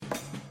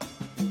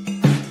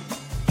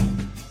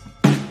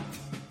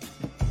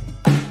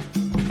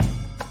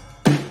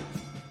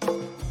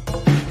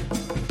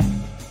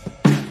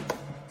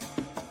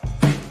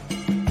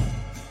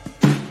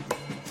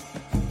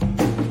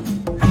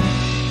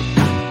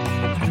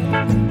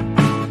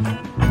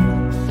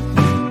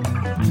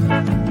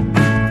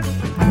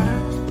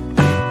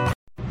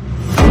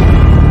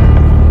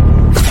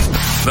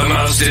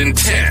most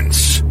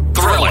intense,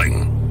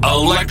 thrilling,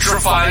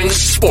 electrifying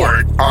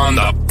sport on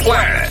the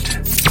planet.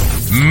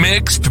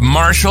 Mixed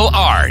martial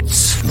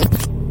arts.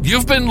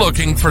 You've been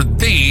looking for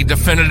the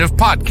definitive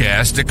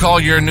podcast to call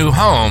your new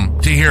home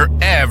to hear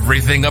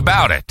everything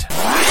about it.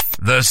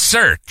 The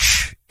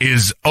search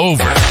is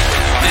over.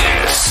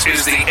 This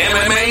is the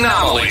MMA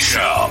Anomaly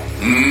Show.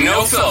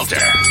 No filter.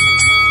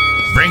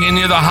 Bringing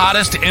you the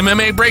hottest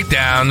MMA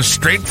breakdowns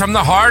straight from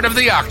the heart of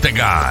the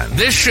octagon.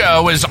 This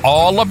show is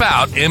all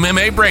about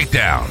MMA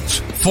breakdowns.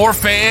 For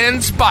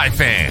fans, by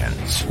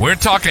fans. We're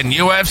talking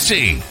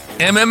UFC,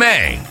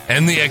 MMA,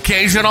 and the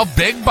occasional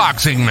big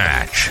boxing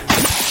match.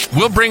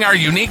 We'll bring our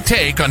unique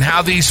take on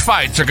how these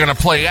fights are going to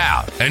play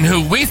out and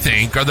who we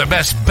think are the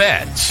best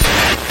bets.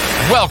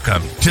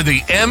 Welcome to the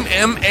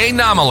MMA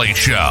Anomaly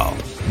Show.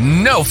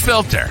 No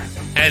filter.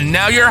 And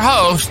now your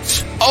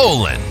hosts,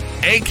 Olin,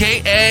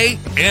 a.k.a.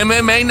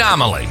 MMA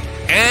Anomaly,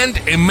 and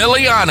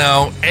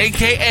Emiliano,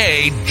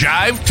 a.k.a.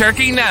 Jive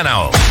Turkey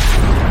Nano.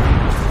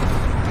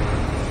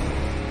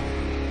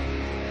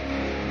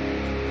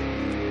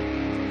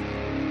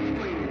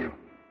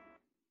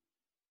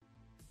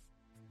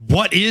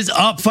 What is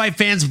up, fight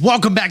fans?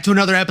 Welcome back to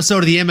another episode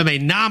of the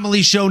MMA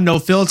Anomaly Show, No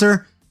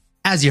Filter.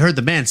 As you heard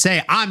the man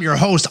say, I'm your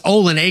host,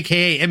 Olin,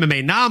 a.k.a. MMA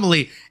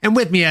Anomaly, and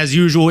with me, as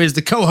usual, is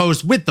the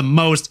co-host with the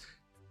most,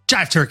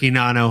 Jive Turkey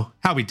Nano.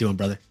 How we doing,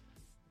 brother?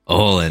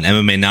 Olin,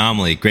 MMA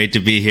Anomaly. Great to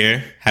be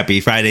here.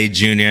 Happy Friday,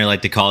 Junior, I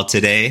like to call it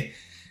today.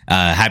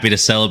 Happy to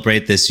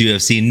celebrate this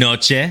UFC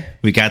Noche.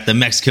 We got the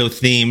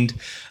Mexico-themed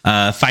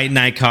fight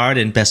night card,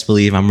 and best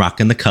believe I'm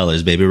rocking the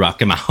colors, baby.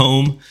 Rocking my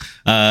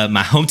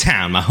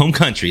hometown, my home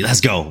country.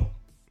 Let's go.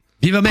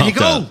 Viva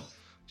Mexico!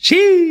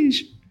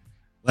 Sheesh.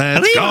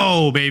 Let's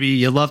go, baby.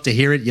 You love to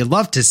hear it. You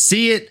love to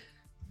see it.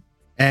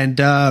 And,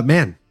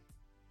 man,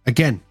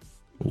 again,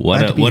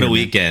 what a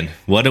weekend.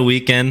 What a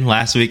weekend.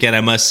 Last weekend,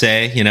 I must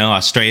say,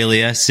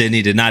 Australia,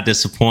 Sydney did not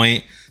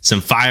disappoint.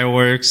 Some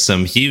fireworks,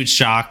 some huge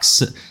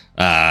shocks.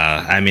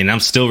 I'm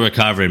still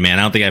recovering, man.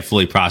 I don't think I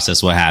fully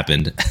processed what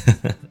happened.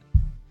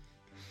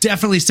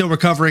 Definitely still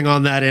recovering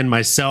on that end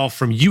myself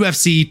from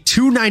UFC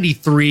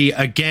 293.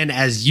 Again,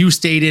 as you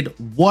stated,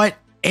 what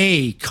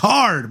a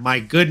card. My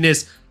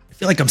goodness. I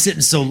feel like I'm sitting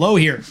so low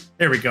here.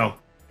 There we go.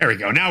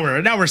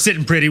 Now we're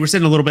sitting pretty. We're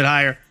sitting a little bit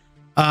higher.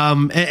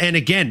 And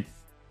again,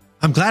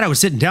 I'm glad I was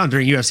sitting down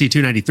during UFC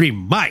 293.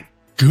 My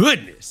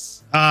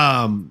goodness.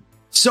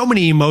 So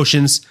many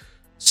emotions,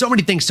 so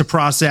many things to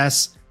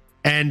process.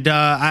 And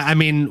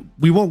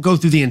we won't go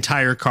through the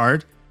entire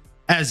card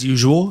as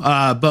usual,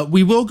 but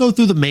we will go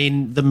through the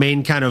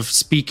main kind of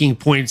speaking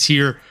points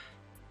here.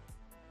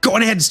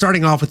 Going ahead and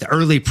starting off with the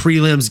early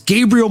prelims.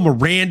 Gabriel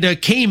Miranda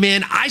came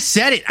in. I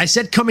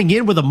said coming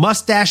in with a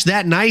mustache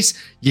that nice,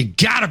 you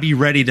gotta be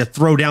ready to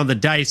throw down the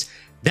dice.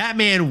 That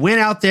man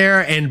went out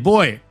there and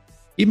boy,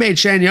 he made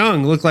Shane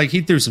Young look like he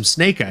threw some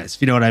snake eyes,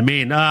 if you know what I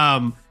mean.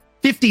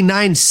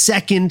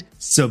 59-second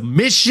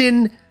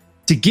submission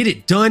to get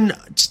it done.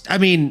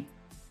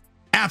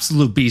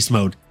 Absolute beast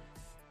mode.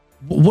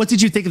 What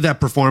did you think of that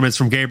performance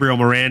from Gabriel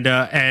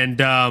Miranda? And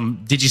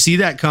did you see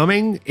that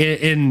coming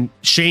in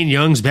Shane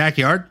Young's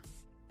backyard?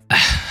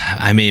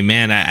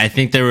 I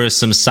think there were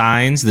some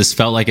signs. This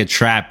felt like a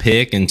trap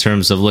pick in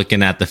terms of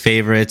looking at the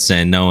favorites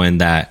and knowing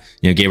that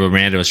Gabriel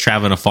Miranda was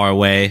traveling a far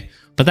way.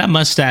 But that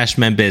mustache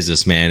meant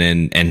business,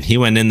 man. And he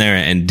went in there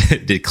and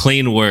did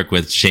clean work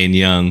with Shane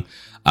Young.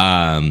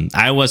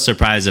 I was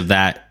surprised of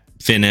that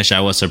finish.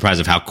 I was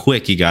surprised of how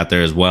quick he got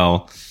there as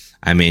well.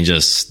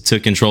 Just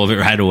took control of it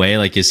right away,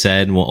 like you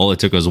said. Well, all it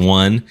took was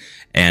one,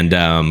 and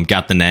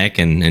got the neck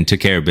and took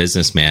care of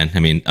business, man.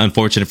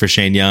 Unfortunate for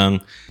Shane Young,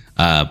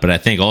 but I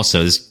think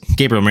also this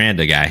Gabriel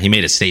Miranda guy, he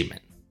made a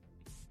statement.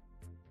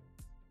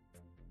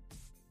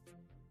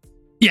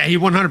 Yeah, he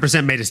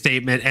 100% made a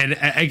statement. And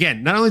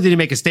again, not only did he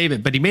make a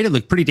statement, but he made it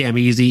look pretty damn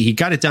easy. He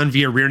got it done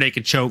via rear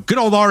naked choke. Good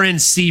old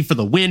RNC for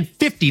the win.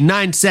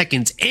 59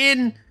 seconds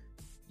in.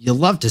 You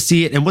love to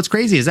see it. And what's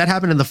crazy is that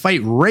happened in the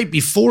fight right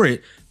before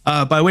it.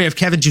 By way of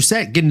Kevin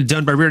Jousset getting it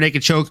done by rear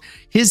naked choke.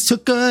 His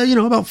took,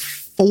 about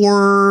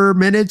 4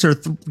 minutes or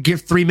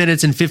 3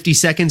 minutes and 50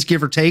 seconds,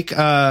 give or take,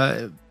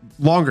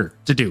 longer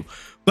to do.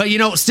 But,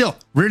 still,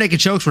 rear naked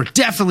chokes were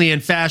definitely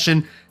in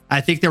fashion. I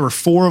think there were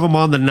 4 of them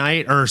on the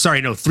night,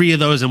 3 of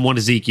those and 1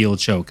 Ezekiel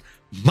choke.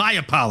 My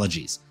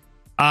apologies.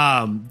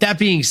 That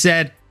being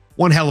said,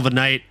 one hell of a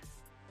night.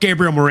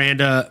 Gabriel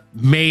Miranda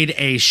made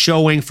a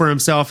showing for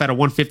himself at a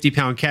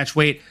 150-pound catch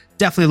weight.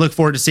 Definitely look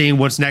forward to seeing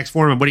what's next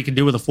for him and what he can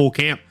do with a full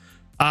camp.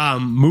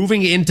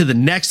 Moving into the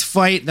next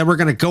fight that we're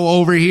going to go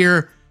over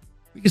here,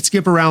 we can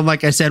skip around.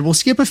 Like I said, we'll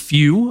skip a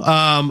few.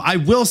 I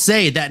will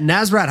say that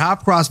Nasrat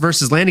Hopcross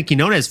versus Landon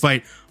Quinones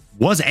fight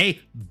was a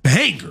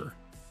banger.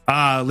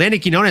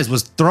 Landon Quinones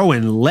was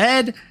throwing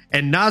lead,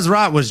 and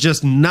Nasrat was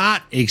just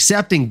not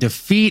accepting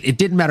defeat. It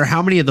didn't matter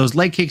how many of those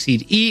leg kicks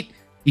he'd eat.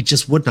 He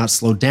just would not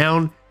slow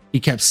down. He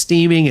kept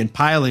steaming and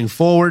piling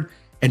forward,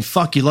 and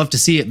you love to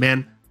see it,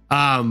 man.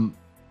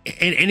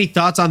 Any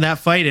thoughts on that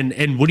fight?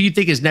 And what do you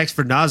think is next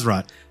for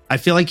Nasrat? I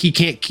feel like he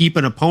can't keep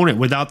an opponent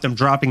without them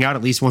dropping out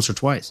at least once or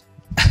twice.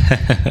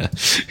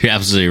 You're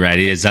absolutely right.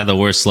 He's had the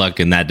worst luck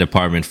in that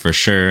department for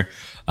sure.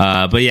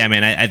 But yeah,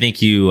 man, I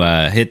think you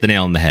hit the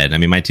nail on the head. I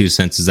mean, my 2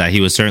 cents is that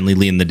he was certainly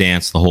leading the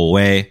dance the whole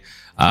way.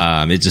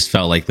 It just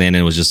felt like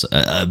Landon was just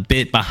a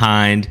bit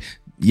behind,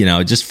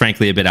 just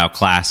frankly a bit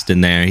outclassed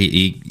in there.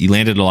 He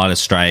landed a lot of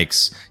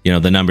strikes. The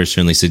numbers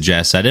certainly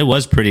suggest that it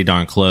was pretty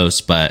darn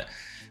close. But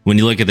when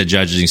you look at the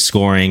judging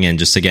scoring and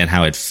just, again,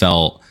 how it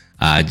felt,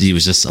 he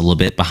was just a little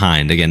bit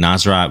behind. Again,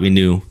 Nasrat, we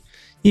knew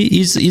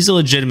he's a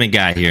legitimate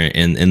guy here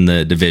in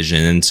the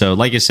division. And so,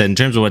 like I said, in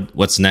terms of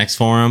what's next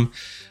for him,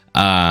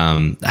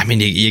 I mean,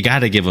 you got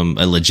to give him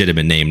a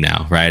legitimate name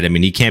now, right? I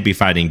mean, he can't be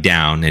fighting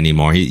down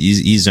anymore.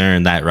 He's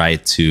earned that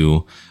right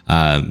to,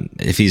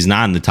 if he's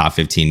not in the top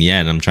 15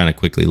 yet, I'm trying to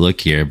quickly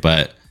look here,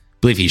 but I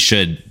believe he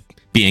should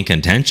be in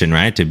contention,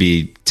 right? To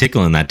be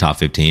tickling that top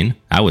 15,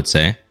 I would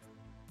say.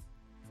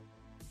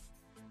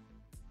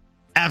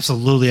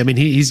 Absolutely. I mean,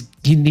 he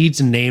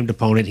needs a named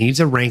opponent. He needs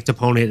a ranked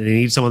opponent, and he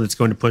needs someone that's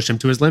going to push him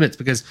to his limits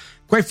because,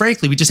 quite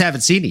frankly, we just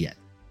haven't seen it yet.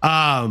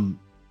 But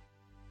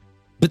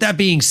that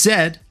being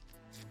said,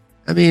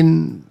 I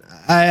mean,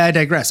 I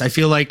digress. I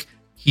feel like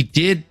he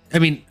did. I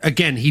mean,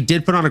 again, he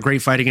did put on a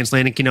great fight against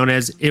Landon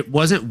Quinones. It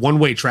wasn't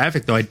one-way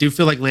traffic, though. I do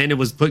feel like Landon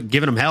was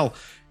giving him hell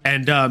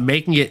and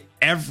making it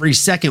every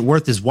second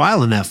worth his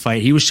while in that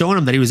fight. He was showing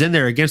him that he was in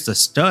there against a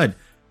stud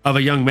of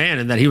a young man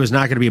and that he was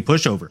not going to be a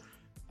pushover.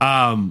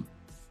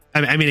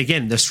 I mean,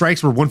 again, the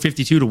strikes were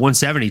 152 to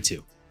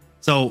 172.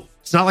 So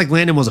it's not like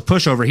Landon was a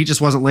pushover. He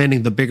just wasn't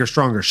landing the bigger,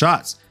 stronger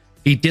shots.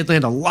 He did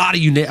land a lot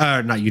of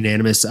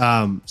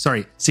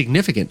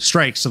significant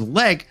strikes to the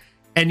leg.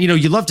 And,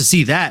 you love to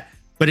see that,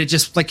 but it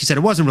just, like you said,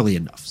 it wasn't really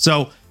enough.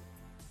 So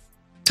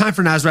time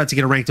for Nasrat to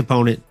get a ranked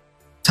opponent.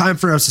 Time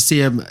for us to see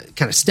him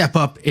kind of step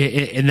up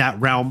in that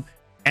realm.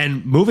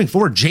 And moving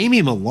forward,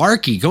 Jamie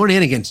Malarkey going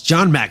in against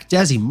John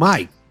Makdessi.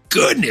 My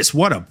goodness,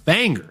 what a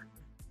banger.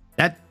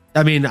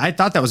 I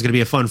thought that was going to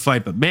be a fun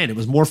fight, but man, it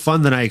was more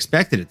fun than I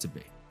expected it to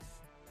be.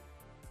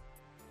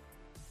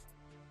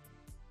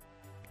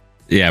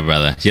 Yeah,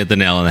 brother, you hit the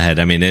nail on the head.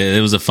 I mean,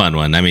 it was a fun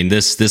one. I mean,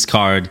 this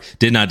card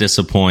did not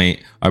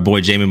disappoint. Our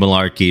boy Jamie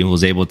Malarkey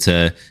was able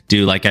to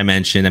do, like I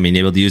mentioned,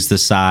 able to use the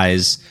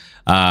size.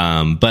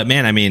 But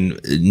man, I mean,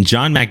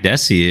 John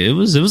Makdessi, it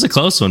was a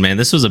close one, man.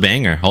 This was a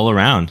banger all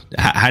around.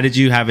 How did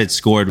you have it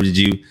scored?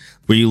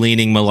 Were you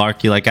leaning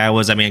Malarkey like I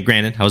was? I mean,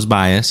 granted, I was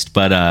biased,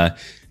 but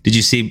did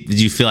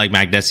you feel like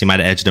Makdessi might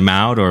have edged him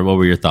out, or what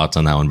were your thoughts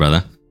on that one,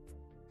 brother?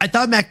 I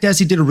thought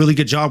Makdessi did a really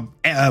good job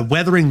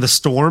weathering the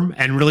storm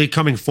and really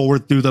coming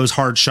forward through those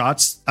hard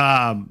shots.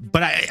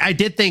 But I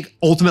did think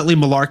ultimately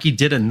Malarkey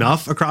did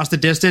enough across the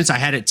distance. I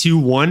had it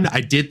 2-1.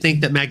 I did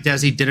think that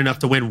Makdessi did enough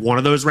to win one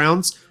of those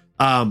rounds.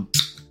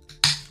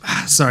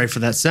 Sorry for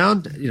that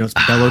sound. It's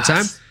bellow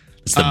time.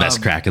 It's the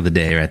best crack of the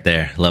day right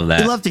there. Love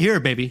that. You love to hear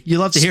it, baby. You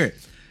love to hear it.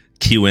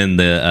 Cue in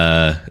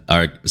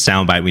our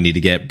soundbite we need to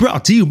get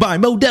brought to you by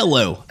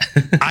Modelo.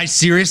 I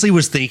seriously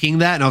was thinking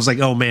that, and I was like,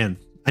 oh man,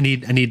 I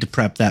need to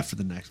prep that for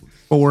the next one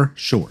for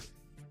sure.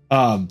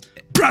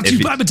 Brought to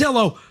you by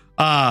Modelo.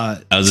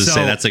 I was going to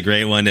say that's a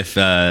great one. If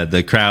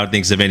the crowd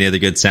thinks of any other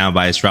good sound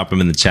bites, drop them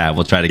in the chat.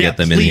 We'll try to get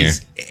them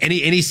please. in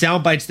here. Any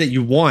sound bites that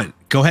you want,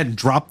 go ahead and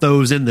drop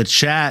those in the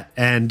chat,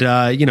 and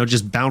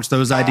just bounce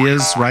those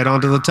ideas right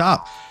onto the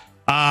top.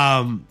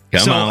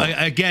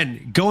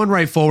 Again, going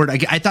right forward,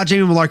 I thought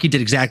Jamie Malarkey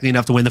did exactly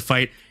enough to win the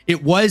fight.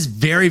 It was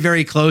very,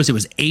 very close. It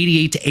was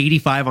 88 to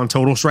 85 on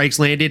total strikes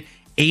landed,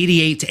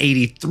 88 to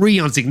 83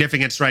 on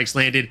significant strikes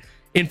landed,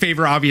 in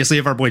favor, obviously,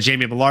 of our boy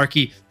Jamie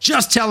Malarkey.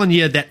 Just telling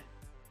you that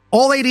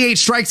all 88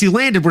 strikes he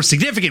landed were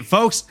significant,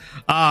 folks.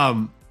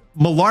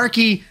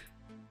 Malarkey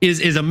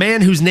is a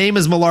man whose name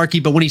is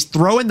Malarkey, but when he's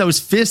throwing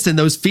those fists and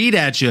those feet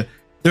at you,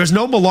 there's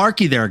no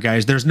malarkey there,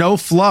 guys. There's no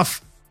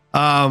fluff.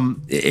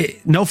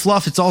 No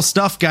fluff. It's all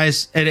stuff,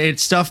 guys. And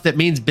it's stuff that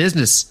means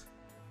business,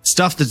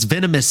 stuff that's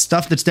venomous,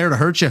 stuff that's there to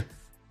hurt you.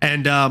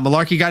 And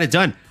Malarkey got it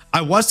done.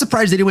 I was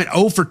surprised that he went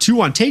 0 for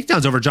 2 on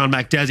takedowns over John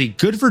Makdessi.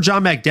 Good for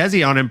John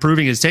Makdessi on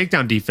improving his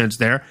takedown defense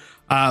there.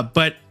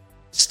 But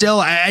still,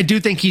 I do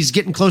think he's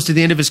getting close to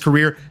the end of his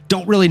career.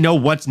 Don't really know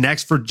what's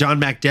next for John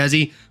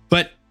Makdessi.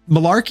 But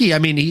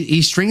Malarkey,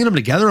 he's stringing them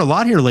together a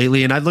lot here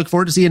lately, and I look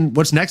forward to seeing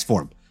what's next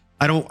for him.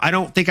 I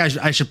don't think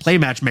I should play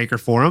matchmaker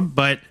for him,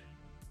 but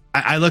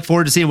I look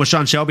forward to seeing what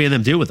Sean Shelby and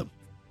them do with him.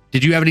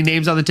 Did you have any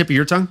names on the tip of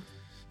your tongue?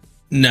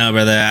 No,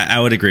 brother, I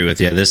would agree with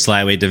you. This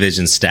flyweight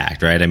division's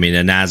stacked, right?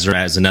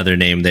 Nasrat is another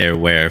name there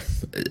where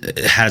it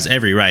has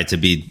every right to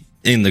be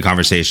in the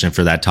conversation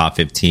for that top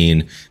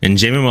 15. And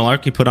Jamie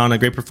Malarkey put on a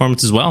great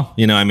performance as well.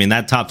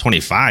 That top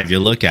 25, you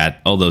look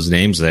at all those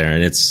names there,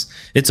 and it's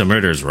a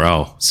murderer's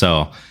row.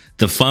 So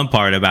the fun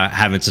part about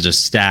having such a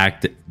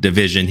stacked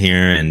division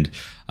here and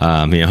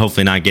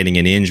hopefully not getting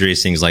any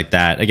injuries, things like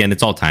that. Again,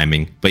 it's all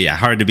timing. But yeah,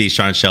 hard to be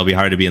Sean Shelby,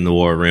 hard to be in the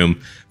war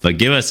room. But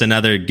give us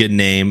another good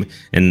name,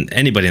 and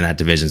anybody in that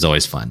division is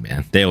always fun,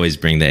 man. They always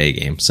bring the A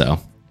game, so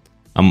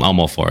I'm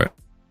all for it.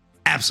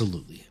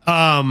 Absolutely.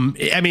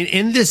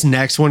 In this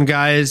next one,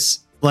 guys,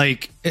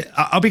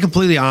 I'll be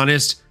completely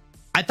honest.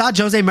 I thought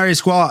Jose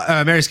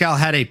Mariscal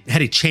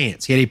had a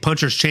chance. He had a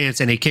puncher's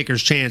chance and a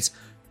kicker's chance.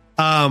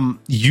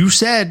 You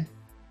said,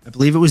 I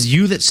believe it was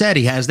you that said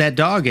he has that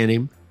dog in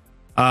him.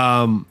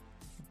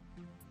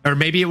 Or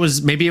maybe it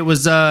was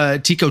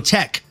Tico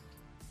Tech.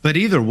 But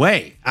either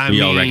way,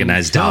 we all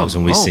recognize dogs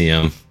when we see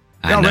them.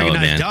 We all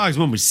recognize dogs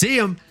when we see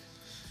them.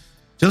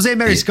 Jose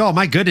Mariscal,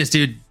 my goodness,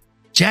 dude.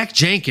 Jack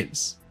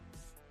Jenkins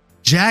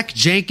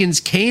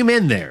came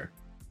in there.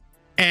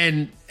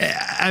 And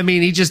I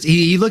mean,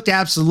 he looked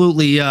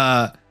absolutely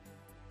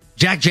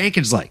Jack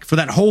Jenkins like for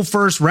that whole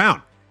first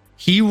round.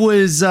 He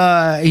was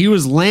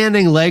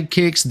landing leg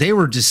kicks. They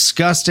were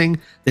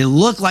disgusting. They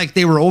looked like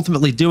they were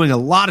ultimately doing a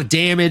lot of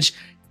damage.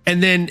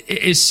 And then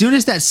as soon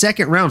as that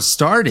second round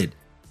started,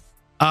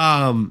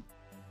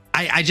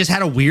 I just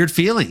had a weird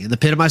feeling in the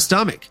pit of my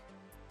stomach,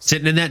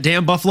 sitting in that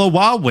damn Buffalo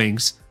Wild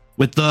Wings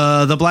with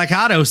the Black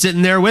Hotto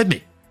sitting there with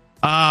me.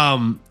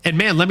 And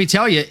man, let me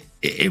tell you,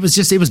 it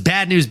was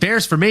bad news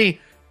bears for me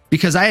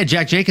because I had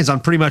Jack Jenkins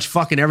on pretty much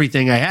fucking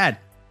everything I had.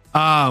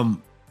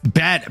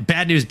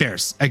 Bad news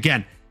bears.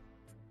 Again,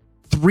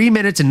 3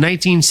 minutes and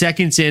 19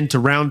 seconds into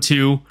round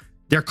 2,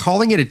 they're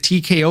calling it a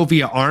TKO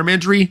via arm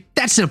injury.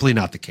 That's simply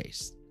not the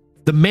case.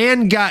 The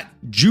man got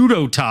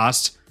judo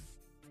tossed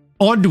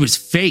onto his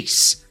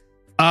face.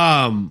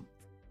 I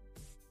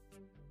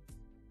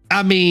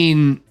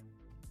mean,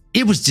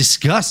 it was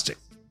disgusting.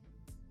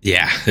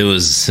 Yeah, it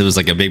was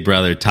like a big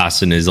brother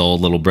tossing his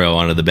old little bro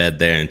onto the bed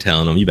there and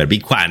telling him, "You better be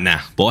quiet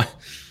now, boy."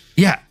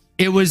 Yeah,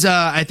 it was.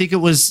 I think it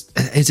was.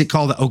 Is it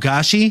called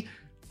ogashi?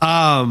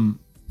 Gosh.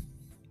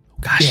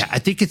 Yeah, I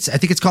think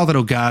it's called an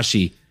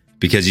ogashi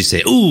because you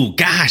say, "Ooh,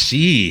 gosh,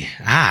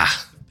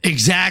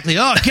 exactly."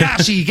 Oh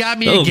gosh, he got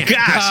me again.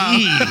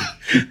 Gosh,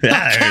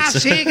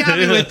 gosh, he got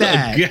me with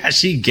that. Oh,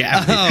 gosh, he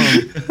got me.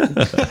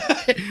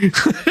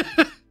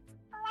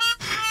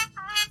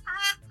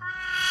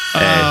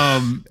 I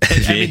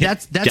mean,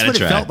 that's what it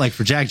felt like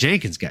for Jack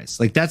Jenkins, guys.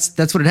 Like that's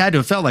what it had to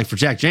have felt like for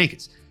Jack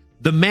Jenkins.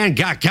 The man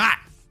got.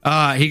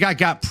 He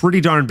got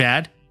pretty darn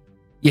bad.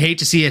 You hate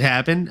to see it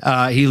happen.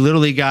 He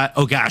literally got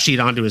ogashi'd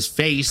onto his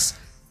face,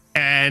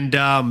 and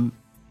on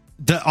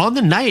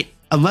the night,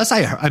 unless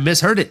I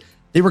misheard it,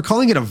 they were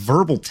calling it a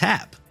verbal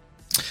tap.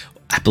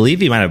 I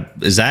believe he might have.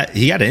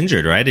 He got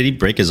injured, right? Did he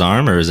break his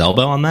arm or his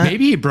elbow on that?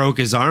 Maybe he broke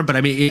his arm, but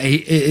I mean,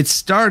 it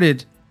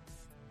started.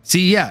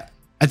 See, yeah.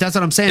 That's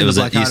what I'm saying. He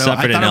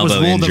suffered an elbow injury. I thought it was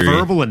ruled a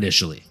verbal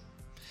initially.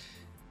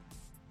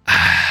 A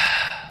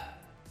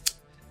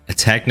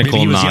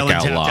technical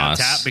knockout tap, loss.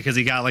 Tap, tap because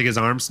he got like his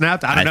arm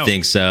snapped. I don't know. I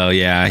think so.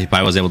 Yeah, he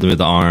probably was able to move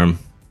the arm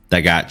that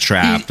got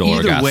trapped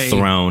or got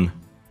thrown.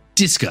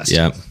 Disgusting.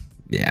 Yep.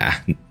 Yeah.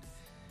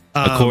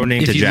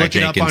 According to Jack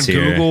Jenkins here,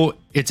 if you look it up on Google,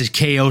 it's a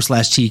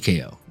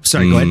KO/TKO.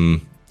 Sorry, go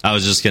ahead. I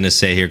was just gonna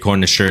say here,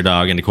 according to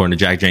SureDog and according to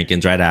Jack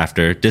Jenkins, right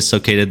after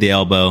dislocated the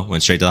elbow,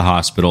 went straight to the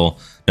hospital.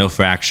 No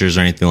fractures or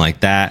anything like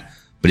that,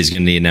 but he's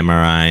going to need an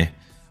MRI.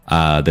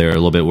 They're a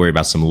little bit worried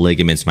about some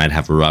ligaments might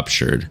have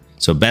ruptured.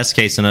 So best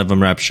case, none of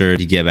them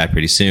ruptured. He get back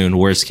pretty soon.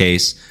 Worst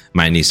case,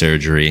 might need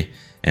surgery,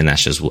 and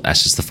that's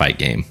just the fight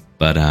game.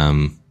 But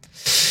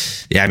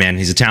yeah, man,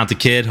 he's a talented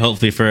kid.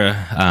 Hopefully,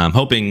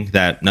 hoping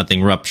that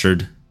nothing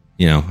ruptured.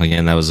 You know,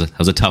 again, that was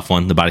a tough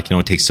one. The body can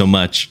only take so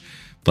much,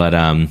 but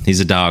he's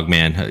a dog,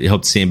 man. I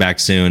hope to see him back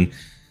soon.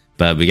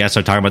 But we got to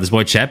start talking about this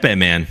boy Chepe,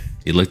 man.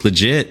 He looked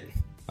legit.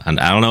 I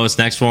don't know what's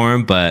next for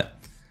him, but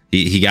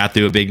he got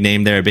through a big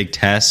name there, a big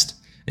test.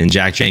 And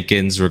Jack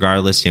Jenkins,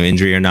 regardless,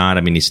 injury or not,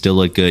 I mean, he still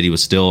looked good. He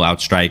was still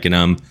outstriking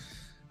him.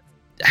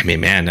 I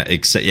mean, man,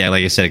 like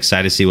I said,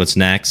 excited to see what's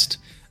next.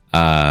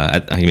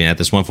 At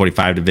this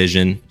 145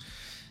 division.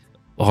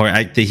 Or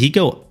did he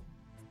go?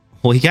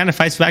 Well, he kind of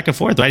fights back and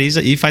forth, right?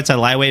 He fights at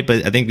lightweight,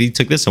 but I think he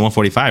took this to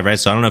 145, right?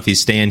 So I don't know if he's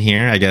staying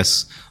here. I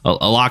guess a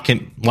lot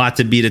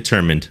to be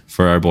determined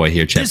for our boy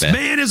here, Chepe. This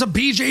man is a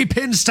BJ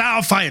Penn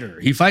style fighter.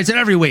 He fights at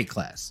every weight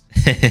class.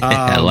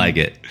 I like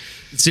it.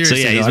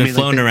 Seriously, so yeah, he's been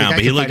flown around,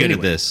 but he looked good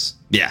at this.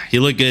 Yeah, he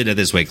looked good at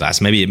this weight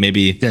class. Maybe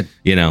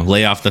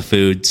lay off the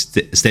food,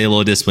 stay a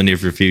little disciplined here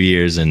for a few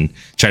years, and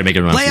try to make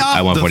a run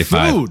at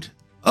 145. The food.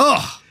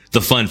 Ugh,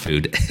 the fun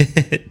food.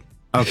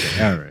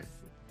 Okay, all right.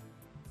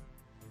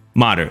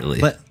 Moderately.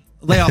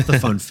 Lay off the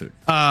fun food.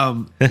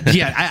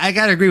 Yeah, I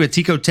got to agree with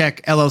Tico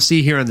Tech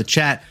LLC here in the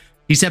chat.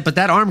 He said, but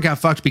that arm got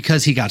fucked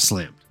because he got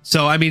slammed.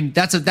 So, I mean,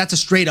 that's a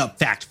straight up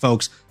fact,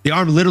 folks. The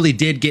arm literally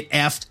did get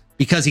effed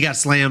because he got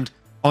slammed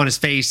on his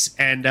face,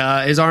 and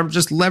his arm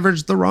just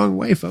leveraged the wrong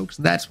way, folks.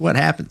 That's what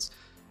happens.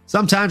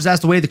 Sometimes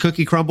that's the way the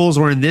cookie crumbles,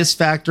 or in this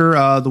factor,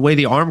 the way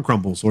the arm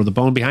crumbles or the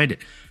bone behind it.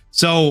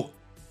 So,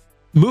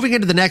 moving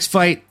into the next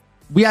fight,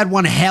 we had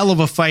one hell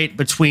of a fight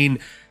between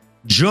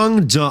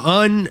Jung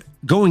De-un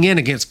going in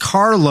against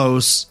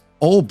Carlos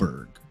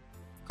Ulberg.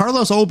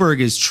 Carlos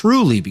Ulberg is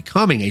truly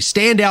becoming a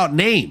standout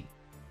name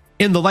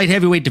in the light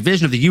heavyweight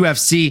division of the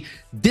UFC.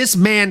 This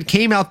man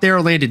came out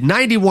there, landed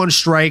 91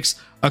 strikes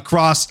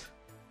across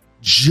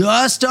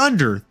just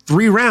under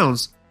 3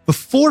 rounds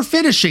before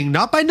finishing,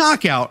 not by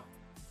knockout,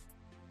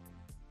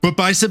 but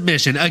by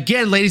submission.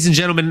 Again, ladies and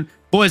gentlemen,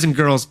 boys and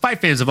girls,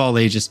 fight fans of all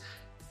ages,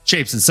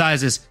 shapes and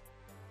sizes,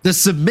 the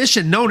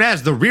submission known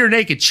as the rear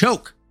naked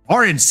choke,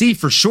 RNC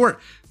for short.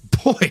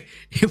 Boy,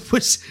 it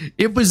was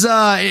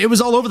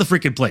all over the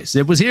freaking place.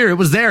 It was here, it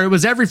was there, it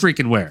was every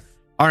freaking where.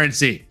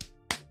 RNC.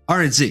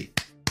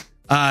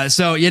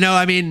 So,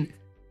 I mean,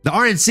 the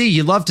RNC,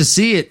 you love to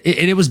see it,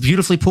 and it was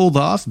beautifully pulled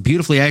off,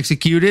 beautifully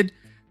executed.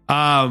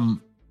 I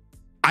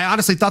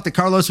honestly thought that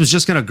Carlos was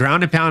just going to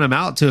ground and pound him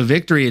out to a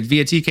victory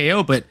via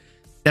TKO, but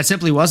that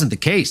simply wasn't the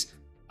case.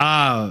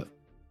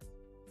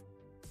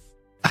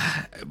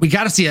 We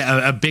got to see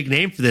a big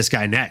name for this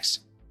guy next.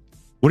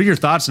 What are your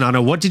thoughts,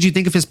 Nano? What did you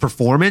think of his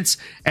performance?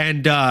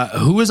 And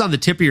who is on the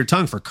tip of your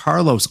tongue for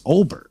Carlos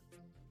Ulberg?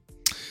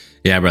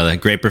 Yeah, brother.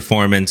 Great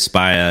performance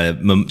by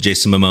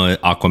Jason Momoa,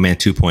 Aquaman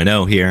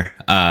 2.0 here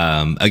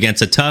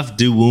against a tough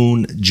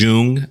Dawoon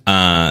Jung.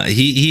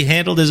 He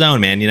handled his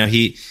own, man.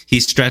 He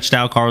stretched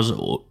out Carlos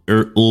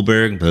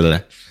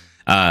Ulberg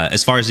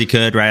as far as he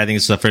could, right? I think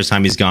it's the first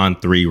time he's gone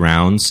 3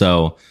 rounds.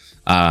 So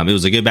it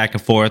was a good back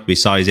and forth. We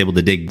saw he's able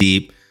to dig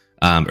deep,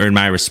 earn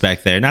my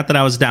respect there. Not that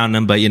I was down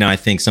him, but, I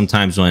think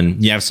sometimes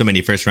when you have so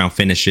many first round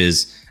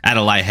finishes at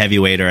a light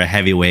heavyweight or a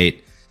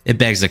heavyweight, it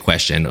begs the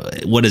question,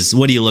 what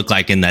do you look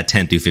like in that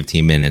 10 through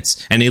 15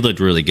 minutes? And he looked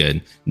really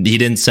good. He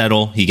didn't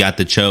settle. He got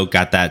the choke,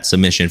 got that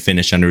submission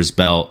finish under his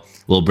belt.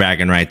 Little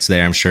bragging rights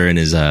there, I'm sure, in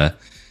his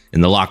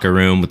in the locker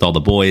room with all the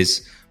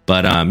boys.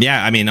 But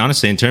yeah, I mean,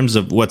 honestly, in terms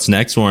of what's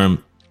next for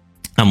him,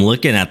 I'm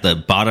looking at the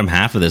bottom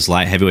half of this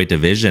light heavyweight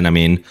division. I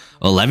mean,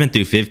 11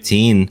 through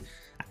 15,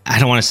 I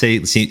don't want to say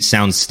it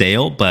sounds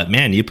stale, but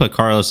man, you put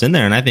Carlos in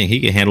there, and I think he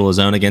can handle his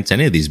own against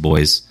any of these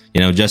boys.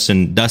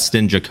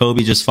 Dustin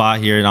Jacoby just fought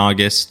here in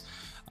August,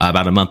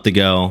 about a month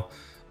ago.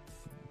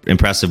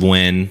 Impressive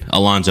win.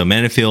 Alonzo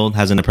Menefield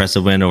has an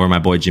impressive win over my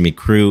boy Jimmy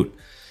Crute.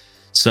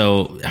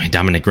 So, I mean,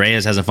 Dominic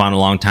Reyes hasn't fought in a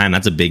long time.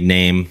 That's a big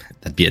name.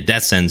 That'd be a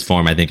death sentence for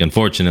him, I think,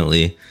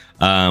 unfortunately.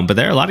 But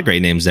there are a lot of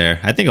great names there.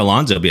 I think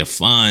Alonzo will be a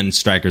fun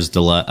striker's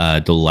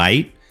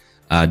delight.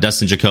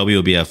 Dustin Jacoby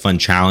will be a fun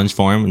challenge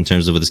for him in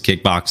terms of with his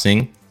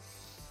kickboxing.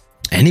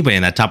 Anybody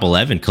in that top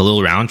 11,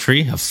 Khalil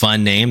Roundtree, a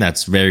fun name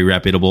that's very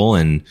reputable,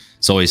 and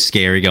it's always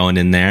scary going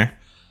in there.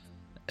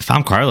 If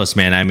I'm Carlos,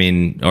 man, I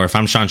mean, or if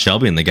I'm Sean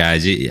Shelby and the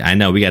guys, I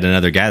know we got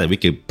another guy that we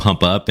could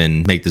pump up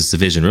and make this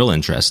division real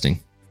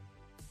interesting.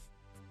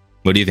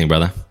 What do you think,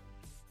 brother?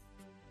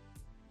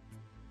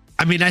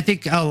 I mean, I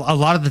think a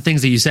lot of the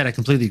things that you said, I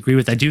completely agree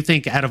with. I do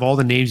think out of all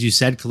the names you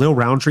said, Khalil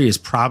Roundtree is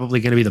probably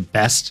going to be the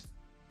best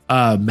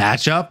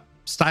matchup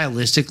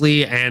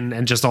stylistically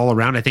and just all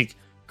around. I think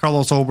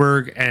Carlos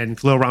Ulberg and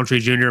Khalil Roundtree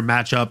Jr.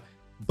 match up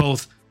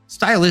both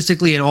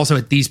stylistically and also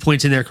at these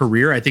points in their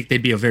career. I think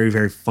they'd be a very,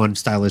 very fun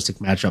stylistic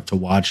matchup to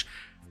watch.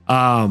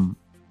 I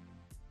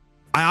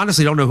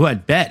honestly don't know who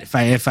I'd bet. If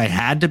I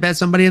had to bet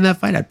somebody in that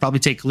fight, I'd probably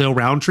take Khalil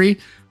Roundtree.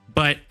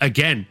 But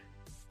again,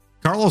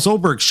 Carlos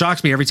Ulberg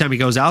shocks me every time he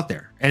goes out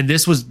there. And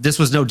this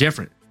was no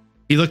different.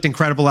 He looked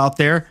incredible out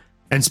there.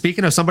 And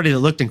speaking of somebody that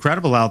looked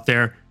incredible out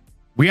there,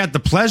 we had the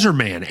pleasure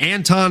man,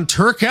 Anton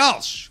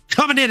Turkalj,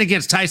 coming in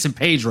against Tyson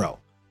Pedro.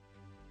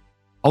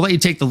 I'll let you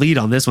take the lead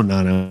on this one,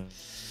 Nano.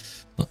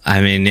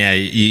 I mean, yeah,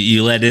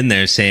 you led in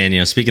there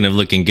saying, speaking of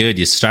looking good,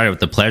 you started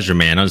with the pleasure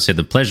man. I would say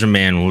the pleasure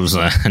man was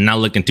not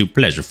looking too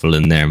pleasureful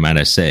in there, might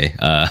I say.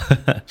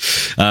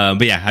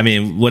 But yeah, I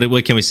mean,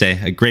 what can we say?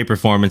 A great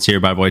performance here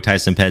by boy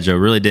Tyson Pedro.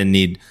 Really didn't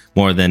need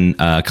more than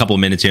a couple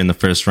minutes here in the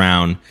first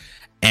round.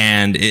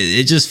 And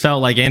it just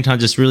felt like Anton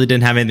just really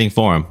didn't have anything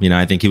for him.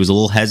 I think he was a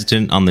little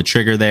hesitant on the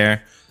trigger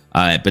there.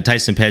 But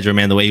Tyson Pedro,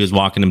 man, the way he was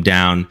walking him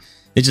down,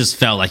 it just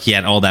felt like he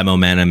had all that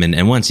momentum,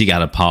 and once he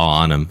got a paw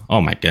on him, oh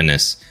my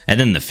goodness! And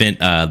then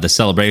the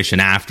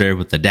celebration after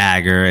with the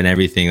dagger and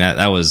everything,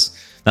 that was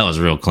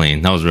real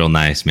clean. That was real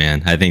nice,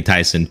 man. I think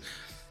Tyson,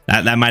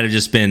 that might have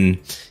just been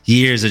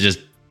years of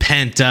just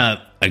pent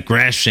up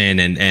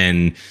aggression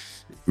and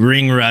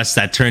ring rust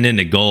that turned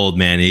into gold,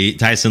 man.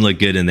 Tyson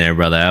looked good in there,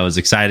 brother. I was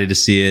excited to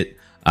see it.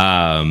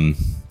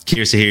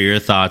 Curious to hear your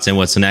thoughts and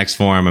what's next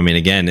for him. I mean,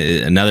 again,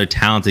 another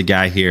talented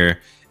guy here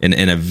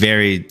in a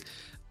very,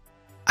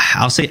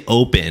 I'll say,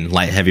 open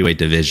light heavyweight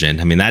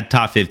division. I mean, that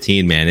top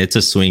 15, man, it's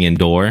a swinging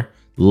door.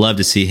 Love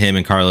to see him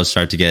and Carlos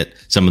start to get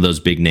some of those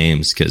big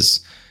names,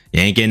 because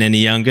you ain't getting any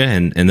younger,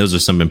 and those are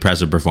some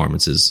impressive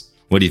performances.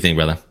 What do you think,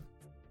 brother?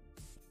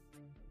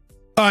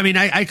 Oh, I mean,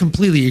 I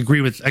completely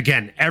agree with,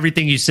 again,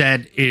 everything you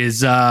said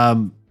is, I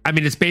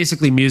mean, it's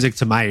basically music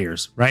to my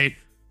ears, right?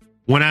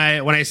 When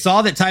I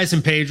saw that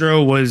Tyson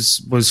Pedro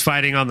was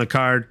fighting on the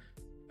card,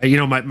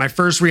 my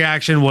first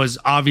reaction was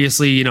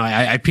obviously,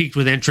 I peaked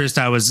with interest.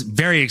 I was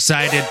very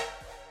excited.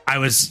 I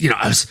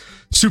was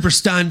super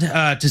stunned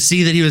to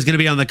see that he was going to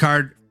be on the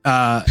card.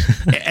 And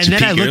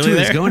then I looked who he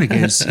was going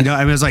against.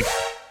 I was like,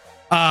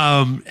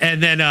 I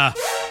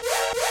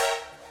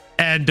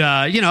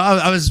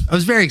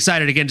was very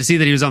excited again to see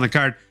that he was on the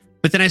card.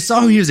 But then I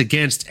saw who he was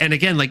against, and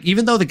again, like,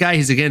 even though the guy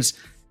he's against,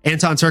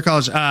 Anton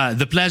Turkalj,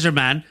 the pleasure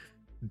man,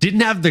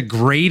 didn't have the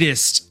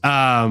greatest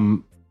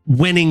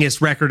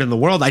winningest record in the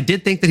world, I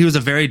did think that he was a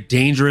very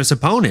dangerous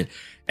opponent.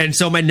 And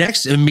so my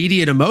next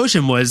immediate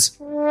emotion was,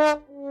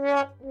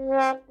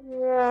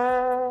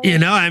 You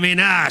know, I mean,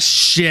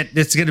 shit,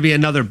 it's going to be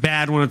another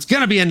bad one. It's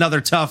going to be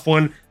another tough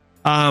one.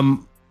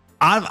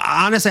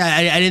 Honestly,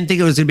 I didn't think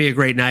it was going to be a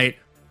great night.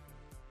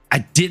 I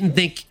didn't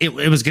think it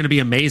was going to be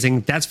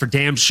amazing. That's for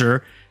damn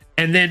sure.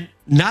 And then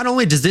not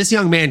only does this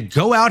young man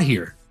go out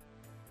here,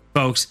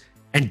 folks,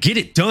 and get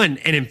it done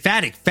in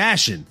emphatic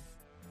fashion,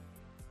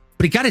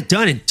 but he got it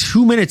done in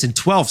 2 minutes and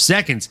 12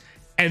 seconds.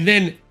 And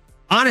then,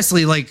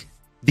 honestly, like,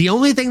 the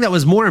only thing that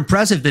was more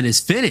impressive than his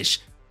finish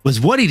was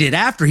what he did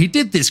after. He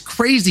did this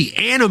crazy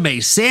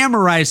anime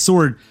samurai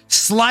sword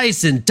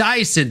slice and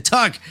dice and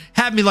tuck.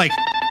 Had me like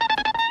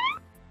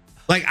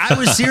I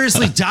was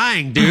seriously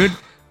dying, dude.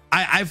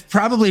 I've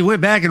probably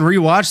went back and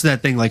rewatched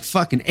that thing like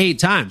fucking 8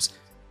 times.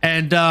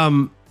 And,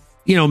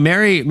 you know,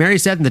 Mary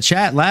said in the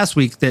chat last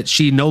week that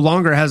she no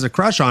longer has a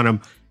crush on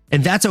him.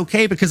 And that's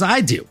okay because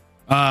I do.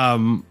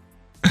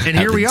 And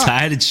here we are.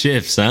 Tide it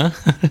shifts, huh?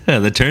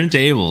 The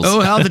turntables. Oh,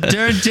 how the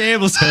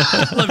turntables.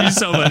 I love you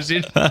so much,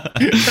 dude.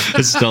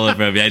 I stole it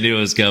from you. I knew it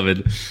was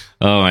coming.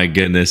 Oh, my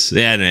goodness.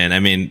 Yeah, man.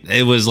 I mean,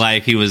 it was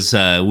like he was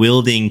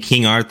wielding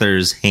King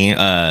Arthur's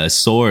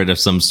sword of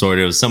some sort.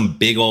 It was some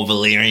big old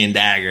Valyrian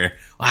dagger.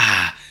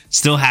 Wow.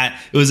 Still had,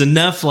 it was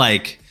enough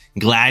like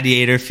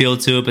gladiator feel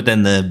to it, but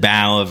then the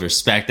bow of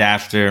respect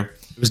after.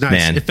 It was nice.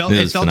 Man, it felt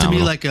to me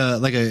like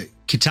a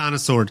katana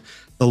sword,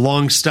 the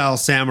long style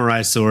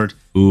samurai sword.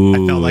 Ooh,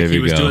 I felt like he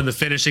was doing the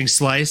finishing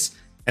slice,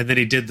 and then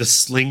he did the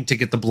sling to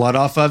get the blood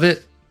off of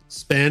it,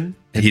 spin,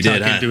 and he tuck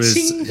did into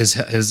his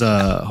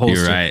holster.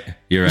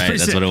 You're right.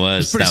 That's sick. What it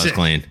was. That was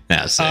clean.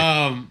 That was sick.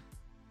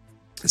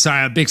 Sorry,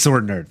 I'm a big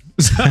sword nerd.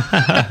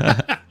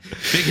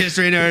 Big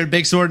history nerd,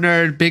 big sword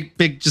nerd,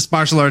 big just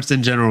martial arts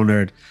in general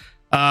nerd.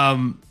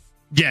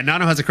 Yeah,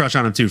 Nano has a crush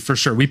on him too, for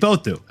sure. We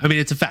both do. I mean,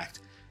 it's a fact.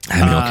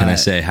 I mean, what can I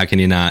say? How can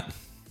you not?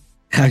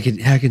 How can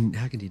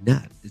you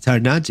not? It's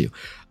hard not to.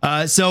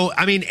 So,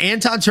 I mean,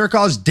 Anton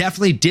Turkalj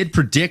definitely did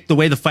predict the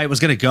way the fight was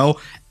going to go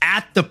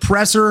at the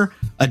presser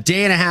a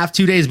day and a half,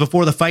 2 days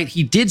before the fight.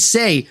 He did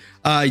say,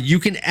 you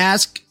can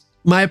ask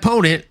my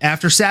opponent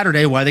after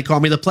Saturday why they call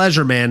me the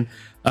pleasure man,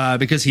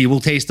 because he will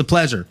taste the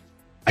pleasure.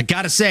 I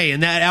got to say, in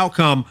that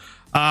outcome,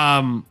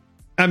 I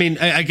mean,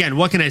 again,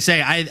 what can I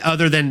say?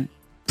 Other than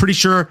pretty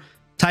sure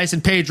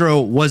Tyson Pedro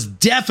was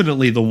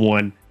definitely the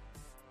one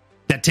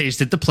that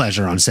tasted the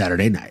pleasure on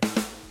Saturday night.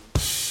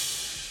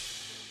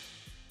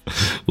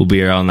 We'll be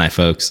here all night,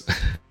 folks.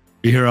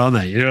 Be here all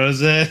night. You know what I'm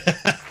saying?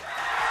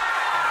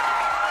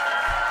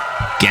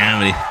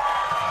 Gamity.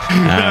 All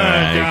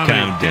right,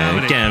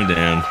 calm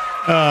down.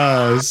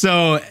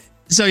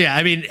 So yeah,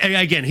 I mean,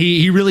 again,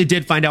 he really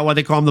did find out why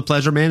they call him the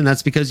pleasure man, and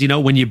that's because, you know,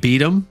 when you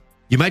beat him,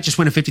 you might just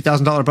win a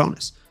 $50,000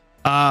 bonus.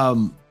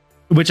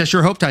 Which I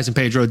sure hope Tyson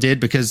Pedro did,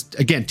 because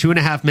again,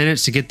 2.5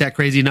 minutes to get that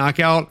crazy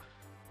knockout.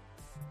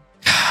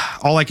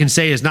 All I can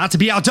say is not to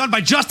be outdone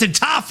by Justin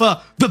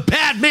Tafa, the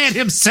bad man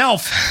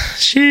himself,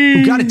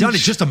 who got it done in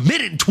just 1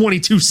 minute and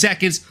 22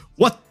 seconds.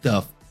 What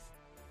the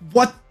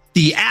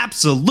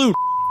absolute?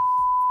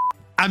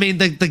 I mean,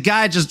 the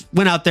guy just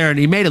went out there and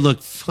he made it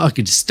look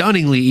fucking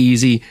stunningly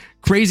easy.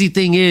 Crazy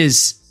thing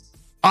is,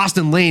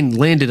 Austin Lane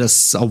landed a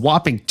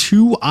whopping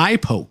 2 eye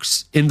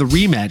pokes in the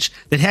rematch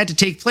that had to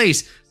take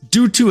place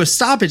due to a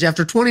stoppage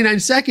after 29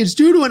 seconds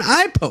due to an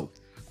eye poke.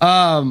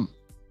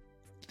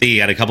 He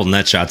got a couple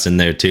nut shots in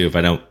there too,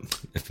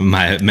 if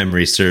my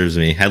memory serves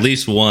me. At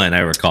least one, I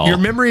recall. Your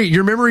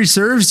memory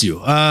serves you.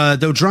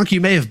 Though drunk you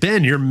may have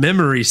been, your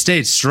memory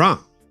stayed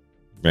strong.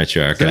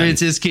 Retro archive.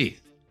 It's his key.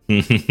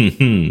 Brought to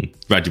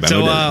you by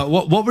So,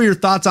 what were your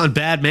thoughts on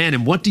Bad Man,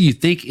 and what do you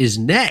think is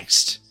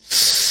next?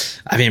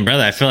 I mean,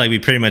 brother, I feel like we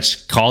pretty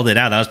much called it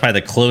out. That was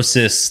probably the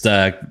closest,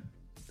 I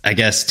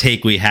guess,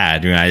 take we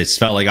had. I just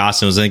felt like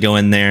Austin was going to go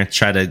in there,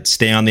 try to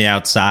stay on the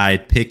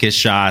outside, pick his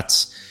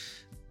shots.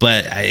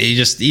 But he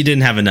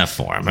didn't have enough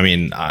for him. I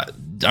mean,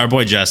 our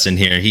boy Justin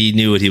here, he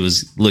knew what he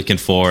was looking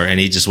for, and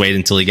he just waited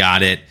until he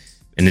got it.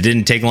 And it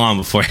didn't take long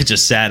before it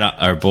just sat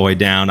our boy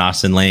down,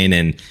 Austin Lane,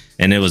 and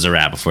it was a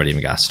wrap before it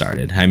even got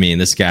started. I mean,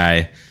 this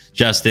guy,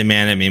 Justin,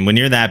 man, I mean, when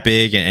you're that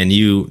big and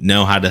you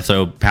know how to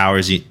throw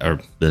powers, you know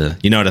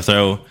how to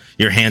throw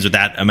your hands with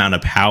that amount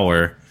of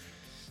power.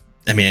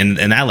 I mean,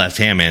 and that left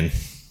hand, man,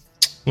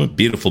 what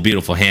beautiful,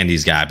 beautiful hand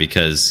he's got,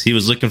 because he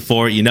was looking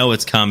for it. You know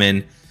it's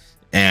coming.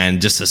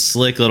 And just a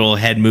slick little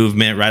head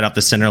movement right off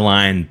the center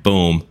line.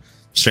 Boom.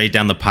 Straight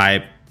down the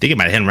pipe. I think it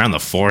might have hit him around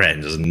the forehead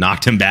and just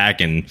knocked him back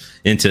and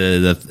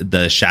into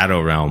the shadow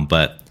realm.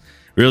 But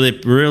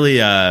really,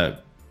 I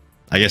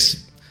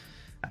guess,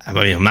 I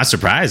mean, I'm not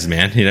surprised,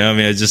 man. You know, I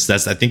mean, it's just,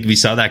 I think we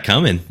saw that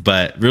coming.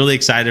 But really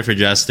excited for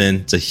Justin.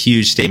 It's a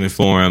huge statement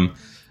for him.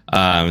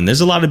 And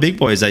there's a lot of big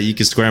boys that you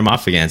can square him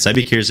off against. I'd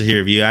be curious to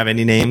hear if you have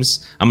any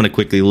names. I'm going to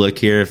quickly look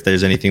here if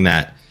there's anything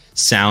that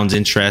sounds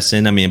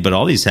interesting. I mean, but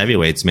all these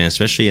heavyweights, man,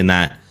 especially in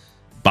that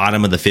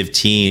bottom of the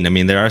 15. I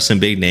mean, there are some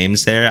big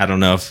names there. I don't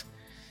know if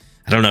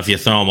you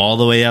throw them all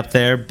the way up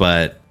there,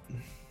 but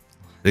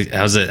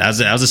that was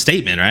a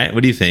statement, right?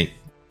 What do you think?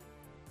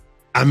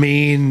 I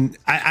mean,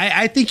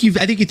 I think you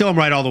throw them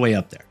right all the way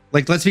up there.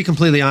 Like, let's be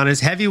completely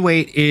honest.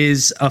 Heavyweight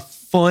is a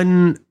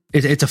fun.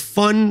 It's a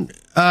fun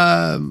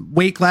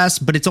weight class,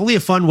 but it's only a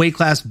fun weight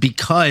class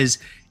because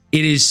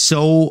it is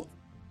so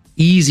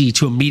easy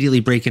to immediately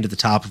break into the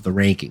top of the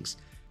rankings.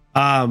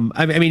 I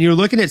mean, you're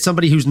looking at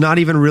somebody who's not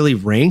even really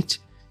ranked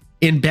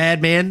in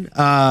Badman,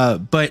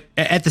 but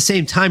at the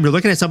same time, you're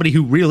looking at somebody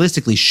who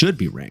realistically should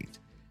be ranked.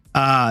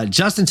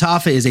 Justin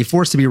Taffa is a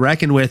force to be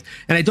reckoned with,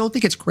 and I don't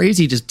think it's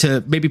crazy just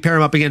to maybe pair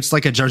him up against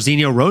like a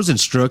Jairzinho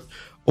Rosenstruck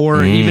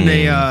or even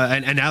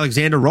an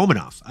Alexander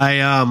Romanov.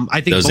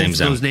 I think both of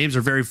those names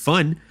are very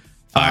fun.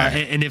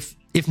 And if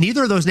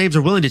neither of those names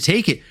are willing to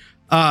take it,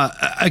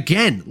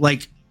 again,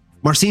 like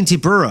Marcin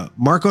Tibura,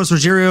 Marcos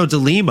Rogerio de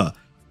Lima,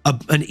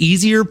 an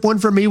easier one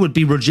for me would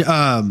be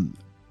Rodrigo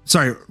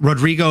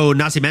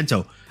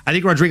Nascimento. I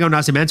think Rodrigo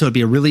Nascimento would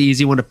be a really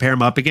easy one to pair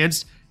him up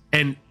against,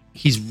 and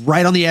he's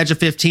right on the edge of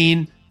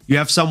 15. You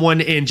have someone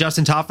in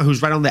Justin Taffa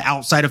who's right on the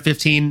outside of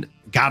 15.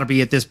 Got to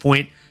be at this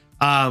point.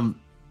 Let's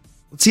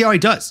see how he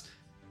does.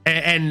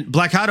 And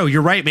Blackado,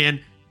 you're right, man.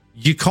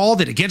 You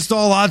called it against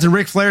all odds and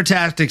Ric Flair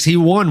tactics. He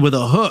won with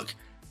a hook,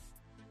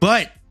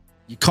 but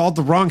you called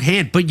the wrong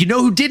hand. But you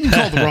know who didn't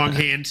call the wrong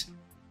hand?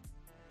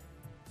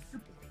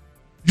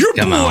 Your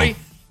boy.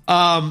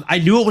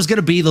 I knew it was going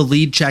to be the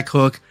lead check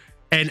hook.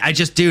 And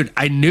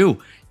I knew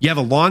you have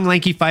a long,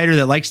 lanky fighter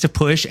that likes to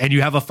push, and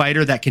you have a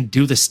fighter that can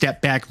do the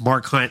step back,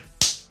 Mark Hunt,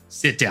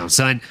 sit down,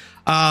 son.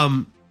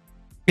 And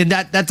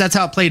that's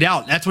how it played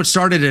out. That's what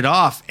started it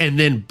off. And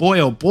then, boy,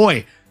 oh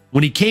boy,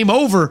 when he came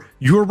over,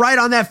 you were right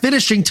on that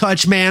finishing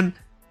touch, man.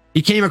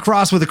 He came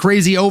across with a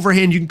crazy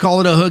overhand. You can call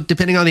it a hook,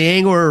 depending on the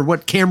angle or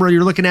what camera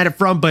you're looking at it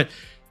from, but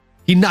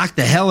he knocked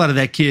the hell out of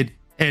that kid.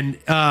 And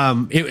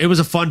it was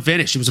a fun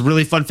finish. It was a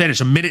really fun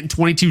finish. 1 minute and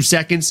 22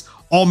 seconds.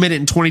 All minute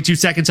and 22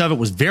 seconds of it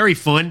was very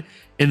fun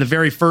in the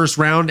very first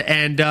round.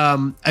 And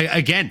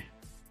again,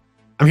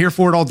 I'm here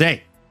for it all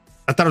day.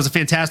 I thought it was a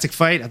fantastic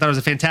fight. I thought it was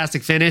a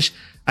fantastic finish.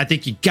 I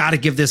think you got to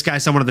give this guy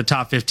someone in the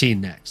top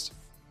 15 next.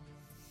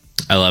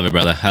 I love it,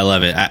 brother. I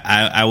love it.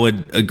 I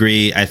would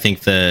agree. I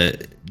think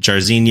the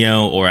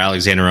Jairzinho or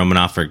Alexander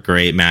Romanov are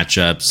great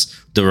matchups.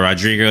 The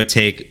Rodrigo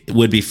take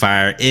would be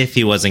fire if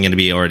he wasn't going to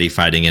be already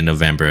fighting in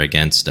November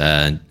against,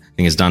 I think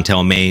it's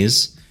Dontel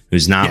Mays,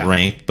 who's not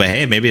ranked. But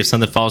hey, maybe if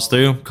something falls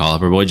through, call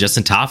up our boy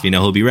Justin Toff. You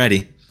know he'll be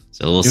ready.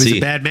 So we'll see. He's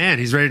a bad man.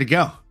 He's ready to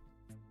go.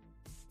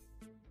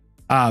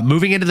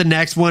 Moving into the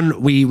next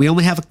one, we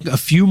only have a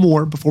few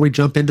more before we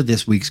jump into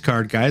this week's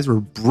card, guys.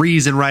 We're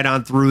breezing right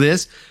on through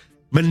this.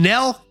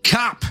 Manel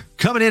Kape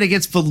coming in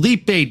against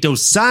Felipe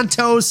Dos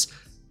Santos.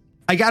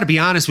 I got to be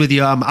honest with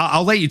you.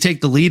 I'll let you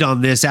take the lead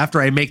on this after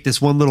I make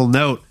this one little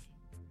note.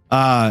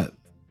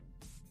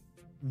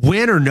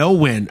 Win or no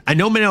win? I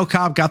know Manel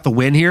Kape got the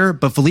win here,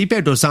 but Felipe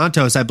Dos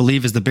Santos, I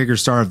believe, is the bigger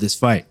star of this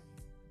fight.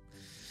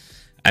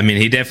 I mean,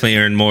 he definitely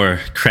earned more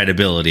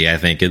credibility, I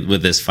think,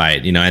 with this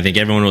fight. You know, I think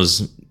everyone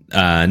was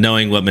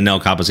knowing what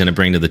Manel Kape was going to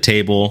bring to the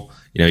table.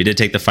 You know, he did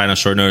take the fight on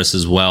short notice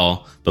as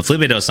well. But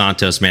Felipe Dos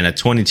Santos, man, at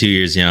 22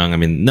 years young, I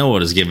mean, no one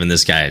was giving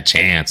this guy a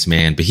chance,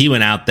 man. But he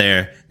went out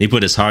there, he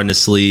put his heart in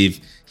his sleeve.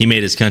 He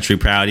made his country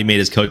proud. He made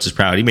his coaches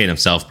proud. He made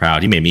himself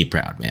proud. He made me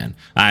proud, man.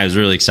 I was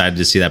really excited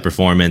to see that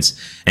performance.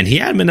 And he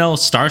had Manel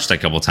starched a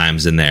couple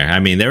times in there. I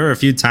mean, there were a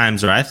few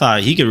times where I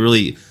thought he could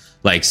really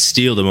like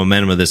steal the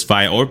momentum of this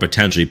fight or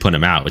potentially put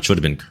him out, which would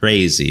have been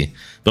crazy.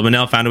 But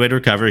Manel found a way to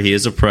recover. He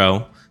is a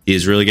pro. He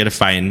is really good at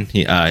fighting.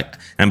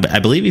 And I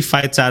believe he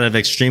fights out of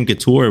Extreme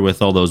Couture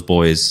with all those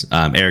boys,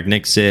 Eric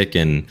Nixick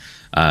and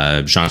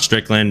Sean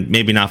Strickland.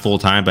 Maybe not full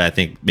time, but I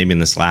think maybe in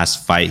this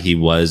last fight he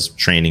was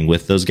training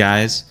with those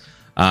guys.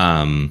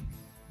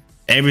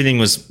 Everything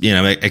was,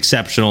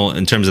 exceptional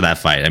in terms of that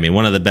fight. I mean,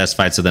 one of the best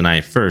fights of the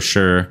night for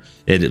sure.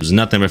 It was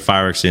nothing but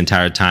fireworks the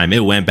entire time. It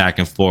went back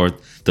and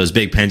forth. Those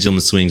big pendulum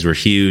swings were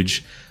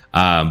huge.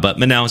 But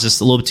Manel was just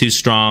a little bit too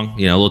strong,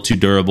 a little too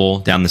durable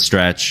down the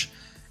stretch.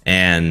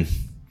 And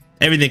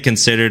everything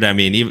considered, I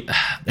mean,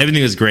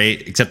 everything was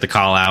great except the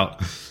call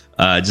out.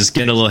 Just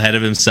getting a little ahead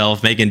of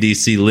himself, making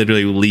DC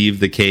literally leave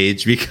the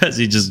cage because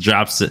he just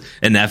drops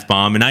an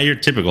F-bomb. And not your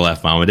typical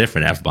F-bomb, a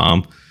different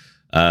F-bomb.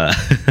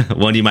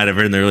 One you might have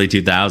heard in the early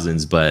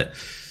 2000s. But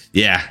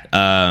yeah,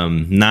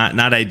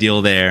 not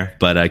ideal there.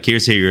 But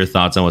curious to hear your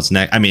thoughts on what's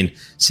next. I mean,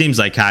 seems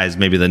like Kai is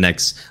maybe the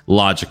next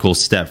logical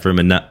step for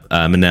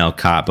Manel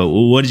Kape. But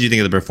what did you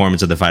think of the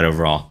performance of the fight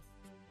overall?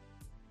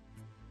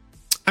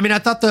 I mean, I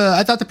thought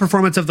the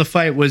performance of the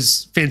fight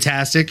was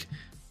fantastic.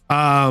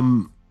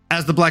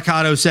 As the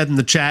Blackado said in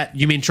the chat,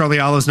 you mean Charlie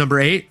Olive's number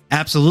 8?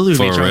 Absolutely, we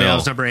mean Charlie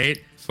Olive's number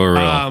 8. For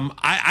real.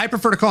 I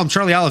prefer to call him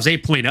Charlie Olive's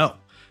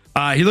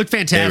 8.0. He looked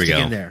fantastic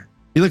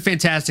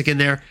in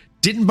there.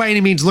 Didn't by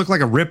any means look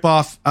like a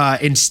ripoff.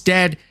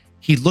 Instead,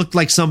 he looked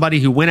like somebody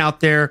who went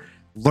out there,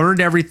 learned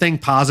everything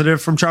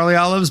positive from Charlie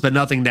Olive's, but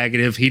nothing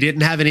negative. He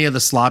didn't have any of the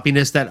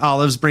sloppiness that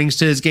Olive's brings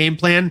to his game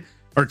plan,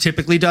 or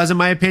typically does, in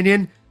my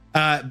opinion.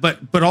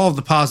 But all of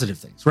the positive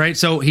things, right?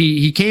 So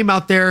he came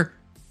out there,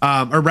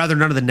 or rather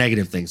none of the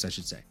negative things, I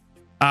should say.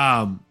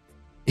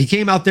 He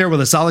came out there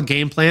with a solid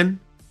game plan,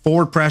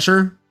 forward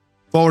pressure,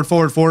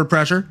 forward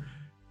pressure.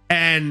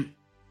 And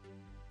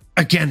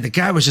again, the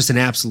guy was just an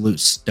absolute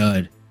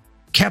stud.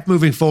 kept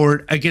moving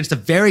forward against a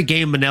very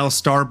game Manel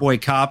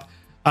Starboy Cop.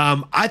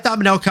 I thought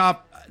Manel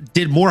Cop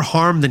did more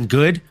harm than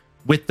good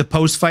with the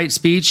post-fight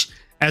speech,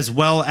 as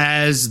well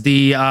as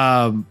the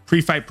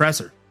pre-fight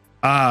presser.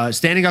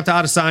 Standing up to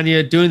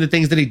Adesanya, doing the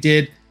things that he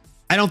did.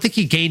 I don't think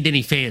he gained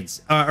any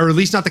fans, or at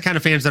least not the kind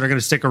of fans that are going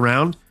to stick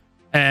around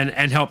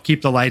and help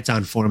keep the lights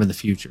on for him in the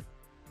future.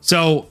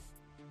 So,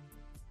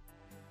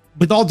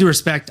 with all due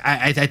respect,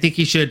 I think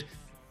he should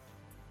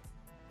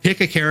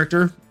pick a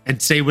character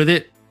and stay with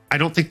it. I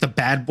don't think the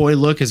bad boy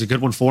look is a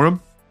good one for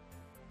him.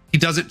 He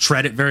doesn't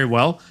tread it very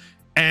well.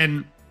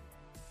 And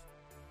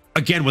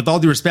again, with all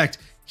due respect,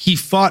 he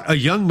fought a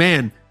young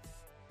man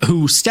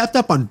who stepped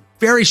up on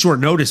very short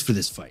notice for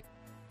this fight.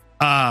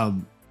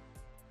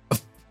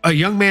 A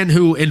young man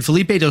who, in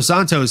Felipe Dos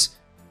Santos,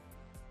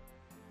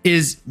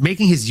 is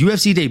making his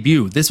UFC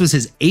debut. This was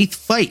his 8th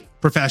fight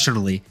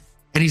professionally,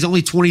 and he's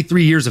only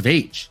 23 years of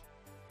age.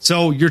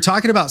 So you're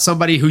talking about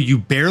somebody who you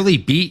barely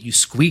beat, you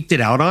squeaked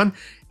it out on,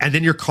 and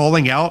then you're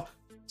calling out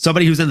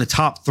somebody who's in the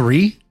top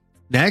 3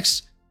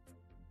 next.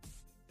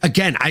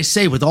 Again, I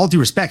say with all due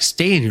respect,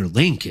 stay in your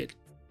lane, kid.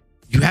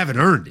 You haven't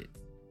earned it.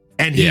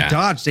 And he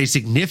dodged a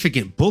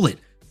significant bullet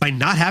by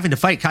not having to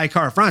fight Kai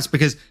Kara-France,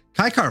 because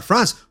Kai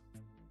Kara-France,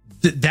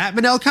 that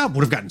Manel Cop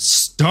would have gotten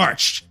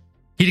starched.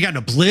 He'd have gotten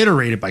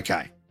obliterated by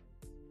Kai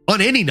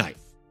on any night,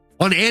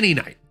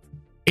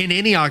 in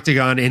any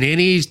octagon, in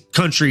any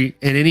country,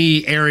 in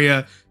any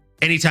area,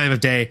 any time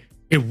of day.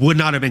 It would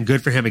not have been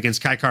good for him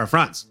against Kai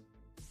Kara-France.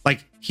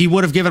 Like, he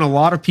would have given a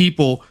lot of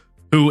people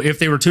who, if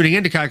they were tuning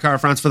into Kai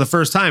Kara-France for the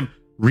first time,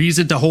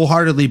 reason to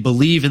wholeheartedly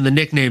believe in the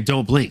nickname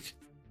Don't Blink.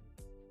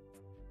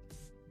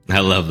 I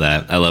love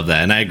that.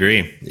 And I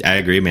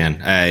agree,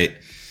 man. I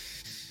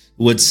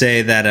would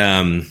say that,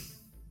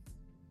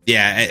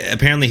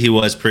 apparently he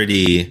was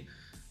pretty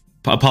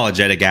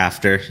apologetic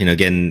after,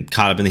 getting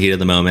caught up in the heat of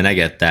the moment. I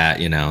get that,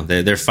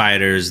 they're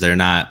fighters. They're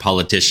not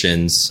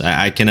politicians.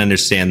 I can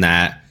understand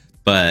that.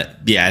 But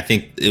yeah, I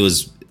think it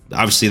was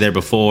obviously there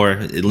before,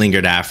 it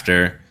lingered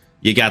after.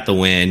 You got the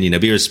win,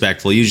 be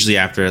respectful. Usually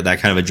after that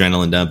kind of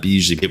adrenaline dump,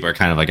 usually people are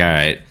kind of like, all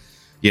right,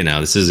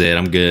 this is it.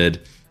 I'm good.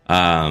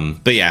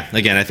 But yeah,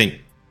 again, I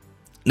think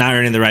not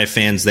earning the right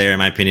fans there, in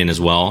my opinion, as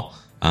well.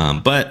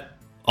 But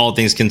all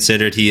things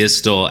considered, he is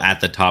still at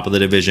the top of the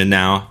division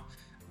now.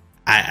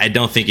 I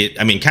don't think it.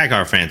 I mean, Kai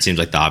Kara-France seems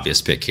like the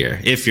obvious pick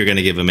here if you're going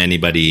to give him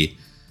anybody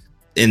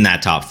in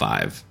that top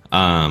 5.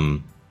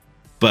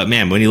 But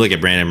man, when you look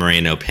at Brandon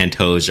Moreno,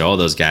 Pantoja, all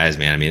those guys,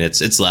 man, I mean,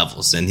 it's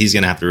levels, and he's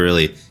going to have to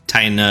really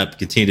tighten up,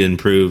 continue to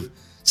improve,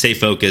 stay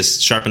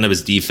focused, sharpen up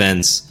his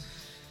defense.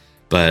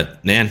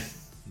 But man,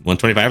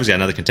 125's got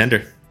another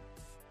contender.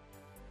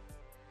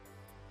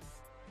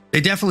 They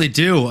definitely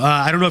do.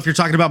 I don't know if you're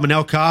talking about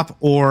Manel Cop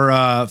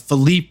or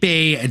Felipe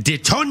de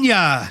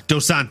Tonya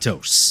Dos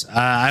Santos.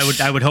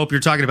 I would hope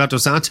you're talking about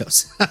Dos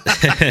Santos.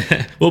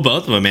 Well,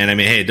 both of them, man. I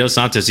mean, hey, Dos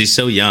Santos, he's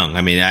so young.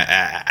 I mean,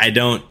 I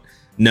don't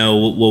know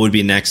what would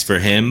be next for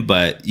him,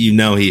 but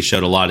he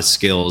showed a lot of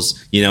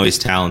skills. He's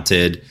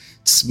talented.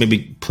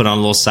 Maybe put on a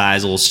little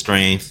size, a little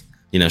strength.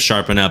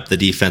 Sharpen up the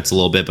defense a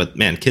little bit. But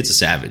man, kid's a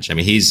savage. I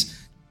mean,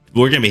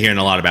 we're going to be hearing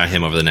a lot about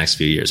him over the next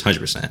few years,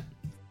 100%.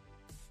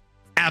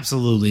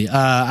 Absolutely.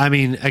 I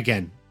mean,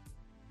 again,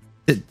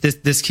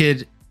 this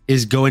kid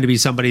is going to be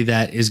somebody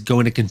that is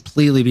going to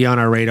completely be on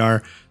our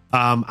radar.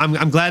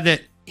 I'm glad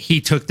that he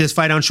took this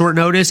fight on short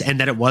notice and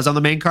that it was on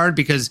the main card,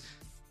 because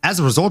as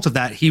a result of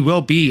that, he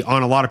will be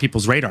on a lot of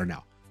people's radar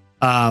now.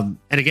 And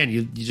again,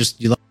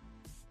 you love.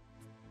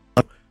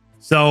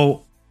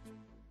 So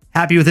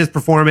happy with his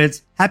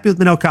performance. Happy with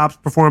Manel Cop's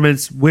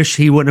performance. Wish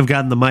he wouldn't have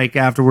gotten the mic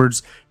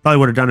afterwards. Probably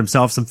would have done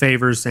himself some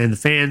favors and the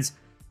fans.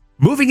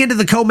 Moving into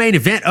the co-main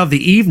event of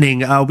the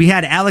evening, we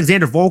had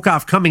Alexander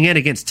Volkov coming in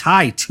against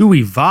Tai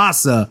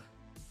Tuivasa.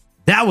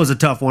 That was a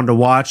tough one to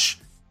watch.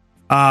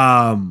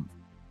 I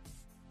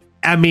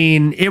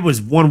mean, it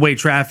was one-way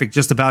traffic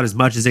just about as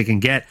much as it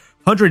can get.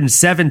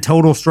 107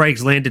 total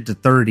strikes landed to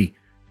 30.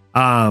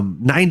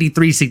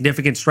 93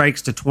 significant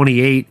strikes to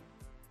 28.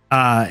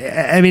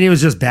 I mean, it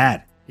was just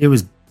bad. It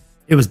was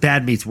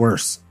bad meets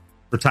worse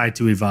for Tai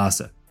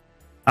Tuivasa.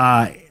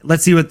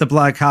 Let's see what the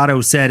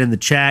Blackato said in the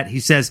chat. He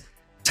says,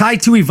 Tai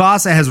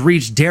Tuivasa has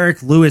reached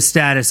Derek Lewis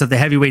status of the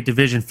heavyweight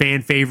division,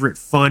 fan favorite,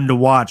 fun to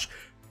watch.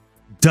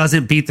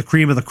 Doesn't beat the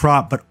cream of the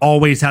crop, but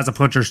always has a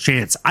puncher's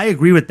chance. I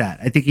agree with that.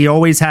 I think he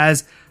always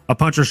has a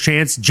puncher's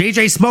chance.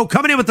 JJ Smoke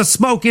coming in with the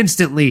smoke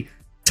instantly.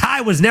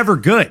 Tai was never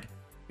good,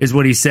 is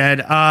what he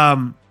said.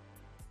 Ouch.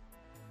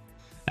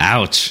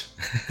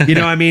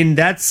 I mean,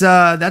 that's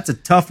a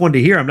tough one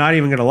to hear. I'm not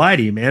even going to lie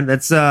to you, man.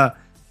 That's we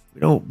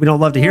don't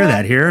love to hear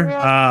that here.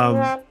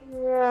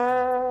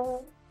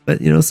 But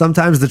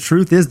sometimes the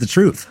truth is the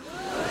truth.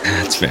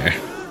 That's fair.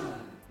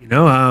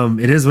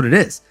 It is what it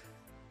is.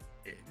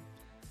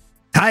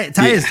 Tai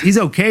is he's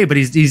okay, but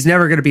he's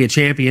never going to be a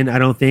champion. I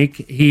don't think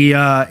he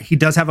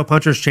does have a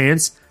puncher's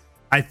chance.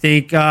 I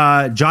think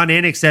John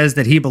Anik says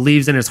that he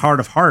believes in his heart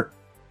of heart.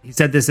 He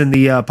said this in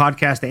the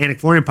podcast, the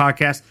Anik Florian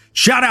podcast.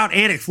 Shout out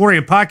Anik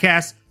Florian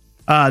podcast.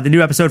 The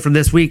new episode from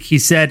this week. He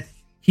said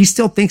he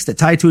still thinks that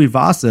Tai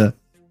Tuivasa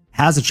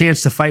has a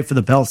chance to fight for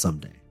the belt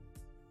someday.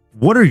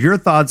 What are your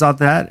thoughts on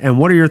that? And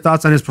what are your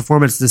thoughts on his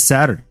performance this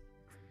Saturday?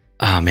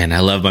 Oh man, I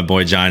love my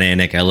boy John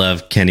Anik. I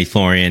love Kenny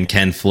Florian,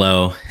 Ken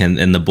Flo,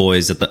 and the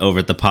boys over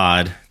at the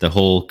pod, the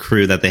whole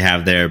crew that they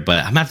have there. But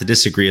I'm gonna have to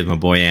disagree with my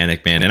boy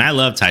Anik, man. And I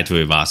love Tai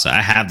Tuivasa.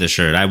 I have the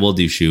shirt. I will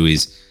do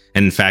shoeies.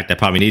 And in fact, I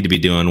probably need to be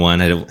doing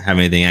one. I don't have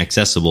anything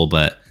accessible,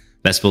 but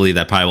best believe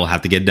that probably will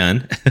have to get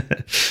done.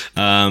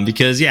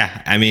 Because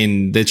yeah, I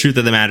mean, the truth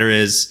of the matter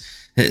is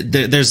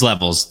there's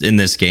levels in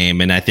this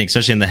game. And I think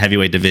especially in the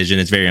heavyweight division,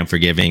 it's very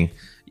unforgiving.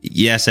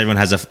 Yes, everyone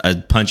has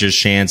a puncher's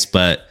chance,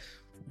 but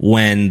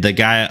when the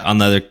guy on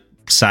the other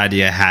side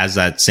has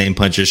that same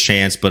puncher's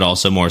chance, but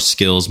also more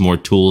skills, more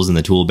tools in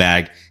the tool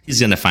bag, he's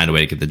going to find a way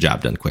to get the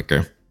job done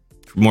quicker,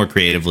 more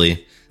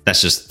creatively.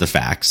 That's just the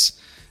facts.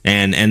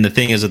 And the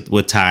thing is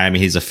with Tai, I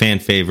mean, he's a fan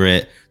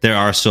favorite. There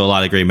are still a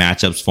lot of great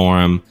matchups for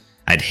him.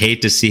 I'd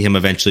hate to see him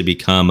eventually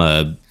become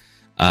a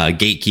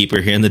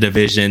gatekeeper here in the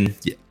division.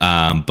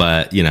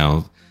 But, you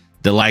know,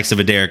 the likes of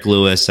a Derek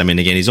Lewis, I mean,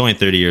 again, he's only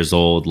 30 years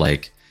old.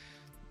 Like,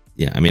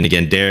 yeah, I mean,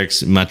 again,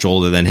 Derek's much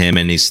older than him,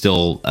 and he's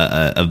still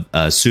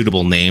a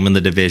suitable name in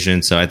the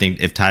division. So I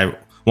think if Tai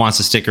wants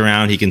to stick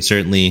around, he can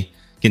certainly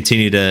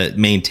continue to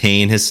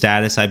maintain his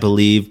status, I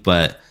believe.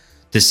 But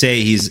to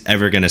say he's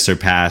ever going to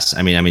surpass,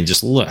 I mean,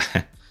 just look.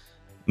 I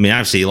mean,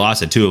 obviously he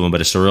lost at two of them, but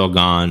a Cyril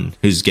Gahn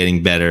who's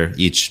getting better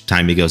each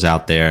time he goes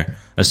out there,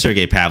 a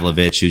Sergey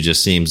Pavlovich who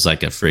just seems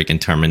like a freaking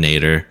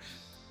Terminator.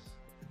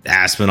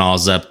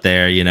 Aspinall's up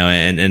there, you know,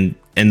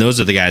 and those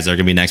are the guys that are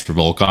going to be next for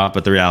Volkov.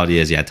 But the reality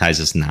is, yeah, Ty's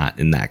just not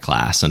in that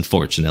class,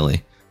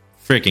 unfortunately.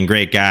 Freaking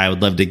great guy. I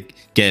would love to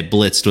get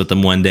blitzed with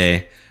him one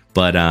day.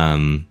 But,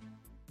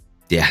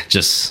 yeah,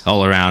 just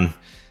all around,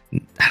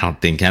 I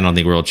don't think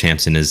world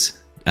champs in his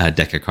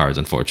deck of cards,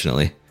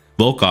 unfortunately.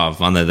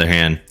 Volkov, on the other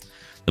hand,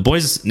 the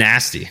boy's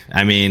nasty.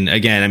 I mean,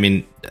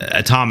 again,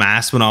 Tom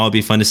Aspinall would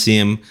be fun to see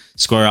him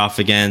square off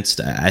against.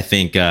 I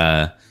think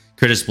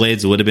Curtis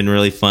Blades would have been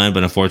really fun,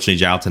 but unfortunately,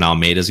 Jailton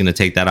Almeida is going to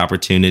take that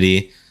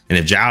opportunity. And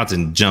if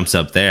Jailton jumps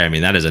up there, I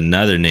mean, that is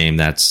another name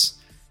that's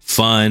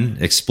fun,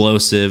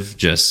 explosive,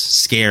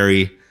 just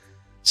scary.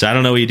 So I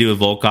don't know what you do with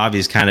Volkov.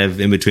 He's kind of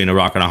in between a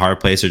rock and a hard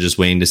place, or just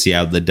waiting to see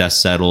how the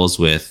dust settles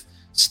with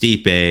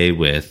Stipe,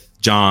 with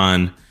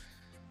John.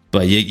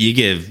 But you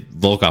give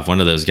Volkov one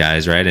of those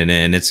guys, right?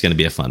 And it's going to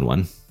be a fun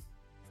one.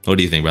 What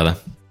do you think, brother?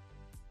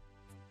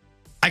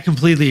 I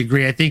completely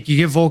agree. I think you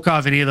give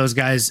Volkov any of those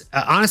guys.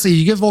 Honestly,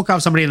 you give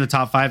Volkov somebody in the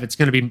top five, it's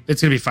going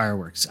to be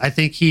fireworks. I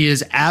think he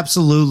is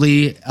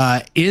absolutely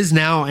is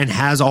now and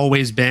has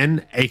always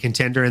been a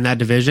contender in that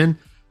division,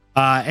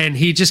 and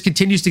he just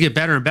continues to get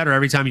better and better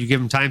every time you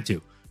give him time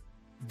to.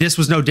 This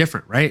was no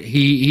different, right?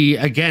 He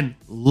again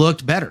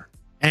looked better,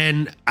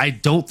 and I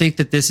don't think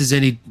that this is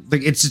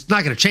it's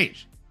not going to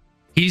change.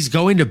 He's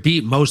going to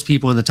beat most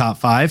people in the top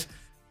five.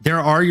 There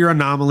are your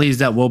anomalies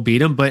that will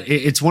beat him, but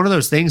it's one of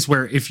those things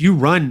where if you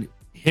run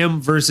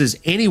him versus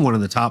anyone in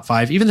the top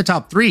five, even the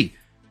top three,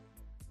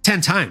 10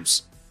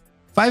 times,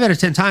 5 out of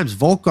 10 times,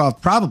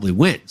 Volkov probably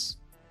wins.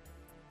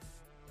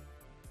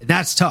 And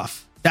that's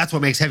tough. That's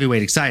what makes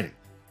heavyweight exciting.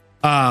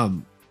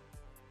 The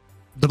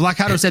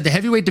Blackout said the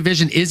heavyweight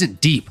division isn't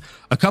deep.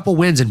 A couple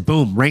wins and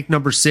boom, ranked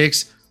number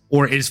 6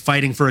 or is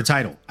fighting for a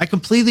title. I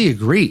completely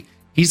agree.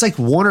 He's like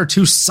 1 or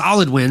 2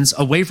 solid wins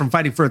away from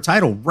fighting for a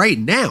title right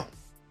now.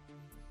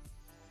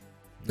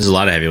 There's a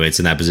lot of heavyweights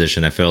in that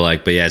position, I feel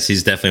like. But yes,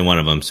 he's definitely one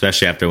of them,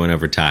 especially after a win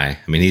over Tai.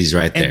 I mean, he's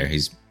right there.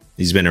 He's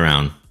been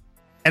around.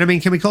 And I mean,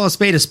 can we call a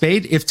spade a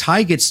spade? If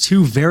Tai gets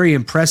 2 very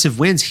impressive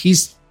wins,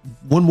 he's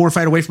 1 more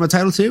fight away from a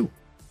title too.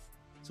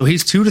 So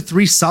he's 2 to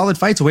 3 solid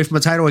fights away from a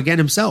title again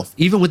himself,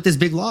 even with this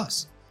big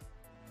loss.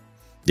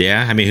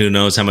 Yeah, I mean, who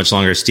knows how much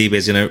longer Stipe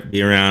is going to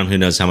be around? Who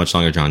knows how much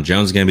longer John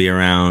Jones is going to be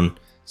around?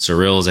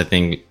 Cyril's, I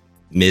think,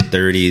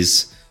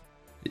 mid-30s.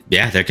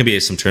 Yeah, there could be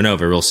some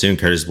turnover real soon.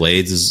 Curtis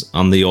Blades is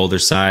on the older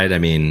side. I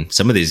mean,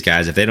 some of these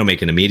guys, if they don't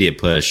make an immediate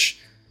push,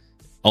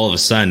 all of a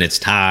sudden it's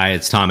Tai,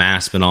 it's Tom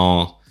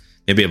Aspinall,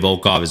 maybe a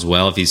Volkov as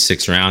well if he's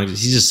 6th round.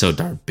 He's just so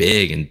darn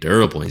big and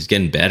durable. He's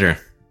getting better.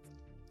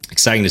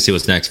 Exciting to see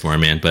what's next for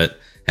him, man. But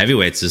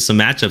heavyweights, there's some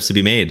matchups to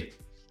be made.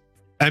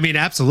 I mean,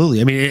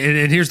 absolutely. I mean,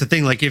 and here's the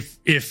thing: like if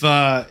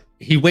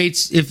he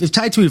waits, if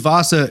Tai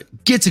Tuivasa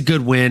gets a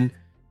good win.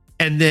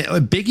 And the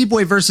Biggie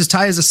Boy versus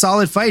Tai is a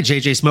solid fight,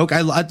 JJ Smoke.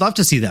 I'd love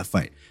to see that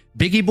fight.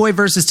 Biggie Boy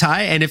versus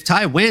Tai. And if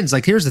Tai wins,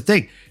 like, here's the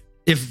thing.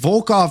 If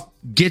Volkov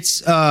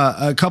gets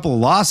a couple of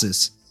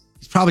losses,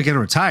 he's probably going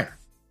to retire.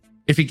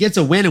 If he gets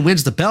a win and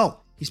wins the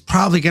belt, he's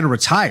probably going to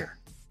retire.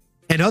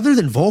 And other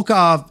than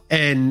Volkov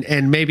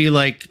and maybe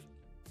like,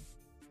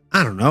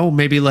 I don't know,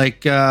 maybe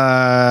like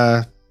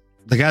the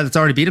guy that's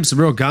already beat him,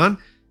 Cyril Gahn,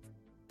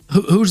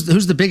 who's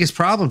the biggest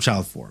problem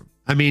child for him?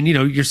 I mean, you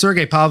know, your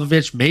Sergey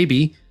Pavlovich,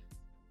 maybe.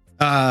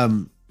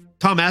 Tom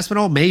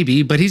Aspinall,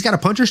 maybe, but he's got a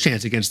puncher's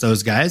chance against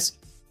those guys.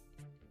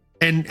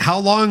 And how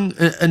long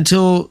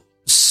until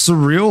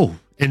Cyril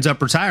ends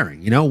up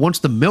retiring? You know, once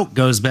the milk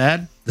goes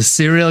bad, the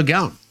cereal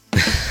gone.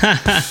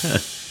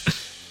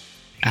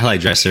 I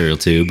like dress cereal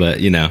too, but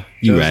you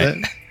right.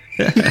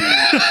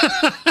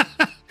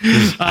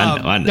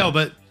 I know. No,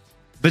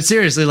 but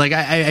seriously, like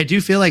I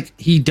do feel like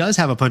he does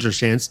have a puncher's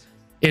chance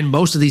in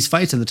most of these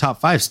fights in the top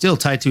 5, still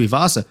tied to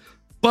Ivasa.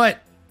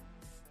 But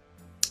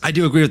I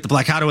do agree with the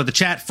Blackado in the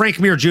chat. Frank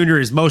Mir Jr.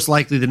 is most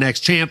likely the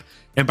next champ.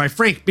 And by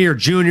Frank Mir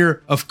Jr.,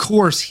 of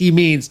course, he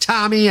means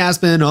Tommy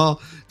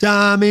Aspinall.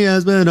 Tommy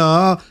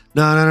Aspinall.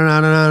 Got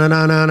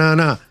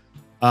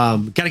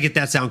to get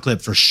that sound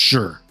clip for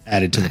sure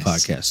added to the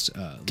podcast.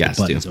 Got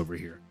the buttons over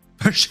here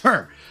for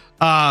sure.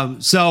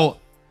 So,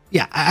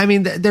 yeah, I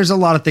mean, there's a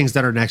lot of things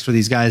that are next for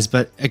these guys.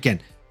 But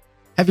again,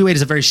 heavyweight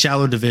is a very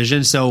shallow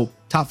division. So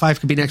top 5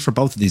 could be next for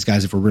both of these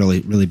guys if we're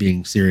really, really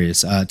being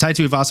serious.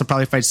 Taito Ivasa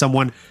probably fight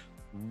someone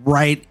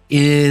right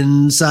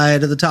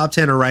inside of the top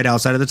 10 or right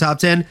outside of the top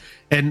 10.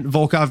 And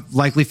Volkov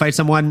likely fights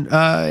someone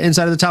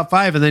inside of the top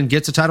 5 and then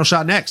gets a title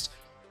shot next.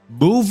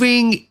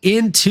 Moving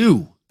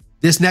into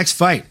this next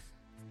fight,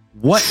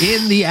 what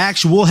in the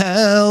actual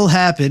hell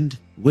happened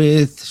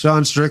with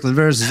Sean Strickland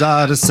versus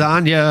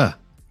Adesanya?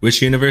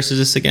 Which universe is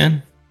this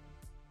again?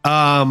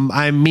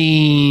 I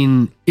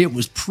mean, it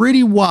was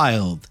pretty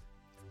wild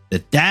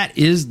that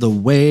is the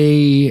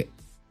way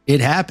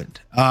it happened.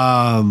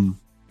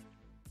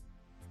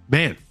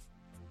 Man,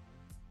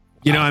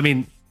 I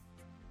mean,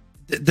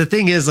 the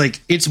thing is, like,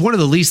 it's one of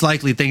the least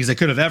likely things that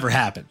could have ever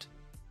happened,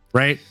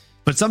 right?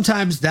 But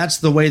sometimes that's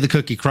the way the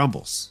cookie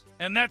crumbles.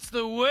 And that's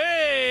the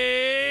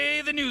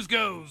way the news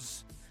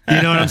goes.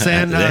 You know what I'm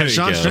saying?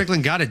 Sean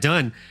Strickland got it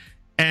done.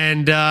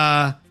 And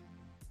I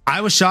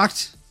was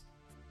shocked.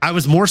 I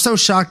was more so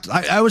shocked.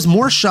 I was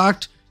more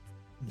shocked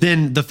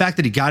than the fact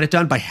that he got it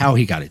done by how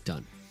he got it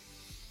done.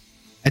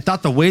 I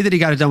thought the way that he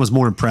got it done was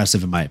more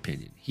impressive, in my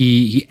opinion.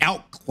 He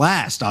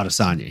outclassed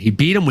Adesanya. He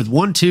beat him with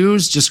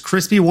 1-2s, just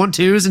crispy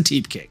 1-2s and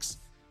teep kicks.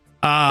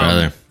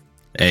 Brother,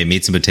 hey,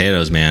 meat and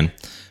potatoes, man.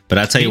 But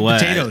I'll tell you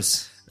what,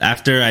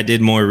 after I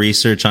did more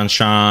research on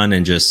Sean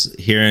and just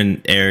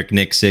hearing Eric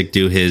Nixick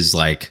do his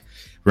like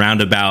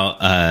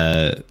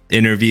roundabout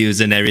interviews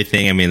and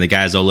everything, I mean, the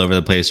guy's all over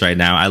the place right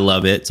now. I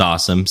love it. It's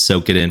awesome.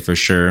 Soak it in for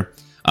sure.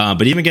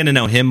 But even getting to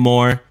know him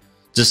more,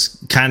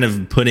 just kind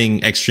of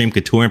putting Extreme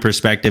Couture in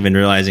perspective and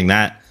realizing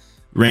that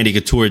Randy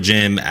Couture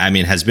gym, I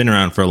mean, has been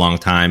around for a long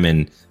time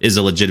and is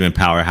a legitimate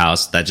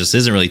powerhouse that just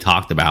isn't really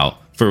talked about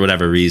for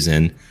whatever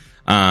reason.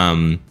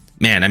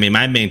 Man, I mean,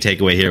 my main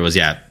takeaway here was,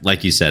 yeah,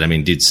 like you said, I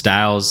mean, dude,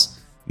 styles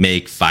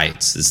make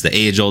fights. It's the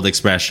age-old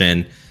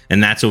expression,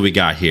 and that's what we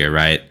got here,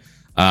 right?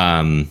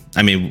 I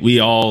mean,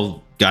 we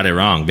all got it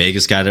wrong.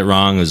 Vegas got it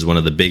wrong. It was one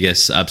of the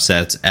biggest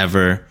upsets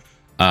ever.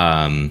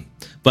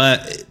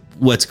 But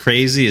what's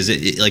crazy is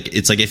it's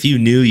like if you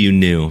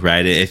knew,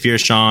 right? If you're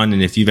Sean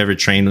and if you've ever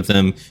trained with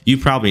him, you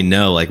probably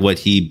know like what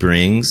he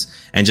brings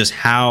and just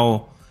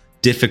how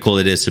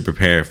difficult it is to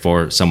prepare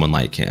for someone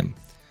like him.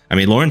 I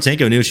mean,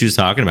 Lomachenko knew what she was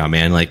talking about,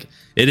 man. Like,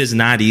 it is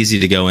not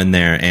easy to go in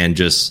there and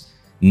just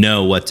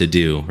know what to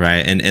do,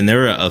 right? And there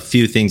were a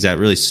few things that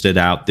really stood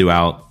out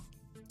throughout,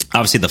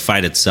 obviously, the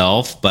fight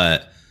itself,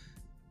 but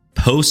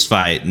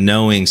post-fight,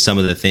 knowing some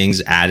of the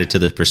things added to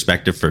the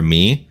perspective for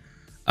me.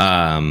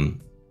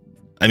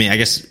 I mean, I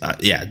guess,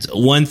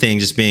 one thing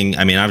just being,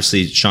 I mean,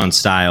 obviously, Sean's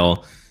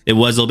style, it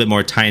was a little bit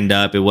more tightened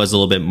up. It was a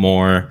little bit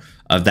more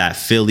of that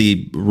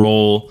Philly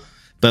roll,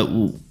 but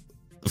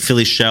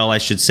Philly shell, I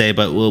should say.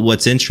 But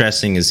what's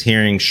interesting is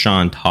hearing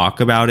Sean talk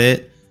about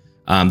it.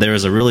 There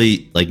was a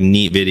really like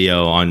neat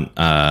video on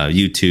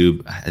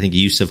YouTube. I think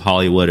Yusuf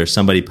Hollywood or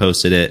somebody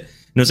posted it. And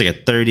it was like a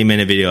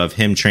 30-minute video of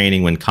him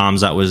training when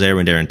Khamzat was there,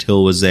 when Darren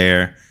Till was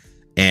there.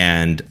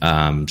 And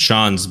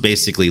Sean's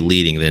basically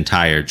leading the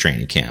entire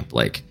training camp.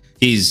 Like,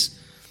 he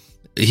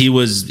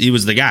was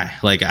the guy.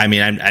 Like, I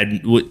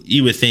mean,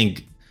 you would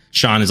think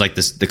Sean is like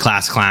the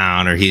class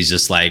clown, or he's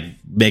just like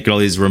making all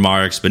these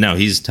remarks, but no,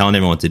 he's telling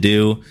everyone what to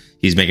do.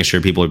 He's making sure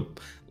people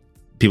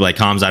like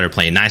Khamzat are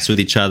playing nice with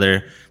each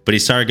other. But he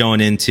started going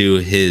into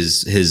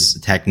his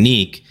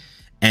technique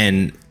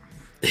and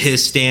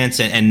his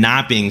stance and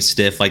not being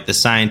stiff, like the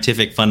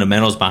scientific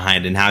fundamentals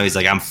behind it, and how he's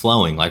like, I'm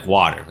flowing like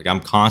water. Like, I'm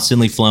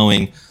constantly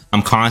flowing.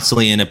 I'm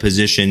constantly in a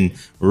position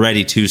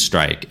ready to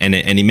strike. And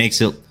he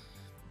makes it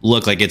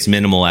look like it's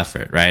minimal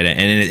effort, right?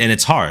 And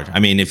it's hard. I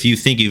mean, if you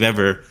think you've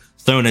ever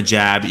thrown a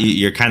jab,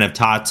 you're kind of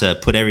taught to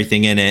put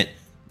everything in it,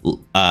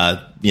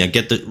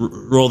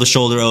 roll the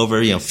shoulder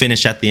over,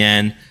 finish at the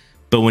end.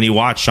 But when you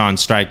watch Sean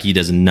strike, he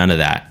does none of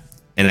that.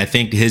 And I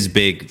think his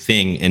big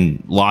thing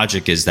in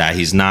logic is that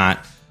he's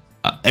not,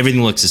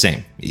 everything looks the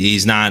same.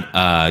 He's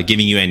not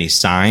giving you any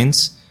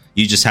signs.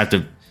 You just have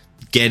to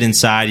get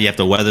inside. You have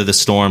to weather the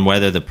storm,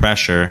 weather the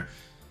pressure.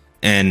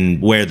 And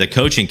where the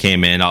coaching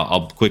came in,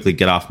 I'll quickly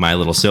get off my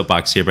little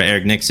soapbox here, but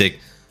Eric Nixick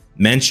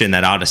mentioned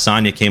that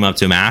Adesanya came up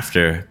to him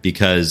after,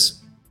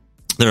 because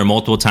there were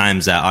multiple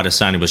times that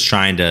Adesanya was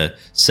trying to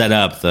set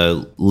up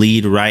the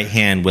lead right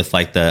hand with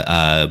like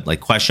the like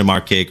question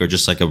mark kick, or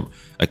just like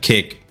a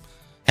kick,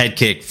 head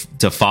kick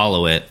to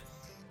follow it.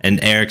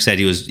 And Eric said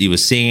he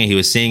was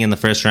seeing in the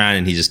first round,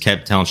 and he just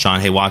kept telling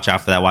Sean, hey, watch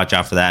out for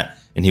that.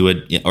 And he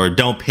would, or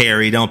don't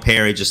parry,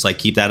 just like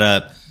keep that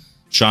up.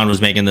 Sean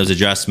was making those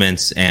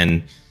adjustments,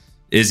 and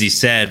Izzy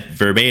said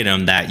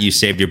verbatim that you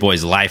saved your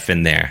boy's life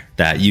in there,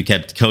 that you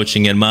kept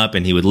coaching him up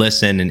and he would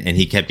listen, and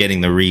he kept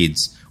getting the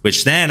reads,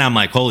 which then I'm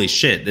like, holy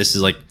shit, this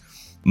is like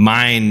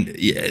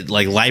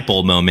like light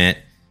bulb moment.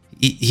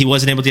 He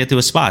wasn't able to get to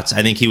his spots.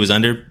 I think he was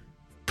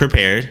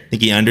under-prepared. I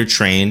think he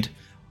under-trained,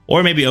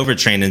 or maybe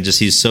overtrained, and just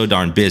he's so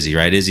darn busy,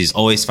 right? Izzy's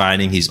always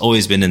fighting. He's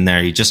always been in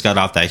there. He just got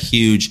off that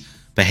huge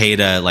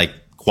Pajeda like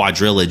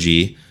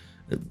quadrilogy.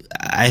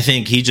 I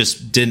think he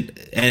just didn't,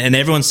 and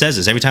everyone says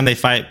this every time they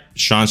fight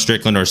Sean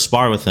Strickland or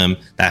spar with him.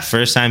 That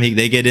first time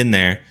they get in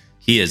there,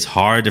 he is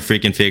hard to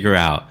freaking figure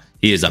out.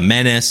 He is a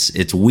menace.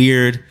 It's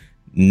weird.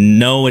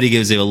 Nobody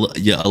gives a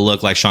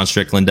look like Sean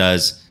Strickland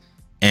does,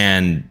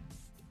 and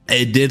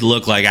it did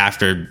look like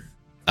after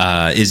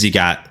Izzy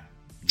got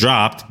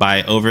dropped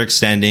by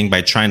overextending,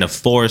 by trying to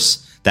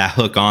force that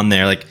hook on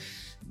there. Like,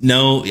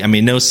 no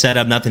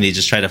setup, nothing. He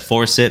just tried to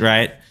force it,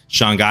 right?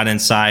 Sean got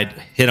inside,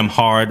 hit him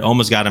hard,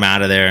 almost got him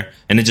out of there.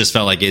 And it just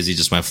felt like Izzy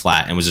just went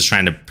flat and was just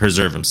trying to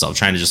preserve himself,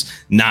 trying to just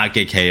not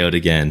get KO'd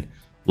again.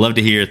 Love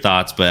to hear your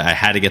thoughts, but I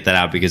had to get that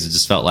out because it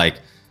just felt like,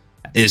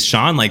 is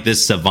Sean like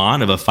this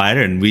savant of a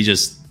fighter and we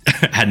just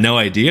had no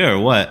idea, or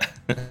what?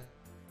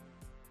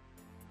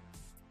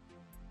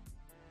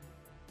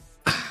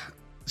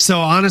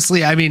 So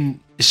honestly, I mean,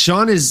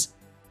 Sean is,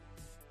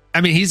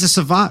 he's a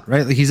savant,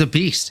 right? Like, he's a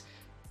beast.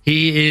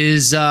 He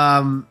is,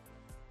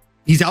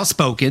 he's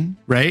outspoken,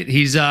 right?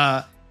 He's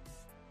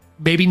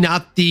maybe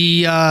not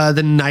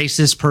the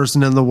nicest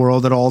person in the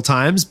world at all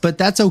times, but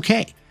that's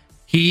okay.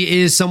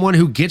 He is someone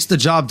who gets the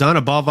job done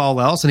above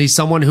all else, and he's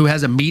someone who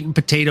has a meat and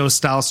potato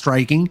style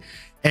striking.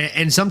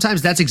 And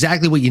sometimes that's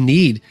exactly what you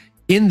need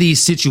in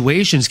these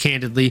situations,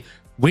 candidly,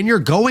 when you're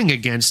going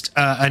against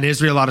an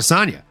Israel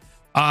Adesanya.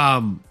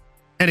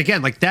 And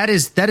again, like that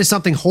is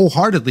something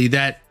wholeheartedly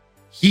that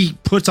he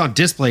puts on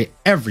display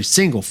every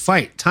single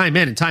fight, time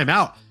in and time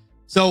out.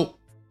 So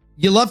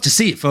you love to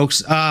see it,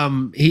 folks.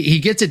 He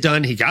gets it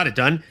done. He got it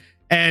done.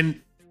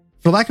 And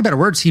for lack of better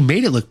words, he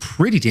made it look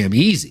pretty damn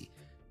easy.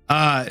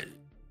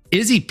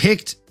 Izzy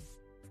picked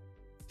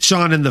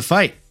Sean in the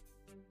fight.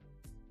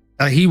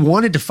 He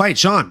wanted to fight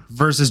Sean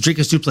versus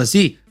Dricus du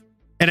Plessis.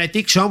 And I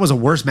think Sean was a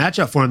worse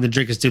matchup for him than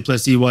Dricus du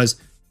Plessis was,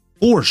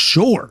 for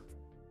sure.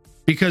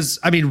 Because,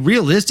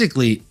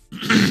 realistically,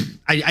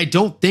 I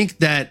don't think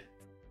that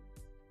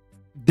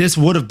this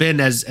would have been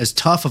as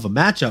tough of a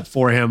matchup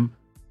for him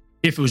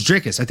if it was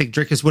Dricus. I think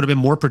Dricus would have been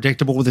more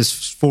predictable with his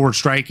forward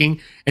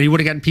striking, and he would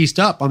have gotten pieced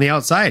up on the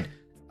outside.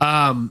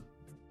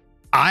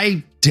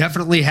 I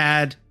definitely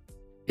had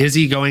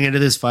Izzy going into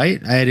this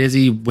fight. I had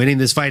Izzy winning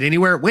this fight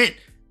anywhere it went.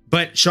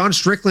 But Sean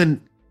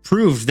Strickland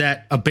proved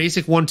that a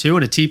basic 1-2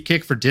 and a teep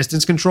kick for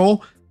distance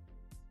control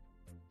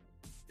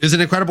is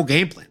an incredible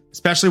game plan,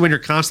 especially when you're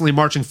constantly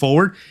marching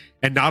forward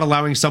and not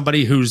allowing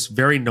somebody who's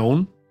very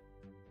known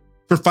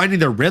for finding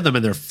their rhythm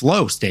and their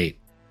flow state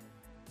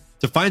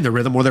to find their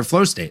rhythm or their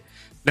flow state.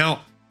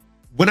 Now,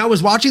 when I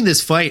was watching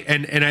this fight,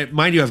 and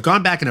mind you, I've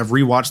gone back and I've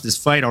rewatched this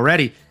fight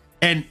already,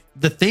 and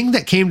the thing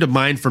that came to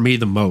mind for me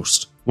the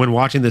most when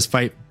watching this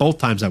fight, both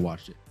times I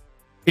watched it,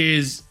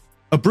 is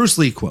a Bruce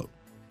Lee quote.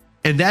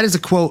 And that is a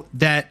quote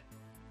that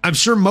I'm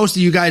sure most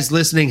of you guys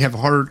listening have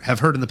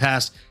heard in the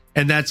past,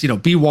 and that's,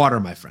 be water,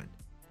 my friend.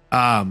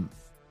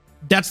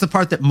 That's the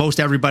part that most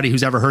everybody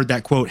who's ever heard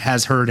that quote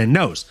has heard and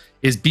knows,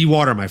 is be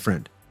water, my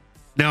friend.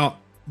 Now,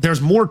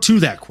 there's more to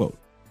that quote.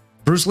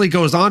 Bruce Lee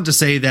goes on to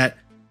say that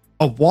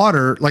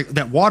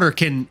water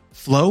can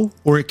flow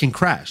or it can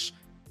crash.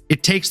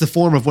 It takes the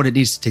form of what it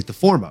needs to take the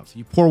form of.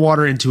 You pour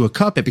water into a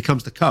cup, it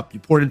becomes the cup.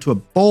 You pour it into a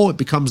bowl, it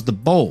becomes the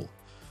bowl.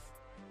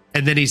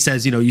 And then he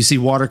says, you see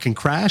water can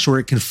crash or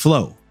it can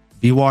flow.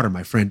 Be water,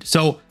 my friend.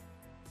 So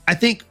I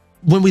think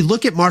when we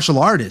look at martial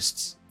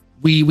artists,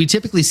 we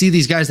typically see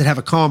these guys that have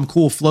a calm,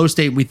 cool flow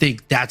state, and we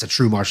think that's a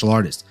true martial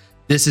artist.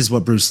 This is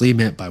what Bruce Lee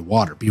meant by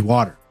water, be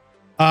water.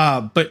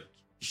 But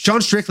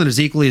Sean Strickland is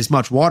equally as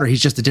much water.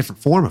 He's just a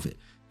different form of it.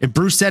 And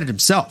Bruce said it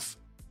himself.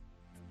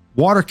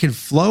 Water can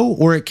flow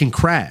or it can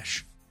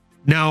crash.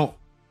 Now,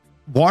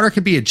 water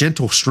can be a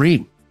gentle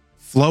stream,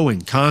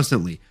 flowing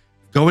constantly,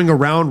 going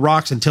around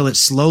rocks until it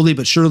slowly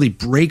but surely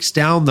breaks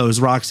down those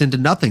rocks into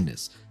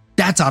nothingness.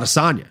 That's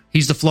Adesanya.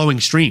 He's the flowing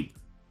stream.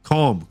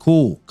 Calm,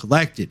 cool,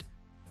 collected.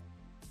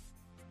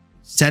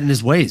 Set in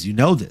his ways. You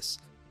know this.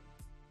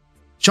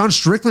 Sean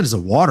Strickland is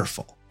a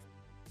waterfall.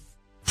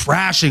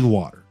 Crashing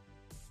water.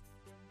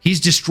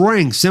 He's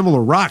destroying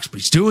similar rocks, but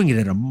he's doing it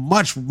at a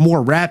much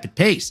more rapid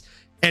pace.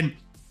 And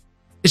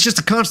it's just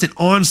a constant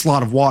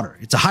onslaught of water.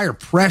 It's a higher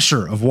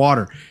pressure of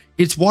water.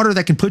 It's water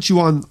that can put you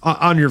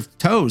on your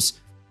toes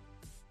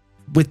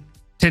with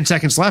 10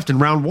 seconds left in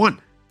round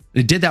one.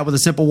 He did that with a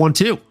simple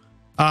 1-2.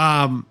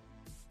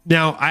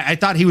 Now, I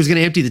thought he was going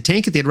to empty the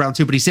tank at the end of round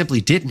two, but he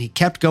simply didn't. He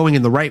kept going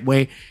in the right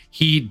way.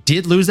 He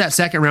did lose that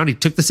second round. He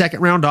took the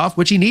second round off,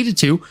 which he needed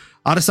to.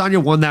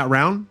 Adesanya won that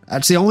round.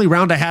 That's the only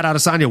round I had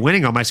Adesanya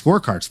winning on my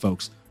scorecards,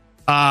 folks.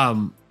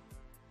 I'm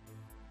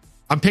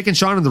picking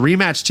Sean in the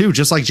rematch too,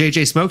 just like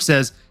JJ Smoke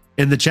says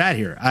in the chat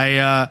here.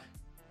 I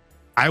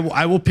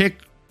will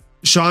pick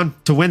Sean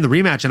to win the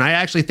rematch. And I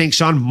actually think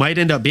Sean might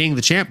end up being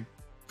the champ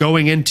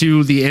going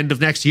into the end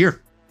of next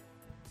year.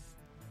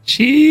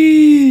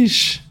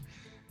 Sheesh.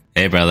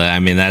 Hey, brother. I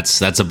mean,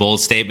 that's a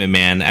bold statement,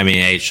 man. I mean,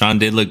 hey, Sean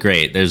did look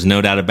great. There's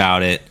no doubt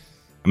about it.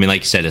 I mean,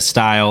 like you said, his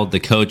style, the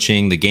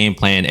coaching, the game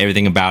plan,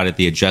 everything about it,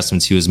 the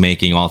adjustments he was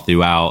making all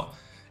throughout.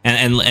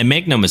 And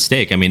make no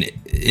mistake, I mean,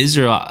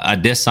 Israel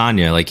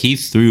Adesanya, like, he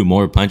threw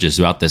more punches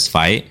throughout this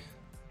fight.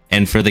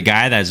 And for the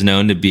guy that's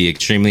known to be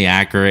extremely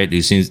accurate,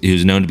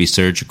 who's known to be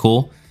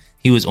surgical,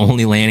 he was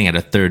only landing at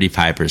a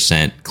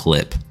 35%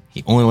 clip.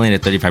 He only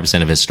landed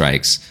 35% of his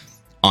strikes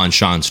on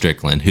Sean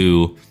Strickland,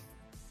 who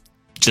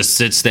just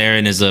sits there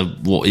and is a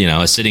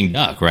sitting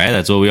duck, right?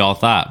 That's what we all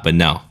thought. But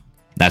no,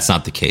 that's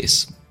not the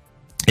case.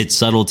 It's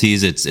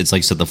subtleties. It's like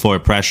you said, the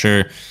forward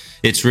pressure.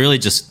 It's really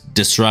just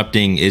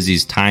disrupting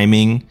Izzy's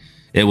timing.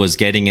 It was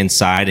getting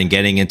inside and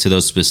getting into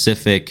those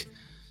specific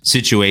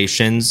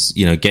situations,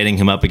 getting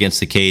him up against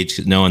the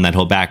cage, knowing that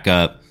he'll back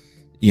up,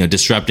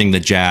 disrupting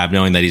the jab,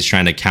 knowing that he's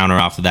trying to counter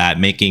off of that,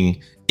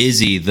 making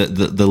Izzy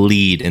the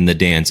lead in the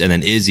dance, and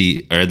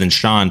then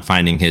Sean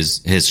finding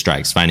his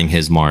strikes, finding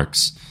his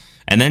marks.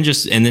 And then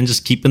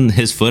just keeping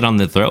his foot on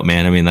the throat,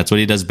 man. I mean, that's what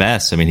he does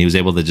best. I mean, he was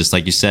able to, just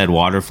like you said,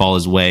 waterfall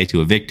his way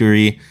to a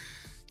victory,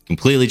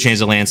 completely change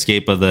the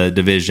landscape of the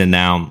division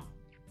now.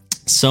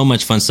 So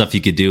much fun stuff you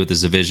could do with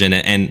this division.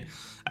 And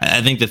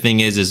I think the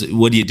thing is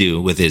what do you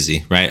do with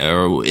Izzy, right?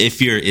 Or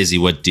if you're Izzy,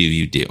 what do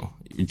you do?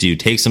 Do you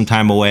take some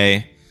time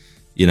away?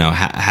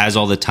 Has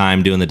all the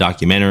time doing the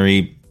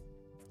documentary,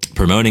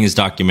 promoting his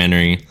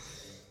documentary,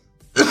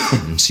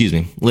 excuse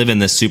me, living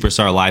this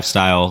superstar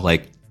lifestyle,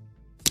 like,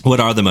 what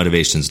are the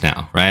motivations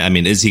now, right? I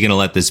mean, is he going to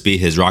let this be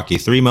his Rocky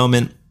 3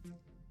 moment?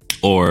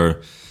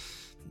 Or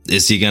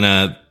is he going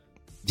to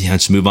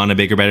just move on to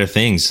bigger, better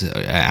things?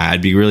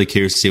 I'd be really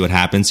curious to see what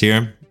happens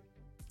here.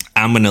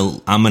 I'm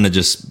going to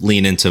just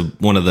lean into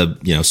one of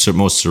the,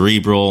 most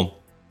cerebral,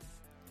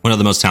 one of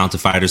the most talented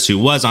fighters who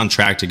was on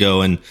track to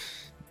go and,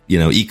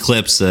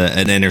 eclipse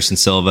an Anderson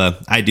Silva.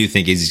 I do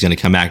think he's going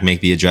to come back, make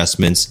the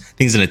adjustments. I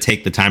think he's going to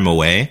take the time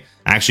away.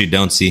 I actually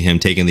don't see him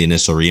taking the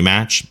initial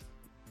rematch.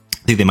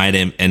 I think they might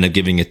end up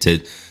giving it to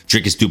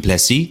Dricus du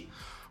Plessis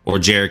or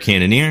Jared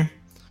Cannonier,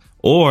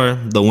 or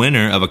the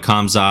winner of a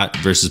Khamzat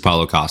versus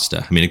Paulo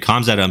Costa. I mean, if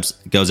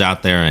Khamzat goes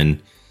out there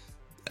and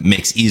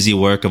makes easy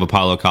work of a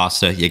Paulo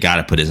Costa, you got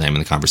to put his name in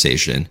the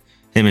conversation.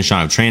 Him and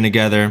Sean have trained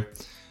together.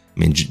 I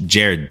mean,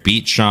 Jared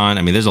beat Sean.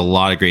 I mean, there's a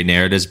lot of great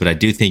narratives, but I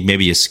do think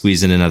maybe you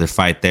squeeze in another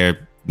fight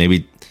there,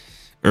 maybe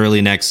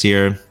early next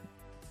year.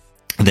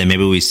 And then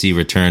maybe we see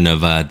return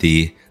of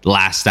the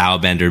last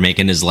stylebender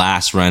making his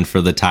last run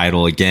for the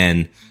title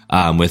again,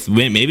 with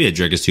maybe a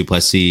Dricus du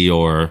Plessis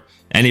or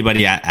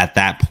anybody at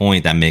that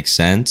point that makes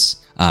sense.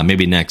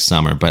 Maybe next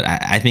summer, but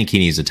I think he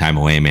needs a time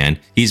away, man.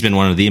 He's been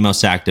one of the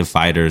most active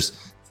fighters,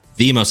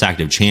 the most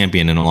active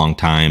champion in a long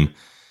time.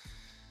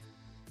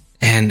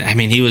 And I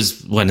mean, he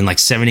was in like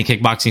 70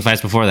 kickboxing fights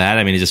before that.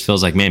 I mean, it just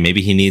feels like, man,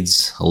 maybe he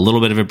needs a little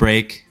bit of a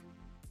break,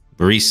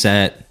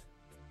 reset,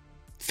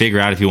 figure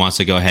out if he wants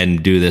to go ahead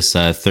and do this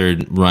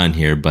third run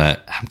here.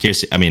 But I'm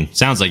curious. I mean,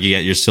 sounds like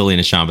you're still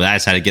leaning Sean, but I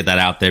just had to get that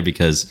out there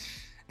because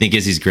I think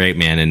Izzy's great,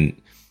 man. And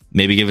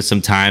maybe give it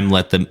some time,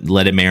 let it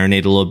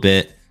marinate a little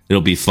bit.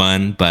 It'll be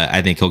fun, but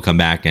I think he'll come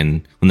back,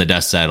 and when the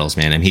dust settles,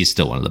 man, and he's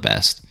still one of the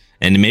best.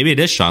 And maybe it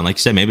is Sean, like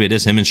you said, maybe it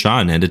is him and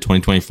Sean end of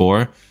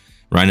 2024,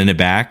 running it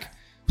back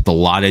with a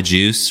lot of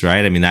juice,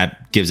 right? I mean,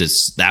 that gives it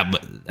that.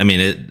 I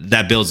mean,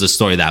 that builds the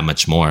story that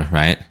much more,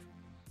 right?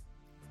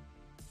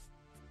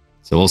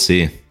 So we'll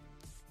see.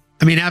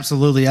 I mean,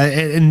 absolutely.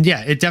 And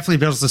yeah, it definitely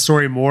builds the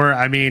story more.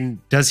 I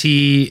mean, does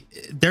he,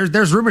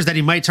 there's rumors that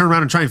he might turn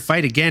around and try and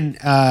fight again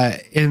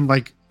in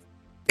like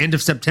end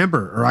of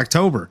September or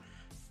October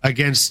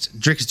against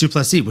Dricus du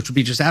Plessis, which would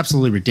be just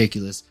absolutely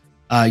ridiculous.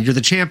 You're the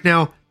champ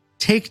now.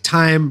 Take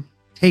time.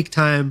 Please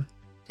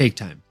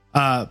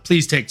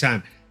take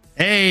time.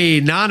 Hey,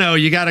 Nano,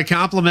 you got a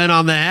compliment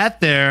on the hat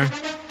there.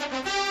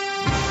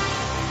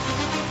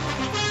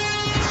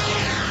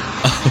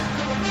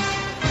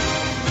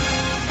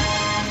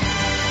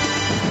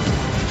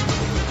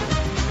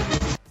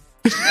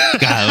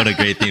 God, what a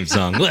great theme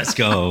song. Let's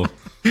go.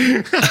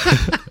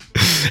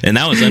 And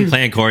that was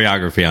unplanned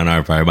choreography on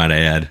our part, might I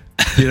add.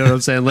 You know what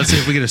I'm saying? Let's see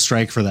if we get a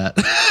strike for that.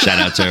 Shout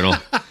out, Turtle.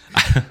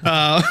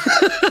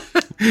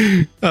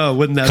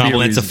 Wouldn't that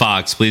compliments be to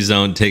Fox? Please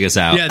don't take us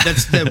out. Yeah,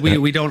 that's that.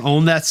 We don't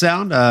own that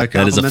sound. That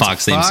is a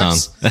Fox theme song.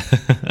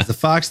 It's a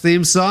Fox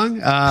theme song.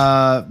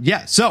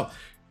 Yeah. So,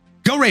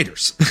 go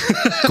Raiders.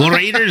 Go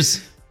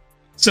Raiders.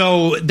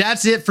 So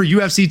that's it for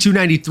UFC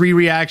 293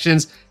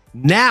 reactions.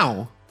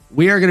 Now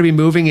we are going to be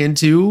moving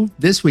into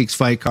this week's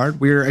fight card.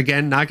 We're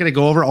again not going to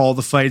go over all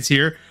the fights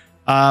here.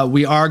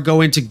 We are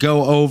going to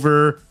go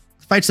over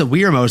the fights that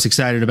we are most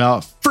excited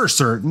about for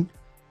certain.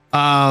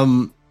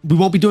 We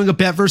won't be doing a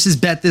bet versus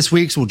bet this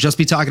week, so we'll just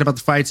be talking about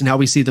the fights and how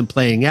we see them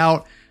playing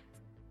out.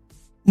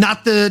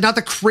 Not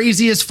the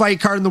craziest fight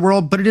card in the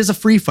world, but it is a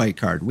free fight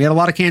card. We had a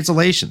lot of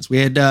cancellations. We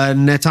had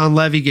Natan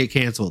Levy get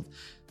canceled.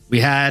 We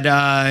had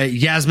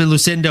Yasmin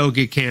Lucindo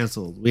get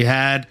canceled. We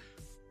had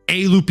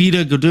a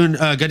Lupita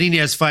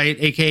Godinez fight,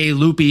 aka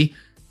Lupi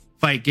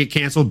fight, get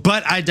canceled.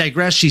 But I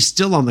digress. She's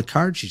still on the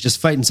card. She's just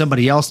fighting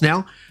somebody else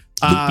now.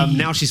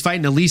 Now she's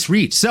fighting Elise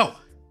Reed. So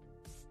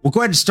we'll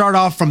go ahead and start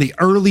off from the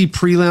early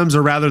prelims,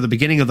 or rather the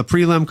beginning of the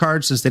prelim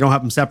card, since they don't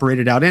have them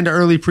separated out into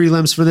early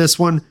prelims for this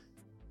one.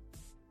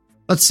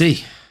 Let's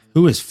see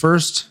who is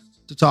first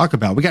to talk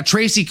about. We got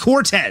Tracy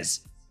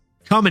Cortez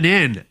coming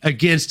in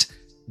against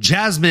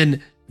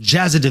Jasmine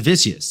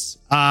Jasudavicius.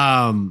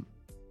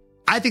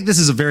 I think this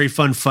is a very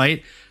fun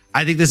fight.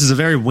 I think this is a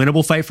very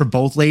winnable fight for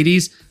both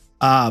ladies.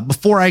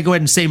 Before I go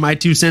ahead and say my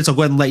 2 cents, I'll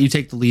go ahead and let you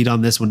take the lead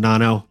on this one,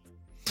 Nano.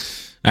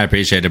 I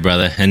appreciate it,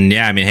 brother. And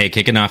yeah, I mean, hey,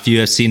 kicking off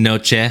UFC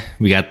Noche,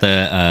 we got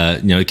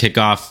the kick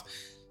off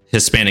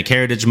Hispanic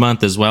Heritage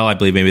Month as well. I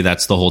believe maybe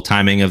that's the whole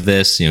timing of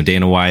this.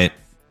 Dana White,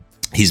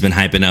 he's been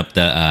hyping up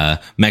the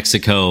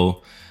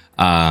Mexico.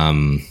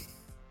 What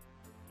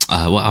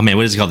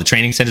is it called? The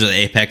training center, the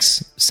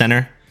Apex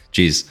Center.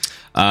 Jeez.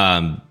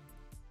 Talking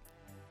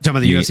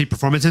about the UFC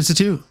Performance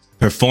Institute?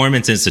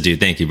 Performance Institute.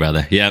 Thank you,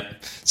 brother.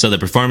 Yep. So the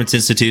Performance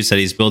Institute that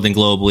he's building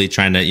globally,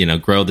 trying to,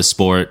 grow the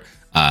sport.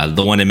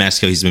 The one in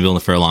Mexico, he's been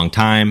building for a long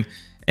time.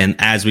 And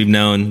as we've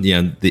known,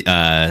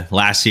 the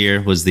last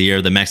year was the year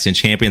of the Mexican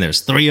champion.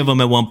 There's 3 of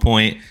them at one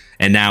point.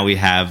 And now we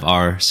have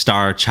our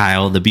star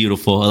child, the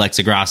beautiful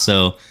Alexa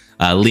Grasso,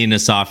 leading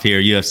us off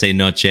here, UFC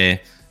Noche,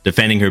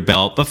 defending her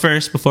belt. But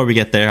first, before we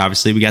get there,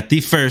 obviously, we got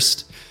the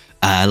first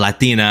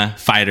Latina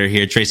fighter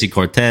here, Tracy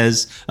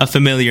Cortez, a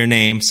familiar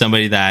name,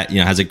 somebody that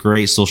has a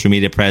great social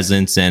media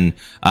presence and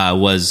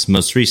was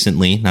most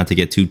recently, not to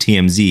get too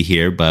TMZ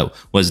here, but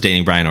was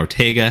dating Brian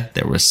Ortega.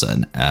 There was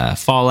some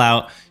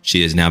fallout.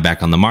 She is now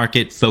back on the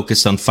market,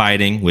 focused on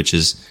fighting, which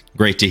is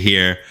great to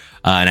hear.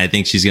 And I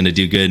think she's going to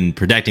do good in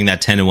protecting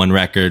that 10-1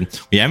 record.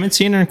 We haven't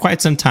seen her in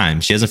quite some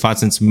time. She hasn't fought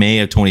since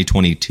May of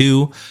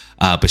 2022,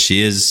 but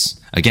she is,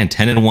 again,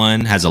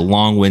 10-1, has a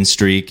long win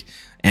streak.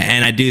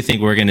 And I do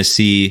think we're going to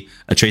see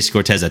a Tracy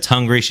Cortez that's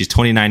hungry. She's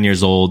 29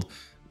 years old,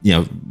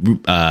 getting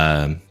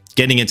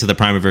into the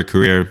prime of her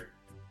career.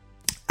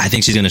 I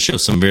think she's going to show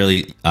some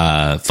really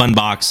fun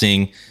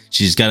boxing.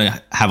 She's going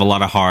to have a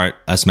lot of heart.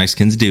 Us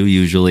Mexicans do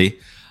usually.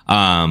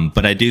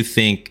 But I do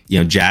think,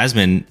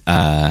 Jasmine,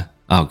 oh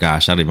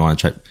gosh, I don't even want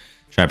to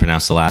try to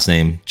pronounce the last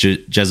name.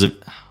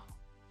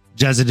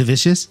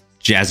 Jasudavicius?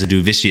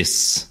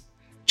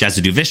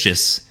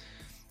 Jasudavicius.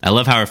 I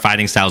love how her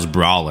fighting style is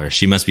brawler.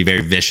 She must be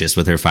very vicious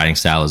with her fighting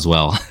style as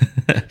well.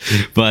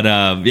 But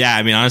yeah,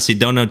 I mean, honestly,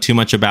 don't know too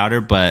much about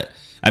her. But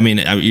I mean,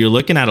 you're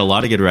looking at a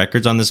lot of good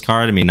records on this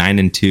card. I mean,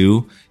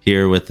 9-2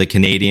 here with the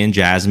Canadian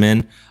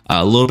Jasmine.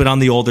 A little bit on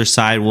the older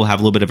side. We'll have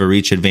a little bit of a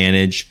reach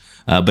advantage.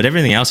 But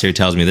everything else here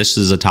tells me this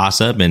is a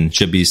toss-up and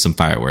should be some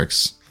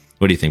fireworks.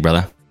 What do you think,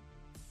 brother?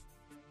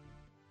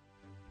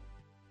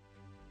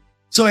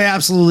 So I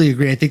absolutely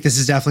agree. I think this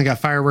has definitely got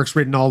fireworks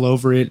written all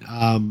over it.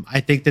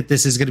 I think that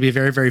this is going to be a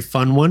very, very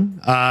fun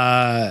one.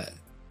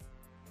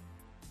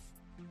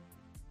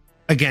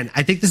 Again,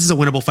 I think this is a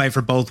winnable fight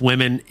for both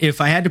women.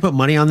 If I had to put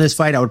money on this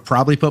fight, I would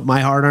probably put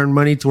my hard-earned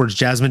money towards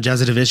Jasmine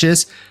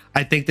Jasudavicius.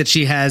 I think that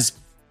she has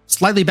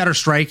slightly better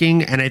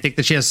striking, and I think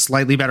that she has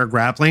slightly better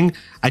grappling.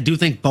 I do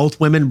think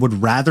both women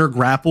would rather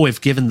grapple if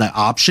given the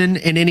option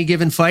in any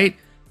given fight,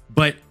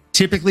 but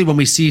typically when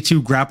we see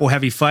 2 grapple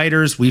heavy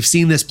fighters, we've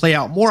seen this play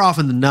out more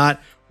often than not,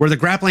 where the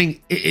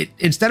grappling,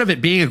 instead of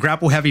it being a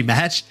grapple heavy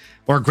match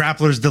or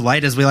grappler's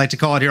delight, as we like to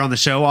call it here on the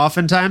show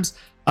oftentimes,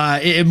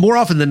 it more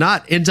often than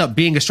not ends up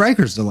being a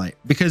striker's delight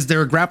because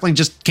their grappling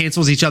just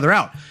cancels each other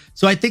out.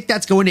 So I think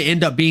that's going to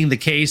end up being the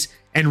case.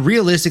 And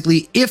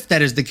realistically, if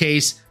that is the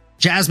case,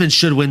 Jasmine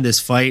should win this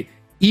fight.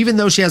 Even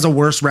though she has a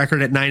worse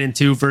record at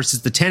 9-2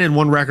 versus the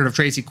 10-1 record of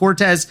Tracy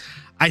Cortez,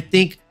 I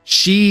think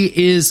she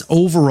is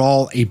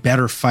overall a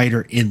better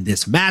fighter in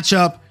this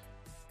matchup.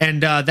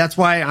 And that's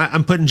why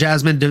I'm putting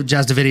Jasmine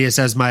Jasudavicius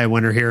as my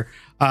winner here.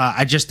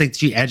 I just think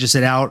she edges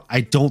it out.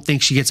 I don't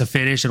think she gets a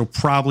finish. It'll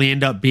probably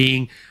end up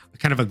being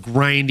kind of a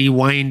grindy,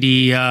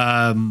 windy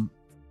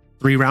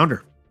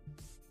 3-rounder.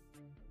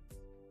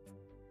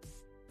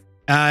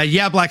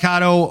 Yeah, Black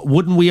Otto,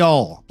 wouldn't we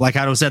all? Black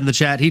Otto said in the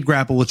chat he'd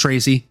grapple with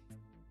Tracy.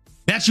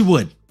 Bet you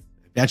would.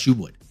 Bet you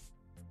would.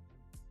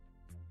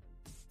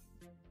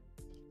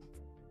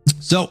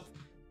 So,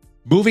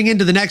 moving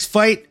into the next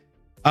fight,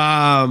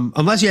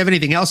 unless you have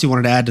anything else you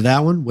wanted to add to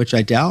that one, which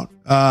I doubt.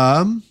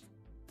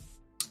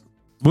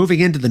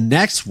 Moving into the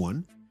next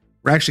one,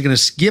 we're actually going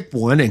to skip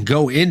one and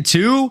go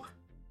into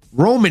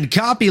Roman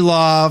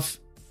Kopylov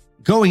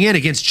going in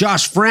against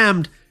Josh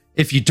Fremd.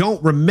 If you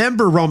don't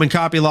remember Roman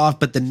Kopylov,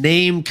 but the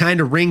name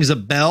kind of rings a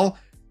bell,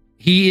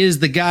 he is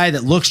the guy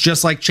that looks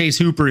just like Chase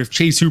Hooper if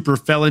Chase Hooper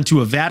fell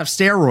into a vat of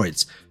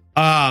steroids.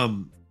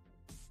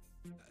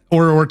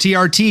 Or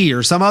TRT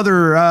or some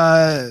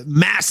other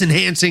mass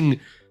enhancing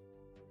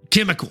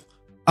chemical.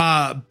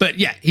 But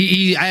yeah,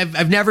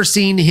 I've never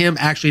seen him.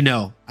 Actually,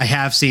 no, I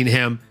have seen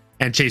him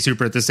and Chase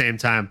Hooper at the same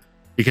time,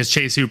 because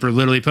Chase Hooper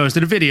literally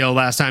posted a video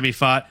last time he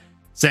fought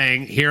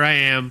saying, "Here I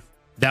am.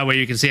 That way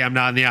you can see I'm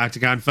not in the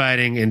octagon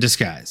fighting in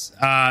disguise."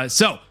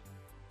 So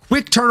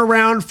quick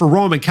turnaround for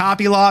Roman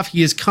Kopylov.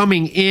 He is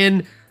coming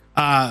in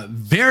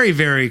very,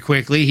 very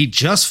quickly. He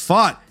just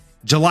fought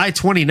July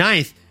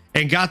 29th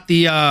and got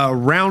the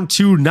round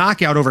 2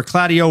 knockout over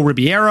Claudio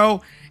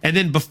Ribeiro. And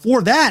then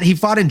before that, he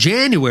fought in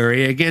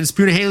January against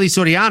Punahele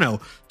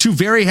Soriano, 2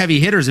 very heavy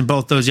hitters in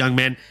both those young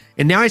men.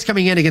 And now he's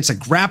coming in against a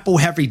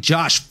grapple-heavy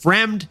Josh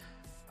Fremd.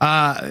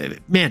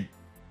 Man,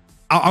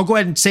 I'll go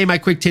ahead and say my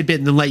quick tidbit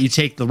and then let you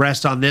take the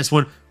rest on this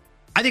one.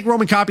 I think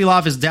Roman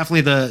Kopylov is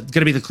definitely going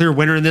to be the clear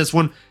winner in this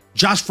one.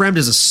 Josh Fremd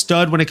is a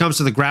stud when it comes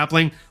to the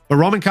grappling, but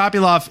Roman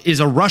Kopylov is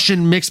a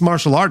Russian mixed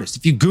martial artist.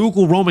 If you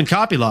Google Roman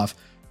Kopylov,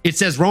 it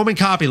says Roman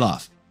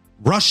Kopylov,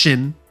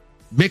 Russian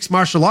mixed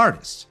martial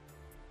artist.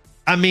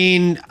 I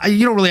mean,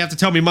 you don't really have to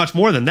tell me much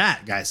more than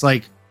that, guys.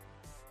 Like,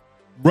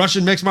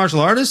 Russian mixed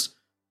martial artist?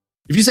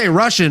 If you say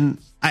Russian,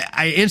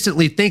 I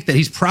instantly think that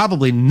he's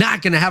probably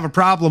not going to have a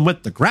problem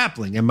with the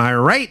grappling. Am I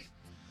right?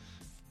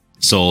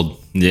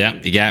 Sold. Yeah,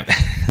 you got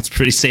that's a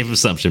pretty safe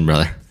assumption,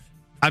 brother.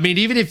 I mean,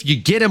 even if you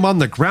get him on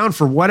the ground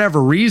for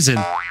whatever reason,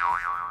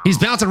 he's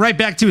bouncing right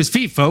back to his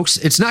feet, folks.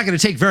 It's not going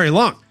to take very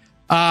long.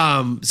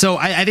 So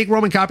I think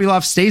Roman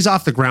Kopylov stays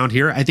off the ground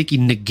here. I think he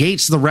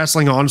negates the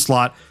wrestling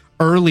onslaught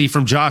early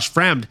from Josh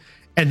Fremd,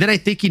 and then I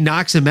think he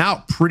knocks him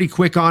out pretty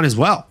quick on as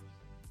well.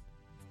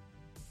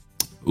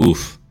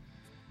 Oof.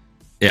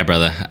 Yeah,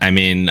 brother. I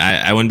mean,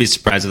 I wouldn't be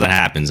surprised if that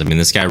happens. I mean,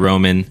 this guy,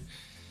 Roman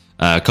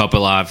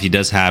Kopylov, he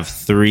does have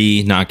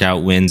 3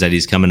 knockout wins that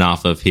he's coming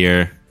off of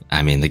here.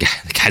 I mean, the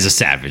guy's a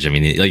savage. I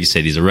mean, like you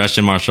said, he's a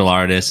Russian martial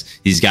artist.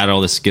 He's got all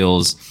the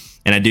skills.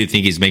 And I do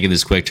think he's making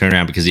this quick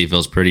turnaround because he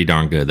feels pretty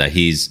darn good that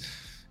he's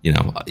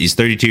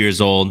 32 years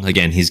old.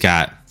 Again, he's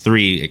got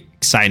 3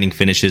 exciting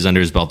finishes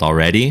under his belt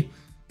already.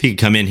 If he could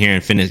come in here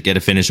and get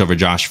a finish over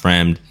Josh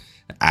Fremd,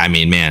 I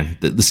mean, man,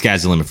 the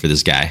sky's the limit for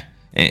this guy.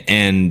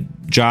 And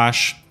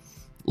Josh, a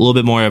little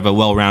bit more of a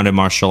well-rounded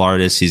martial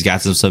artist. He's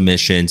got some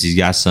submissions. He's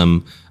got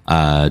some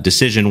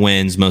decision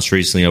wins, most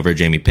recently over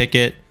Jamie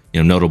Pickett,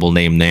 notable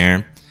name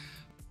there.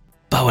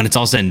 But when it's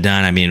all said and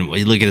done, I mean,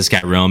 you look at this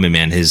guy, Roman,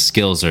 man, his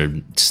skills are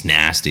just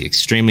nasty,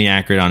 extremely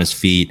accurate on his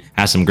feet,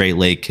 has some great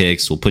leg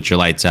kicks, will put your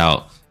lights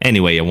out any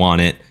way you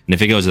want it. And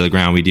if it goes to the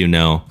ground, we do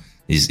know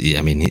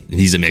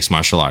he's a mixed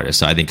martial artist,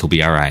 so I think he'll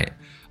be all right.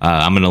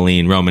 I'm going to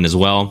lean Roman as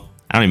well.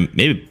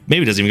 Maybe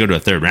it doesn't even go to a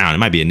third round. It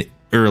might be an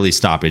early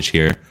stoppage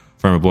here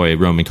for my boy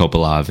Roman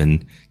Kopylov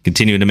and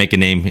continue to make a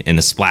name and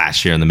a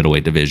splash here in the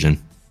middleweight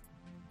division.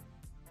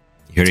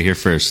 You heard it here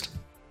first.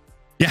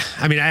 Yeah,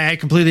 I mean, I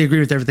completely agree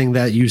with everything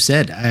that you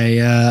said.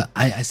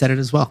 I said it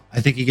as well.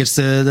 I think he gets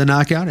the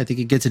knockout. I think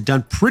he gets it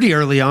done pretty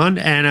early on.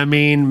 And I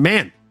mean,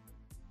 man,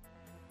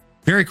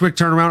 very quick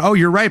turnaround. Oh,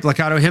 you're right,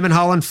 Blackato. Him and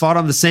Holland fought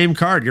on the same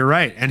card. You're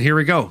right. And here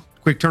we go.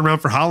 Quick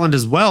turnaround for Holland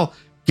as well.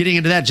 Getting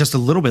into that just a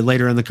little bit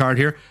later in the card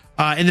here.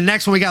 In the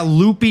next one, we got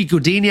Lupi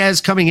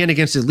Godinez coming in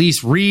against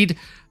Elise Reed.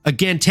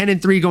 Again,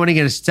 10-3 going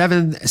against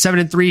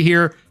 7-3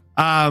 here.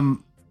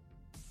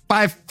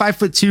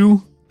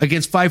 5'2"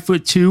 against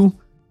 5'2".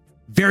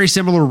 Very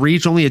similar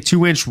reach, only a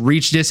 2-inch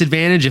reach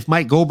disadvantage. If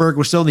Mike Goldberg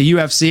was still in the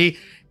UFC,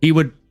 he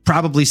would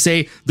probably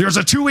say there's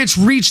a 2-inch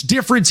reach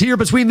difference here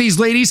between these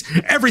ladies.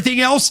 Everything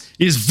else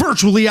is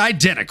virtually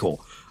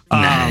identical.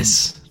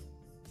 Nice.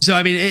 So,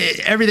 I mean,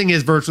 everything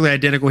is virtually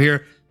identical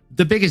here.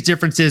 The biggest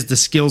difference is the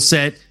skill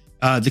set,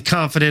 the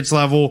confidence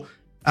level.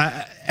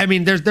 I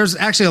mean, there's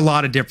actually a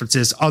lot of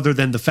differences other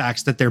than the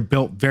facts that they're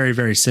built very,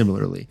 very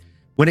similarly.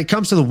 When it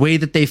comes to the way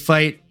that they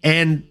fight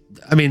and,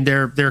 I mean,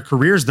 their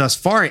careers thus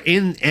far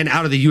in and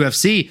out of the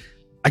UFC,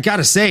 I got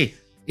to say,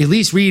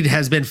 Elise Reed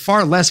has been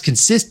far less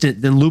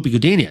consistent than Lupi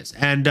Godinez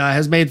and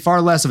has made far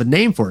less of a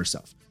name for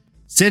herself.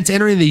 Since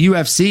entering the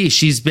UFC,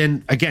 she's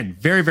been, again,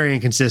 very, very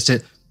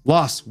inconsistent.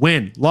 Loss,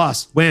 win,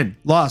 loss, win,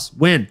 loss,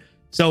 win.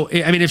 So,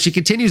 I mean, if she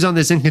continues on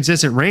this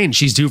inconsistent reign,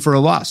 she's due for a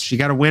loss. She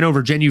got a win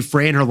over Jen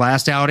Frey in her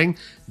last outing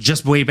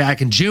just way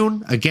back in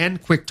June. Again,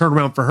 quick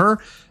turnaround for her.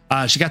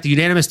 She got the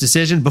unanimous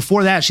decision.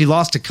 Before that, she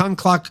lost to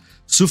Kunklak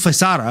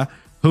Sufasara,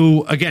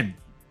 who, again,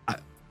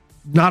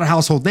 not a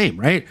household name,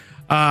 right?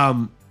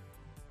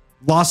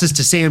 Losses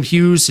to Sam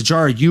Hughes,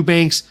 Sajara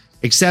Eubanks,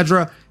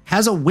 etc.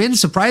 Has a win,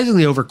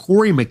 surprisingly, over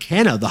Corey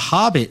McKenna, the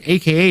Hobbit,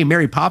 a.k.a.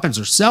 Mary Poppins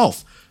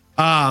herself.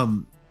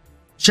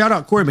 Shout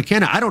out Corey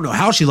McKenna. I don't know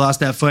how she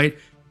lost that fight,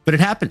 but it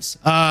happens.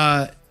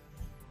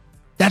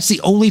 That's the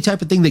only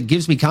type of thing that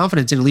gives me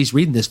confidence in Elise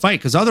Reed in this fight,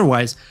 because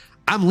otherwise,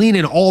 I'm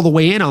leaning all the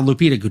way in on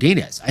Lupita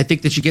Godinez. I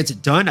think that she gets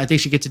it done. I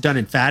think she gets it done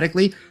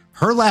emphatically.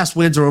 Her last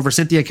wins are over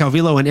Cynthia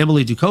Calvillo and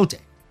Emily Ducote.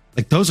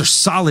 Like, those are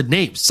solid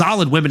names,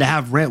 solid women to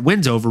have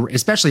wins over,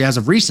 especially as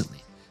of recently.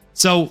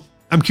 So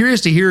I'm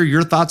curious to hear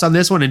your thoughts on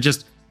this one and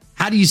just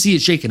how do you see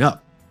it shaking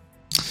up?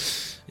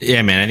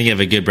 Yeah, man, I think you have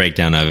a good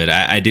breakdown of it.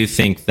 I do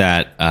think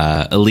that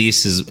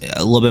Elise is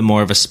a little bit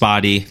more of a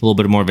spotty, a little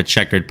bit more of a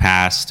checkered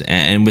past.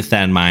 And with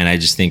that in mind, I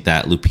just think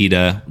that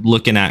Lupita,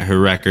 looking at her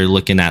record,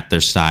 looking at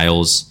their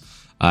styles,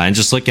 and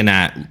just looking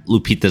at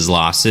Lupita's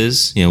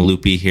losses,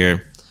 Lupi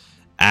here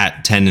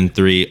at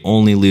 10-3,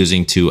 only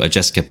losing to a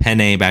Jessica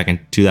Penne back in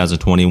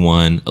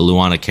 2021, a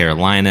Luana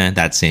Carolina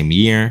that same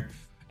year,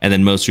 and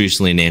then most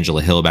recently in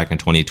Angela Hill back in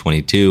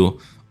 2022.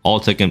 All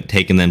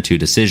taking them to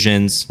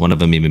decisions, one of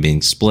them even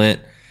being split.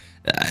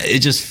 It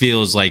just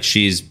feels like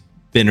she's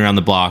been around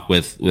the block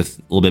with a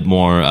little bit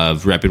more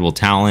of reputable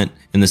talent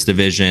in this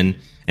division.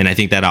 And I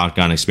think that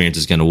octagon experience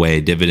is going to weigh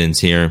dividends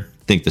here.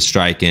 I think the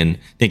striking,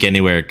 I think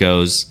anywhere it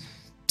goes,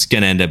 it's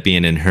going to end up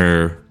being in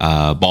her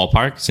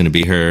ballpark. It's going to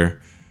be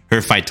her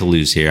fight to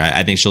lose here.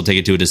 I think she'll take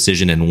it to a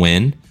decision and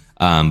win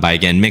by,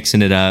 again,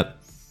 mixing it up,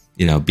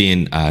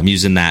 being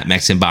using that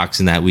Mexican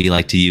boxing that we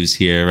like to use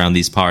here around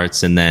these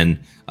parts. And then,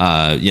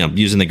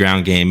 using the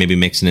ground game, maybe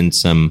mixing in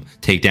some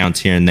takedowns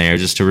here and there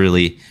just to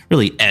really,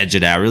 really edge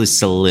it out, really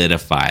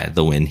solidify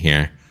the win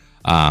here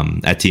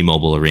at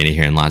T-Mobile Arena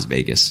here in Las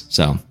Vegas.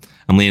 So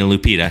I'm leaning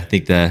Lupita. I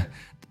think the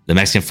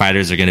Mexican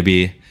fighters are going to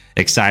be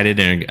excited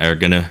and are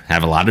going to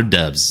have a lot of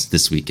dubs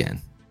this weekend.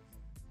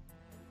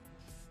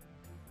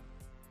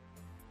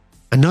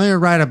 I know you're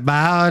right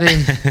about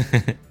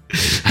it.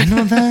 I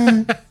know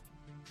that.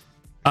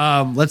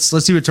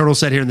 Let's see what Turtle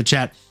said here in the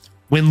chat.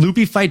 When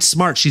Loopy fights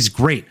smart, she's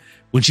great.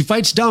 When she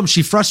fights dumb,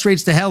 she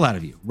frustrates the hell out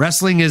of you.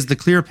 Wrestling is the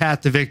clear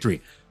path to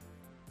victory.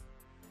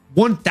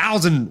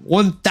 1,000,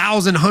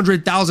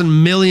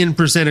 100,000 million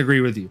 % agree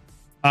with you.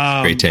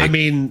 Great take. I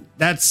mean,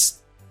 that's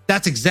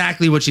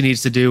exactly what she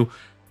needs to do.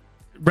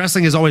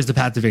 Wrestling is always the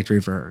path to victory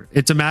for her.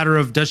 It's a matter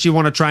of, does she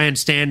want to try and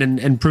stand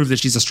and prove that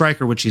she's a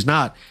striker, which she's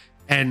not,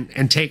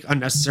 and take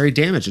unnecessary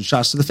damage and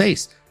shots to the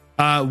face,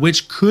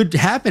 which could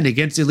happen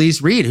against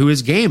Elise Reed, who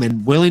is game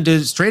and willing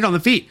to straight on the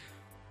feet,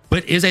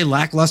 but is a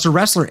lackluster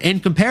wrestler in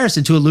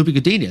comparison to a Lupi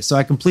Godinez. So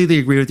I completely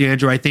agree with you,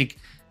 Andrew. I think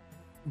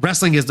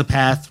wrestling is the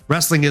path.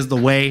 Wrestling is the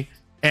way.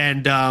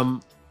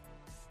 And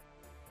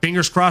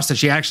fingers crossed that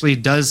she actually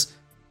does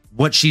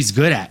what she's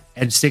good at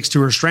and sticks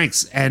to her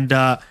strengths. And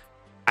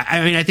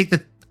I think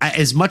that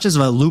as much as a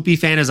Lupi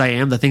fan as I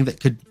am, the thing that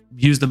could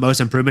use the most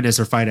improvement is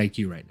her fight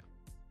IQ right now.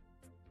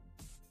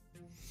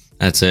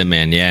 That's it,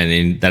 man. Yeah, I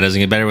mean, that doesn't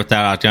get better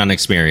without octagon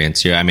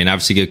experience. Yeah, I mean,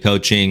 obviously good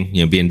coaching,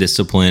 being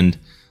disciplined.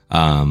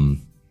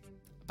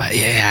 But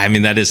yeah, I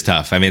mean, that is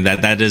tough. I mean,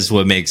 that is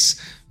what makes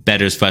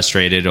bettors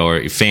frustrated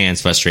or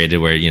fans frustrated,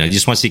 where, you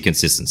just want to see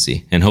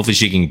consistency, and hopefully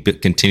she can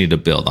continue to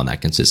build on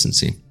that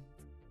consistency.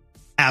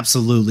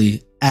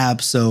 Absolutely.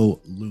 So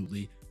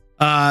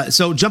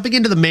jumping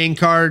into the main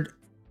card,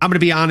 I'm going to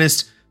be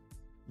honest.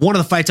 One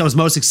of the fights I was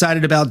most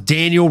excited about,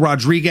 Daniel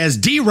Rodriguez,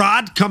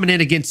 D-Rod, coming in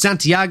against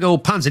Santiago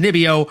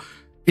Ponzinibbio,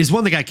 is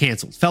one that got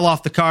canceled. Fell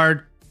off the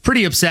card.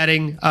 Pretty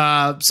upsetting.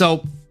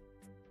 So,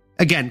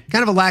 again,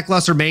 kind of a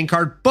lackluster main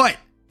card, but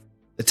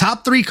the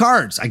top three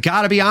cards, I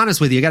got to be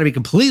honest with you. I got to be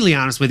completely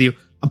honest with you.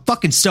 I'm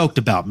fucking stoked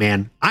about,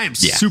 man. I am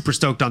super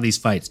stoked on these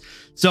fights.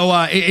 So,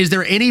 is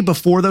there any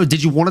before, though?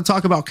 Did you want to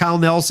talk about Kyle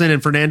Nelson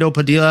and Fernando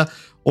Padilla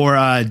or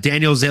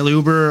Daniel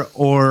Zellhuber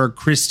or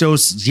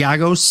Christos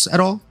Giagos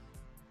at all?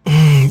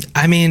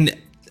 I mean,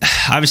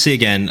 obviously,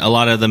 again, a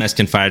lot of the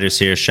Mexican fighters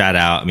here, shout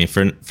out. I mean,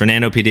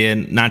 Fernando Padilla,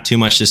 not too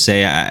much to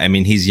say. I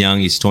mean, he's young.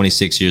 He's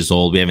 26 years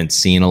old. We haven't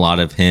seen a lot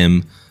of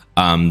him.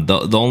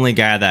 The only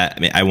guy that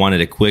I wanted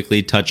to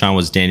quickly touch on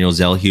was Daniel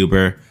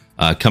Zellhuber,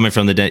 coming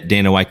from the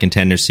Dana White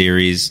Contender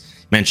Series.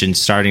 Mentioned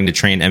starting to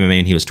train MMA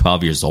when he was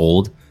 12 years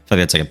old. I feel like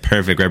that's like a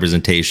perfect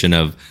representation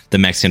of the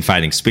Mexican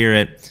fighting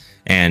spirit.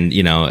 And,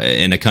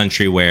 in a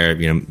country where,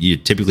 you're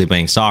typically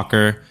playing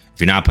soccer. If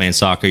you're not playing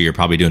soccer, you're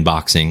probably doing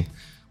boxing,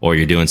 or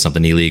you're doing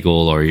something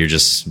illegal, or you're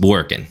just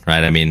working,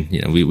 right? I mean,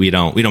 we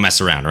don't mess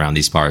around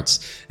these parts.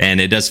 And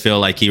it does feel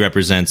like he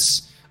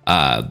represents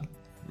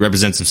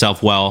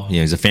himself well.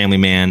 He's a family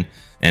man.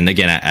 And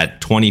again,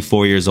 at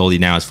 24 years old, he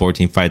now has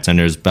 14 fights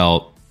under his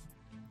belt.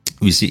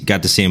 We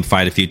got to see him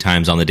fight a few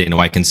times on the Dana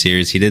White Contender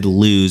Series. He did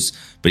lose,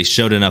 but he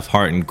showed enough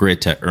heart and grit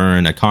to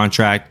earn a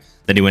contract.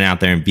 Then he went out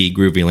there and beat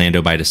Groovy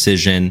Lando by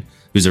decision,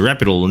 who's a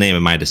reputable name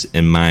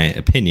in my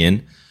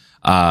opinion.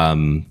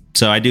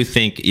 So I do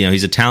think,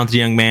 he's a talented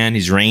young man.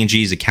 He's rangy.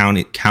 He's a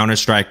counter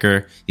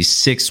striker. He's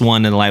 6'1"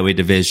 in the lightweight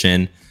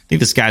division. I think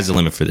the sky's the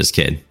limit for this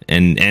kid.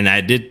 And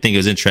I did think it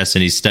was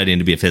interesting. He's studying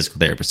to be a physical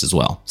therapist as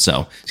well.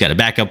 So he's got a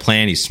backup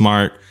plan. He's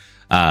smart.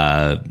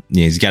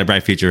 He's got a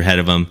bright future ahead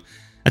of him.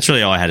 That's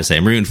really all I had to say.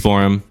 I'm rooting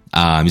for him.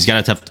 He's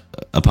got a tough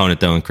opponent,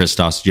 though, in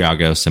Christos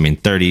Giagos. I mean,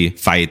 30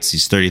 fights.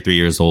 He's 33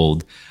 years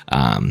old.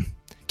 Can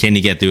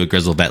he get through a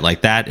grizzled vet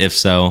like that? If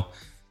so,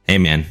 hey,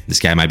 man, this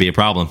guy might be a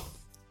problem.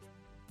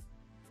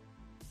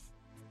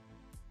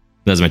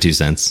 Those are my 2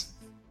 cents.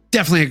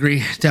 Definitely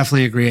agree.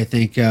 I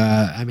think,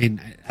 I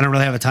don't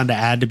really have a ton to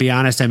add, to be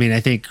honest. I mean, I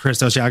think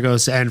Christos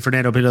Giagos and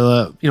Fernando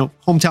Padilla,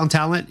 hometown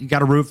talent. You got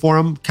to root for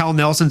him. Kyle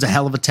Nelson's a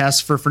hell of a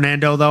test for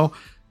Fernando, though.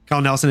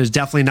 Kyle Nelson is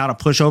definitely not a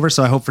pushover,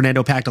 so I hope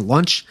Fernando packed a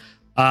lunch.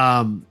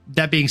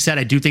 That being said,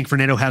 I do think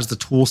Fernando has the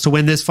tools to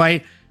win this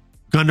fight.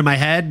 Gun to my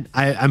head,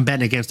 I'm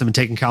betting against him and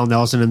taking Kyle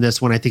Nelson in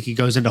this one. I think he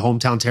goes into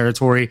hometown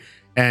territory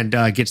and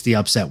gets the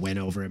upset win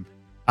over him.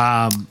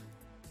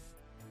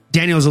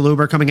 Daniel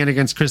Zellhuber coming in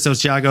against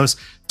Christos Giagos,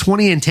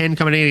 20-10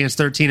 coming in against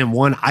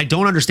 13-1. I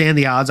don't understand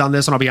the odds on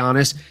this one, I'll be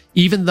honest.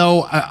 Even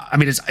though,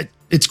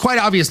 it's quite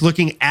obvious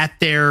looking at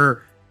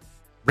their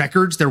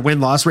records, their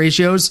win-loss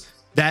ratios,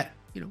 that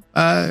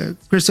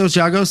Christos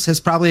Giagos has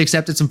probably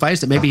accepted some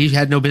fights that maybe he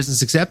had no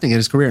business accepting in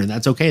his career, and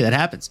that's okay. That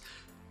happens.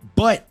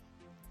 But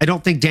I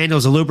don't think Daniel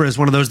Zalubra is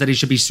one of those that he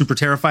should be super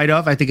terrified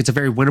of. I think it's a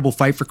very winnable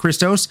fight for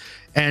Christos,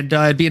 and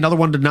it'd be another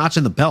one to notch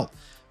in the belt.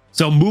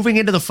 So moving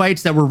into the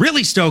fights that we're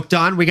really stoked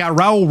on, we got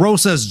Raul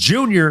Rosas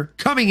Jr.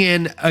 coming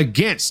in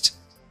against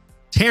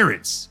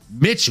Terrence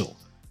Mitchell.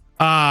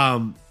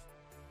 I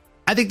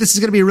think this is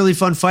going to be a really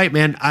fun fight,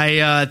 man.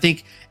 I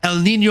think El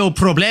Nino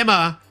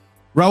Problema,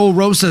 Raul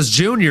Rosas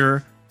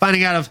Jr.,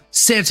 finding out of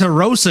Santa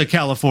Rosa,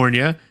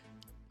 California,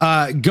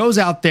 goes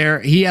out there.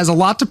 He has a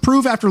lot to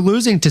prove after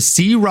losing to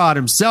C-Rod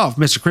himself,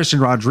 Mr. Christian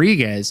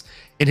Rodriguez,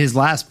 in his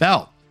last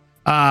belt.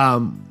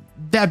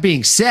 That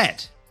being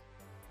said,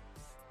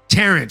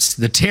 Terrence,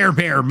 the Tear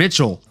Bear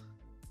Mitchell,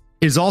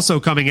 is also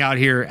coming out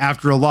here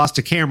after a loss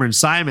to Cameron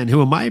Simon,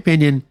 who, in my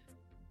opinion,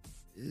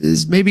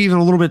 is maybe even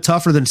a little bit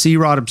tougher than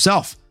C-Rod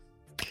himself.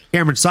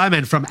 Cameron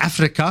Simon from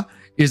Africa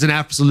is an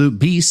absolute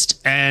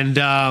beast. And,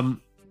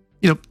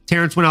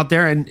 Terrence went out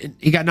there and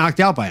he got knocked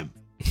out by him.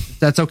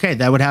 That's okay.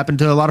 That would happen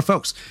to a lot of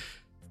folks.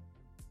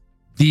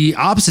 The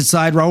opposite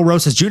side, Raul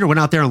Rosas Jr. went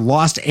out there and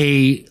lost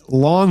a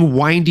long,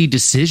 windy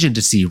decision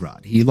to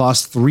C-Rod. He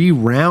lost 3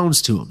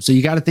 rounds to him. So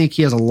you got to think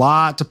he has a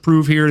lot to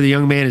prove here. The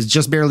young man is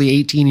just barely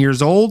 18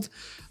 years old.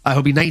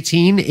 He'll be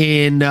 19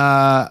 in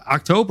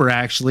October,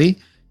 actually,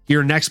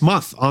 here next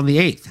month on the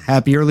 8th.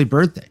 Happy early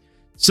birthday.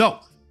 So,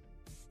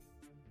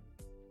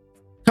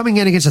 coming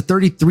in against a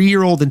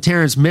 33-year-old and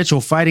Terrence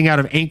Mitchell fighting out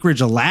of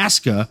Anchorage,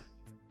 Alaska,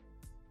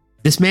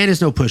 this man is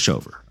no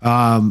pushover.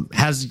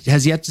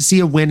 Has yet to see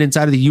a win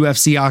inside of the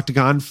UFC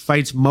octagon.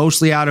 Fights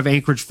mostly out of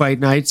Anchorage Fight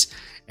Nights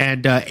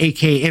and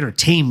AK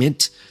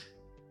Entertainment.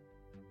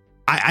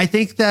 I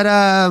think that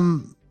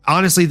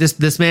honestly,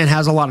 this man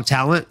has a lot of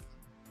talent,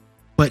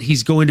 but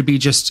he's going to be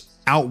just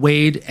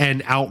outweighed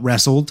and out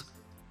wrestled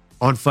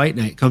on Fight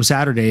Night come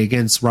Saturday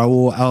against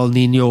Raul El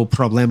Nino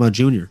Problema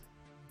Jr.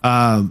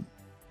 How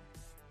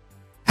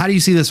do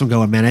you see this one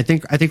going, man? I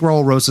think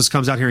Raul Rosas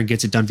comes out here and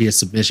gets it done via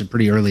submission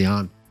pretty early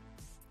on.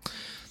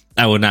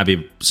 I would not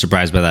be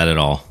surprised by that at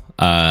all.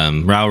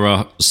 Raul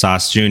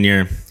Rosas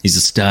Jr., he's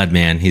a stud,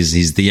 man.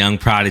 He's the young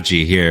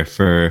prodigy here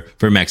for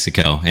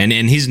Mexico. And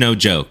he's no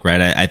joke,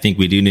 right? I think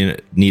we do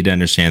need to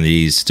understand that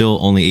he's still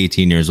only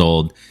 18 years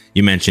old.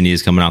 You mentioned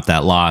he's coming off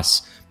that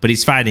loss, but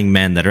he's fighting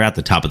men that are at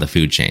the top of the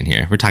food chain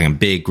here. We're talking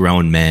big,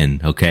 grown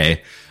men,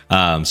 okay?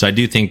 So I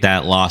do think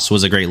that loss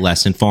was a great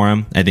lesson for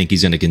him. I think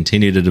he's going to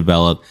continue to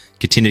develop,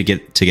 continue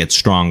to get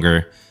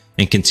stronger,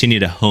 and continue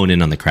to hone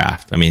in on the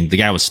craft. I mean, the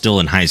guy was still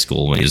in high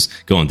school when he was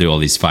going through all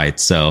these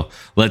fights. So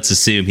let's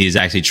assume he's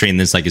actually treating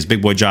this like his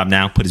big boy job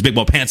now, put his big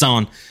boy pants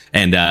on,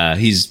 and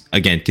he's,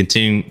 again,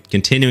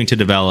 continuing to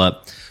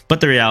develop.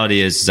 But the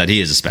reality is that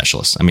he is a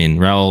specialist. I mean,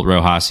 Raul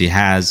Rojas, he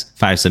has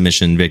 5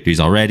 submission victories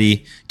already.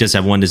 He does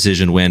have 1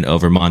 decision win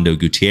over Mondo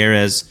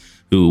Gutierrez,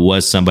 who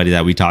was somebody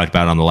that we talked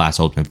about on the last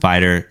Ultimate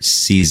Fighter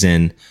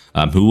season,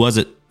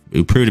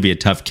 who proved to be a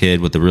tough kid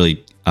with a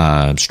really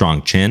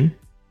strong chin,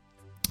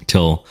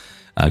 till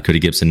Cody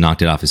Gibson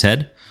knocked it off his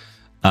head.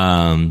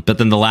 But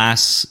then the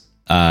last,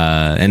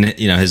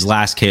 his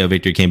last KO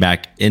victory came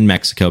back in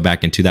Mexico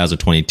back in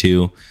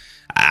 2022.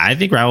 I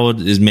think Raul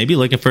is maybe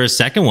looking for a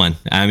second one.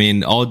 I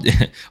mean, all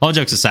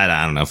jokes aside,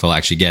 I don't know if he'll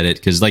actually get it,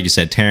 because like you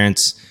said,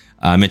 Terrence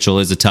Mitchell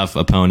is a tough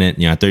opponent.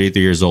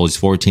 33 years old,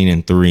 he's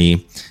 14-3.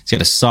 He's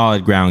got a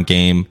solid ground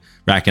game,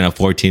 racking up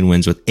 14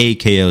 wins with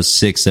 8 KOs,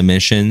 6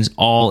 submissions,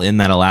 all in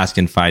that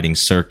Alaskan fighting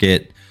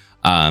circuit.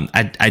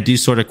 I do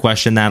sort of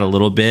question that a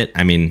little bit.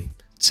 I mean,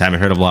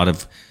 haven't heard of a lot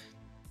of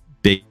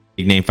big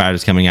name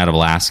fighters coming out of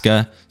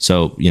Alaska.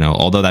 So,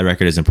 although that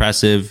record is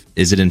impressive,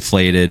 is it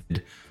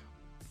inflated?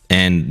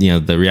 And,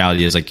 the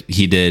reality is, like,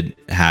 he did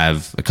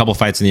have a couple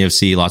fights in the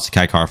UFC, lost to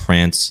Kai Car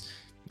France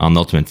on the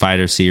Ultimate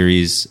Fighter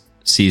series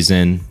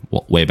season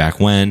way back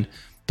when.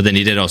 But then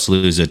he did also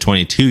lose a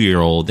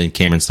 22-year-old in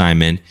Cameron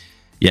Simon.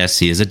 Yes,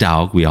 he is a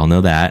dog. We all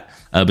know that.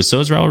 But so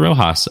is Raul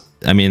Rojas.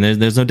 I mean,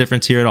 there's no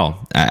difference here at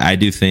all. I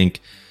do think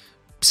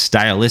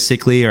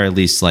stylistically, or at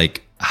least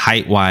like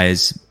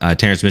height-wise,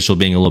 Terrence Mitchell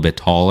being a little bit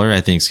taller, I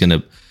think is going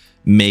to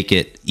make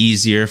it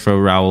easier for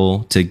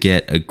Raul to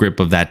get a grip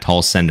of that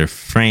tall center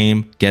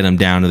frame, get him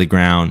down to the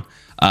ground.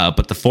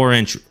 But the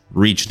 4-inch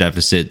reach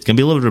deficit is going to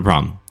be a little bit of a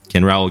problem.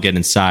 Can Raul get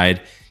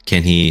inside?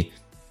 Can he,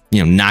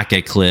 not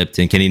get clipped?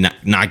 And can he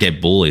not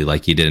get bullied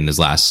like he did in his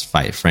last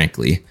fight,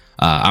 frankly?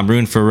 I'm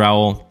rooting for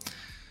Raul.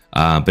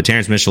 But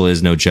Terrence Mitchell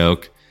is no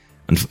joke.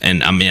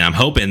 And I mean, I'm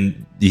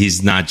hoping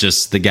he's not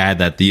just the guy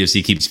that the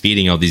UFC keeps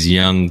feeding all these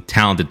young,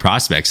 talented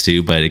prospects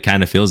to, but it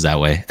kind of feels that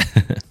way.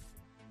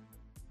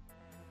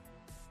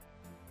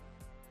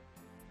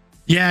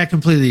 Yeah, I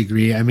completely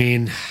agree. I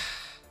mean,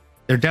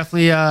 they're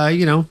definitely,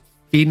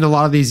 feeding a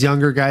lot of these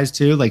younger guys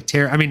too. Like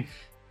Tear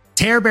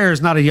Bear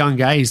is not a young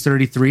guy. He's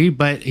 33,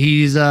 but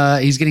he's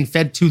getting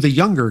fed to the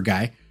younger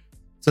guy.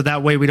 So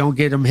that way we don't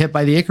get him hit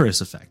by the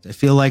Icarus effect. I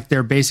feel like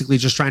they're basically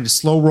just trying to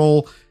slow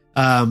roll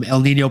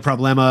El Nino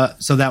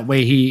Problema, so that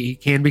way he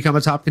can become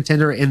a top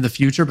contender in the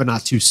future, but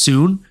not too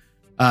soon,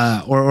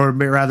 or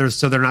rather,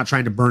 so they're not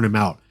trying to burn him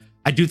out.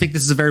 I do think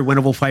this is a very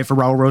winnable fight for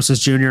Raul Rosas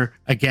Jr.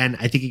 Again,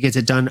 I think he gets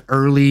it done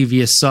early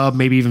via sub,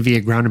 maybe even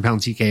via ground and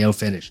pound TKO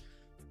finish.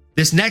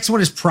 This next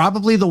one is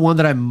probably the one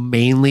that I'm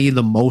mainly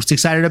the most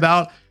excited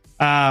about.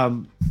 I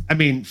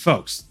mean,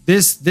 folks,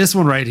 this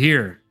one right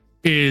here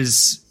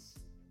is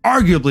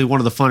arguably one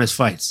of the funnest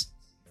fights.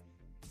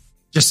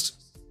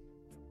 Just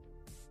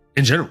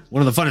in general,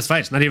 one of the funnest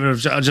fights, not even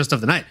just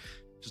of the night.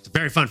 Just a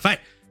very fun fight.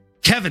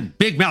 Kevin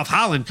Big Mouth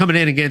Holland coming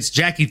in against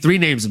Jackie Three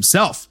Names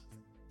himself,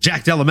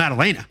 Jack Della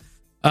Maddalena.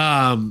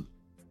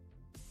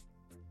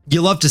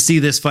 You love to see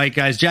this fight,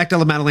 guys. Jack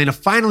Della Maddalena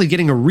finally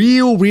getting a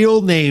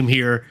real name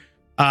here.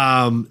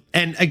 And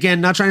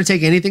again, not trying to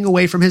take anything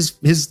away from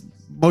his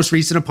most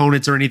recent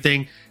opponents or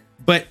anything,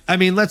 but I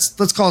mean, let's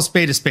call a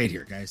spade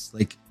here, guys.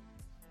 Like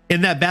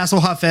in that Basil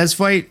Hafez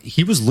fight,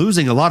 he was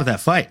losing a lot of that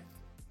fight.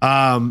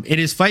 In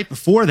his fight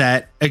before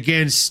that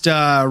against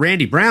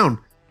Randy Brown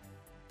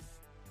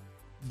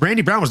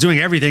was doing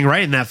everything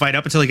right in that fight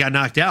up until he got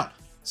knocked out.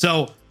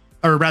 So,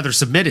 or rather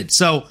submitted.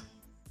 So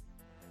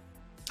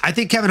I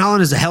think Kevin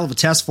Holland is a hell of a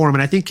test for him.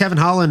 And I think Kevin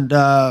Holland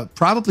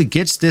probably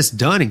gets this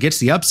done and gets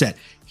the upset.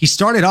 He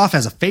started off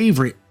as a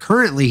favorite.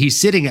 Currently, he's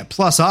sitting at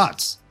plus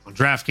odds on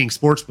DraftKings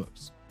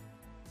Sportsbooks.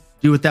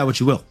 Do with that what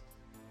you will.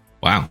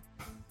 Wow.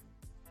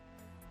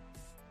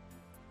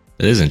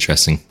 That is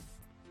interesting.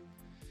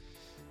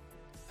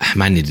 I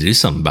might need to do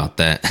something about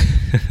that.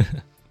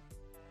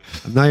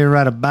 I know you're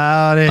right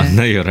about it. I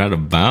know you're right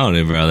about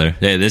it, brother.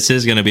 Hey, this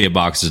is going to be a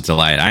boxer's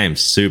delight. I am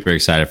super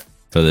excited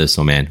for this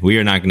one, man. We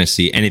are not going to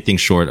see anything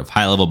short of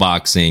high-level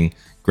boxing,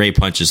 great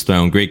punches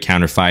thrown, great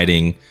counter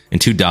fighting, and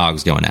two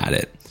dogs going at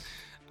it.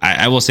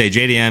 I will say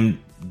JDM,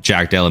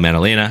 Jack Della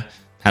Maddalena,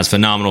 has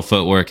phenomenal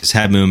footwork. His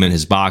head movement,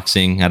 his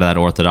boxing out of that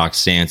orthodox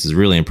stance is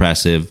really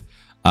impressive.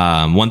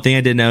 One thing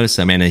I did notice,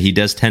 I mean, he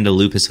does tend to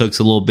loop his hooks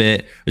a little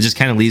bit. It just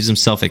kind of leaves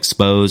himself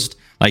exposed.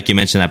 Like you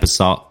mentioned, that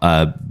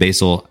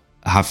Basil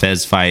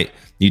Hafez fight,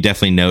 you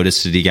definitely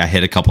noticed that he got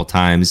hit a couple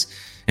times.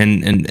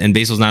 And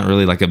Basil's not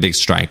really like a big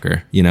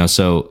striker, you know?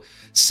 So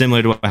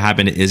similar to what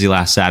happened to Izzy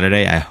last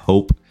Saturday, I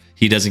hope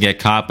he doesn't get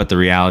caught. But the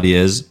reality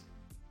is,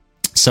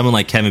 someone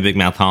like Kevin Big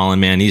Mouth Holland,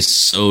 man, he's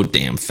so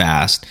damn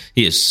fast.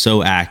 He is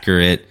so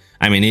accurate.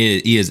 I mean,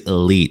 he is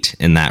elite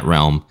in that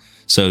realm.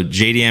 So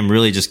JDM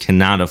really just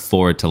cannot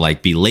afford to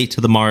like be late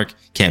to the mark,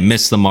 can't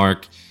miss the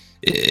mark.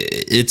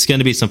 It's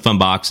going to be some fun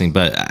boxing,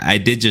 but I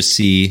did just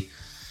see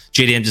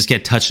JDM just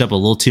get touched up a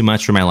little too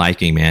much for my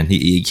liking, man.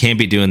 He can't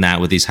be doing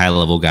that with these high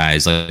level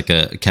guys like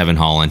Kevin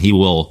Holland. He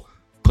will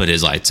put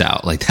his lights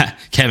out like that.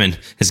 Kevin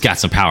has got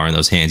some power in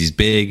those hands. He's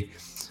big.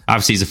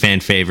 Obviously, he's a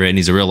fan favorite, and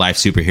he's a real life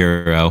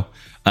superhero.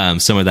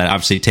 Someone that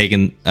obviously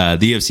taken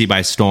the UFC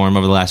by storm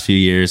over the last few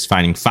years,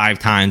 fighting 5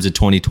 times in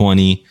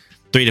 2020,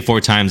 3 to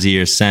 4 times a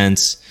year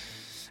since.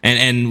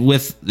 And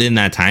within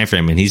that time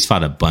frame, and he's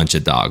fought a bunch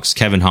of dogs.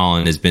 Kevin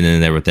Holland has been in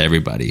there with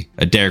everybody.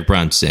 Derek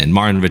Brunson,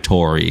 Martin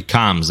Vittori,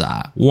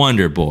 Kamza,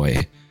 Wonder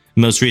Boy.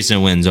 Most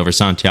recent wins over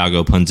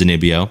Santiago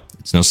Ponzinibbio.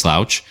 It's no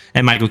slouch.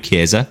 And Michael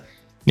Chiesa,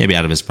 maybe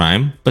out of his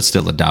prime, but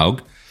still a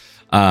dog.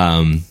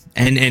 And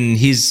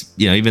he's,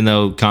 you know, even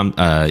though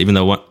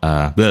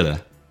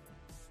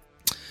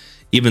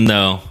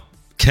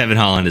Kevin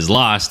Holland has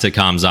lost to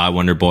Kamza,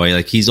 Wonder Boy,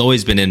 like he's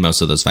always been in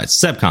most of those fights,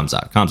 except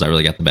Kamza. Kamza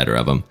really got the better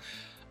of him.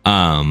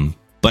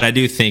 But I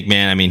do think,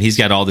 man, I mean, he's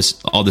got all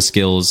the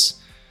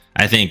skills.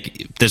 I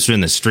think if this were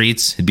in the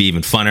streets, it'd be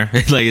even funner.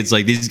 Like it's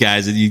like these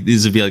guys,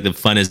 these would be like the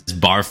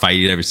funnest bar fight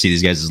you'd ever see.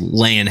 These guys just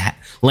laying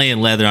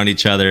leather on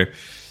each other,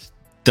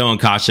 throwing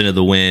caution to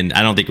the wind.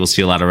 I don't think we'll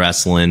see a lot of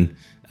wrestling.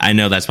 I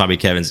know that's probably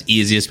Kevin's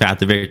easiest path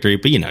to victory,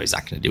 but you know he's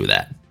not going to do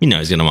that. You know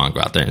he's going to want to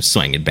go out there and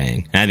swing and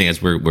bang. And I think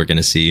that's what we're going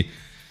to see.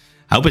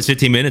 I hope it's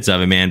 15 minutes of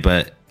it, man,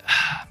 but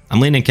I'm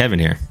leaning Kevin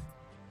here.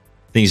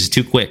 I think he's just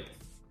too quick,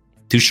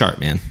 too sharp,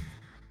 man.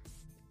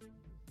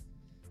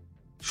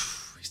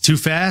 He's too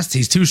fast,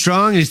 he's too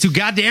strong, and he's too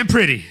goddamn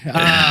pretty.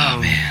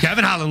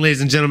 Kevin Holland,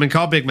 ladies and gentlemen,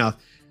 call Big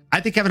Mouth. I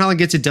think Kevin Holland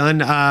gets it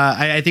done.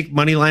 I think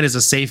Moneyline is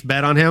a safe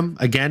bet on him.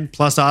 Again,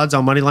 plus odds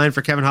on Moneyline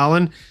for Kevin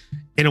Holland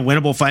in a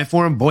winnable fight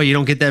for him. Boy, you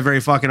don't get that very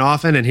fucking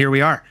often, and here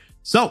we are.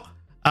 So,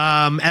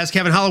 as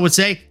Kevin Holland would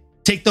say,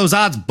 take those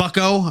odds,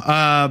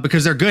 bucko,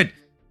 because they're good.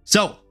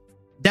 So,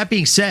 that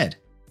being said,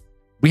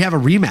 we have a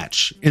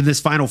rematch in this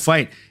final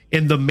fight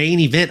in the main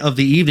event of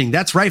the evening.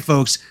 That's right,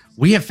 folks.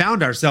 We have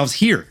found ourselves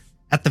here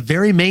at the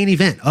very main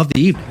event of the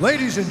evening.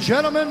 Ladies and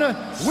gentlemen,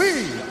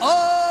 we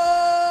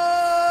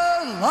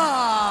are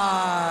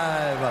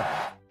live.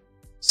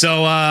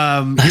 So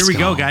here we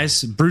go,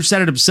 guys. Bruce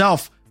said it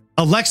himself.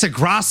 Alexa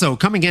Grasso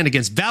coming in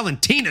against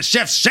Valentina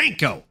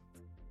Shevchenko.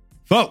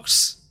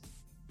 Folks,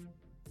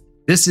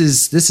 this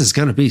is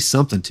going to be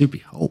something to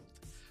behold.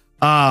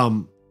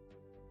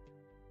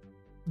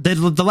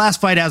 The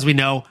last fight, as we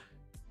know,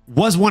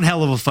 was one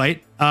hell of a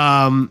fight.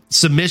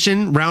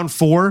 Submission, round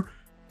 4.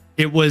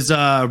 It was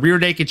a rear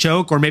naked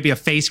choke or maybe a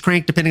face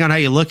crank, depending on how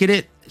you look at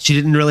it. She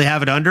didn't really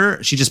have it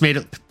under. She just made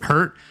it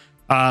hurt.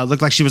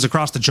 Looked like she was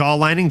across the jaw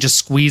lining, just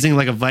squeezing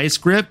like a vice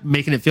grip,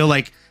 making it feel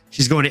like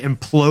she's going to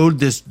implode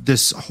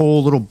this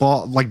whole little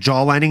ball, like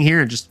jaw lining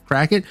here, and just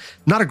crack it.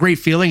 Not a great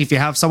feeling if you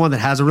have someone that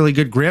has a really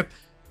good grip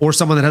or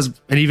someone that has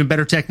an even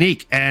better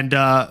technique. And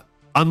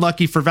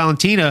unlucky for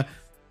Valentina,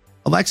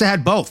 Alexa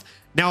had both.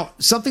 Now,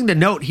 something to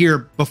note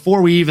here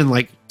before we even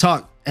like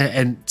talk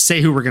and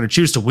say who we're going to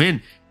choose to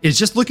win is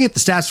just looking at the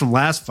stats from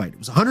last fight. It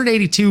was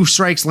 182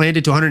 strikes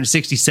landed to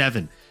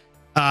 167.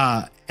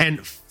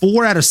 And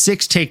 4 out of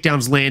 6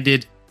 takedowns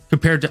landed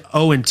compared to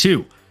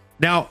 0-2.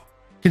 Now,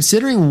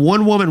 considering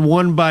one woman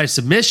won by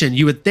submission,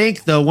 you would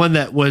think the one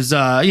that was,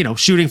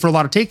 shooting for a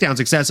lot of takedowns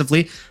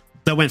excessively,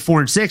 that went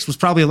 4-6, was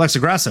probably Alexa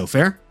Grasso.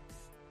 Fair?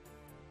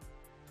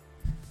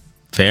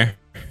 Fair.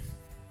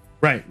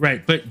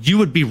 Right. But you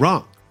would be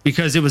wrong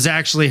because it was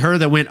actually her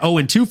that went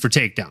 0-2 for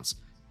takedowns.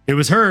 It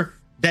was her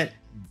that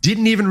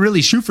didn't even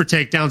really shoot for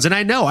takedowns. And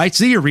I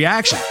see your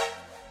reaction.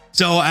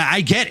 So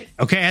I get it.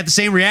 Okay. I had the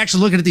same reaction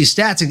looking at these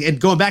stats and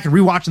going back and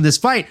rewatching this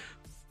fight.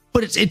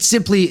 But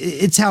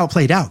it's how it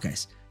played out,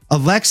 guys.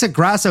 Alexa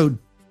Grasso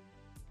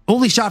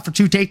only shot for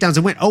 2 takedowns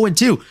and went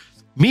 0-2.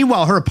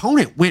 Meanwhile, her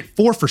opponent went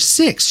 4 for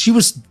 6. She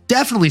was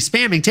definitely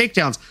spamming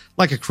takedowns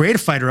like a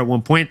creative fighter at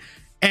one point.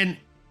 And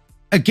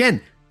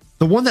again,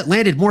 the one that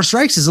landed more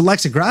strikes is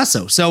Alexa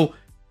Grasso. So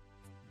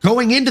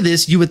going into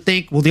this, you would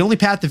think, well, the only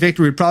path to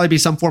victory would probably be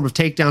some form of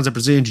takedowns in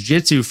Brazilian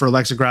Jiu-Jitsu for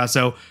Alexa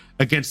Grasso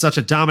against such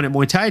a dominant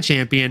Muay Thai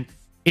champion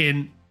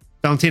in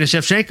Valentina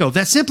Shevchenko.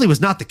 That simply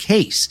was not the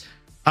case.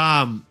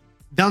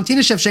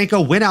 Valentina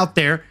Shevchenko went out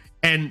there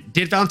and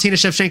did Valentina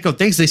Shevchenko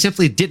things. They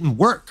simply didn't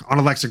work on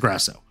Alexa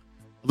Grasso.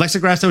 Alexa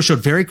Grasso showed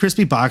very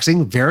crispy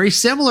boxing, very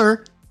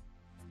similar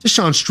to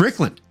Sean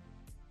Strickland.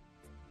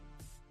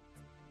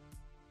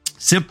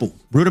 Simple,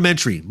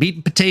 rudimentary, meat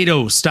and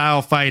potato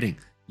style fighting.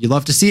 You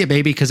love to see it,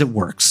 baby, because it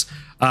works.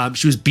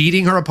 She was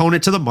beating her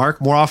opponent to the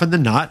mark more often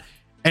than not.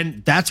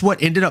 And that's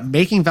what ended up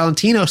making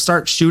Valentina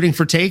start shooting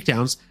for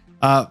takedowns,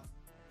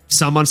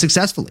 some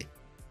unsuccessfully.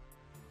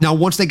 Now,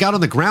 once they got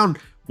on the ground,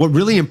 what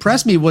really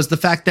impressed me was the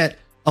fact that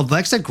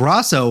Alexa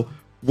Grasso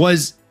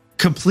was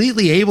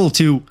completely able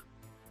to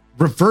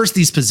reverse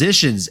these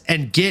positions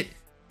and get,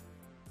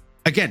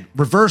 again,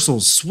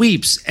 reversals,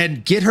 sweeps,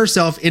 and get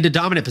herself into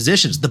dominant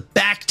positions. The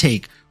back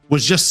take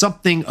was just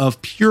something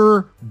of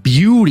pure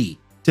beauty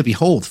to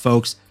behold,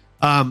 folks.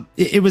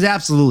 It was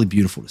absolutely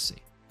beautiful to see.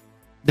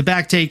 The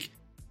back take,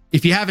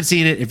 if you haven't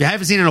seen it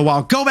in a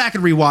while, go back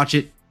and rewatch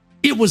it.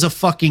 It was a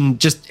fucking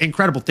just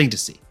incredible thing to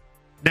see.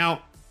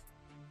 Now,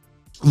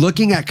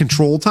 looking at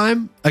control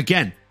time,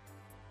 again,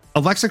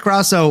 Alexa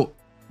Grasso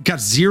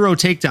got 0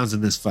 takedowns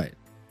in this fight,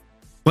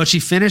 but she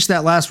finished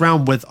that last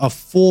round with a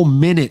full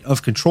minute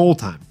of control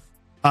time.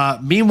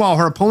 Meanwhile,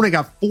 her opponent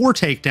got 4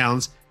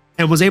 takedowns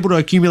and was able to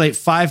accumulate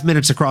 5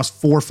 minutes across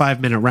 4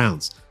 5-minute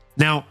rounds.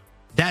 Now,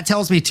 that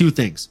tells me 2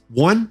 things.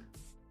 1,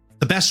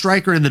 the best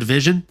striker in the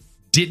division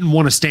didn't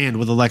want to stand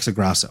with Alexa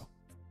Grasso.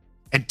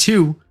 And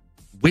 2,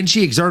 when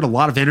she exerted a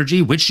lot of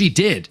energy, which she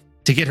did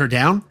to get her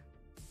down,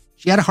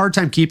 she had a hard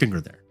time keeping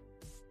her there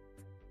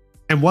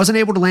and wasn't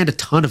able to land a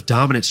ton of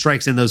dominant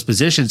strikes in those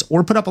positions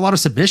or put up a lot of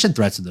submission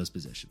threats in those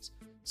positions.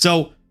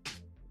 So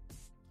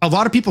a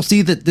lot of people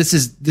see that this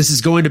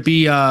is going to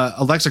be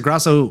Alexa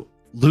Grasso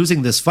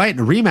losing this fight in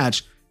a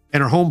rematch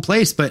in her home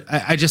place, but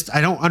I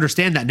don't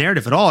understand that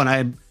narrative at all.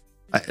 And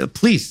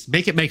please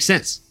make it make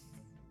sense,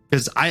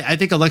 because I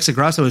think Alexa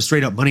Grasso is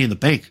straight up Money in the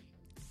Bank.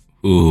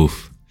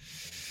 Oof.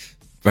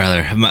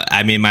 Brother,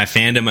 I mean, my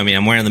fandom,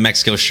 I'm wearing the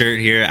Mexico shirt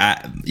here.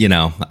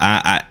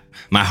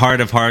 My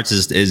heart of hearts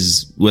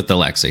is with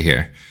Alexa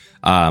here.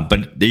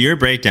 But your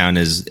breakdown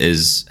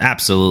is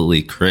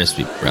absolutely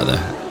crispy, brother.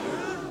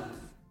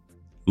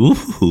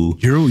 Ooh.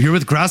 You're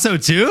with Grasso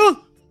too?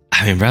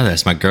 I mean, brother,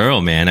 that's my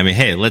girl, man. I mean,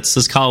 hey,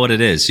 let's call it what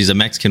it is. She's a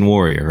Mexican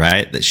warrior,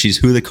 right? That she's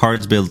who the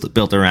card's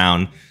built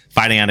around,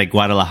 fighting out of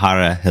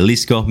Guadalajara,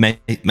 Jalisco,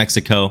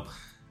 Mexico.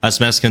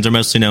 Us Mexicans are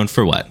mostly known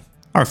for what?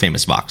 Our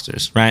famous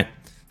boxers, right?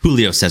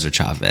 Julio Cesar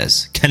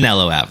Chavez,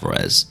 Canelo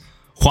Alvarez,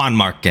 Juan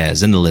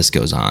Marquez, and the list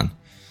goes on.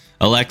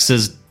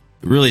 Alexa's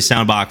really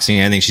sound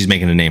boxing. I think she's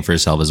making a name for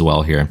herself as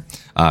well here.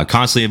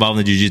 Constantly involved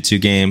in the jiu-jitsu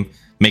game,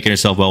 making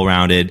herself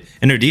well-rounded,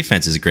 and her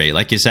defense is great.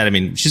 Like you said, I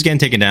mean, she's getting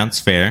taken down, it's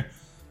fair,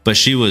 but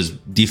she was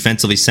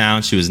defensively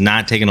sound. She was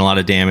not taking a lot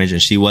of damage,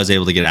 and she was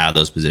able to get out of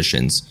those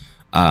positions.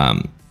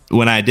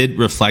 When I did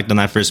reflect on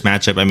that first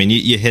matchup, I mean,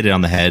 you hit it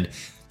on the head.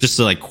 Just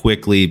to like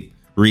quickly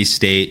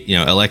restate,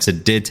 Alexa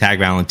did tag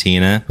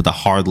Valentina with a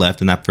hard left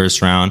in that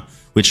first round,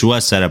 which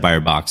was set up by her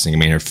boxing. I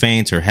mean, her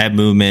feints, her head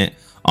movement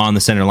on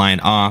the center line,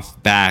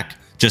 off, back,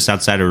 just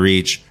outside of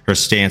reach, her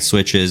stance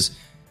switches.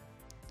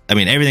 I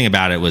mean, everything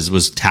about it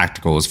was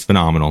tactical, was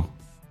phenomenal.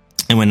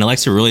 And when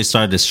Alexa really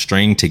started to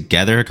string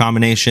together her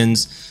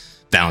combinations,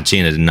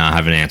 Valentina did not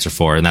have an answer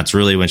for her. And that's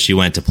really when she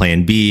went to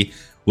plan B,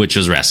 which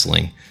was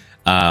wrestling.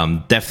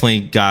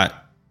 Definitely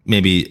got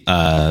maybe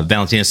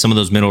Valentina some of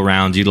those middle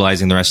rounds,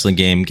 utilizing the wrestling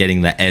game,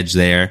 getting the edge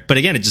there. But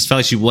again, it just felt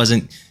like she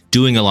wasn't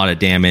doing a lot of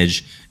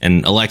damage.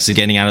 And Alexa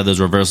getting out of those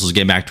reversals,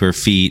 getting back to her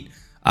feet.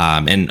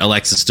 And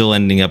Alexa still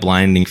ending up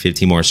landing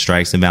 15 more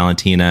strikes than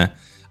Valentina.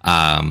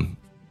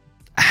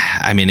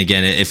 I mean,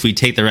 again, if we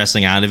take the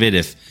wrestling out of it,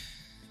 if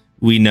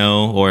we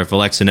know, or if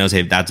Alexa knows,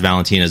 hey, that's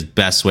Valentina's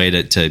best way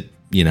to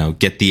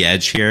get the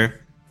edge here,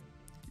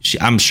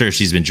 I'm sure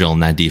she's been drilling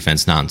that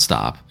defense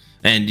nonstop.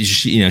 And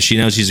she knows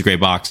she's a great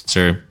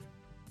boxer.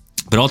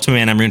 But ultimately,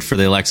 man, I'm rooting for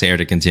the Alexa era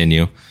to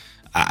continue.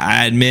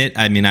 I admit,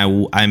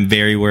 I'm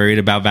very worried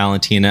about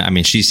Valentina. I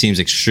mean, she seems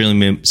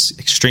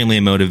extremely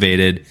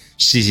motivated.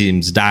 She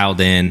seems dialed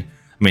in.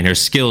 I mean, her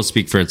skills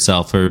speak for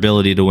itself. Her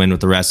ability to win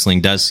with the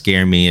wrestling does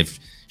scare me. If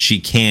she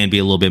can be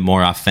a little bit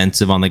more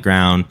offensive on the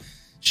ground,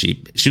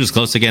 she was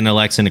close to getting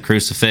Alexa in a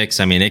crucifix.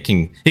 I mean, it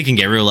can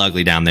get real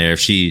ugly down there if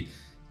she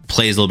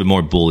plays a little bit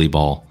more bully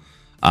ball.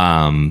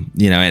 And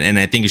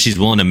I think if she's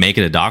willing to make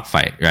it a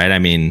dogfight, right? I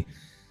mean,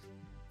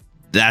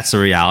 that's the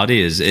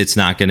reality. Is it's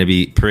not going to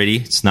be pretty.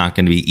 It's not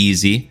going to be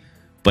easy.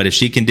 But if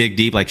she can dig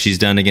deep like she's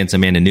done against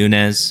Amanda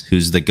Nunes,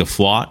 who's the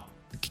Gafwat,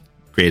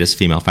 greatest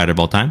female fighter of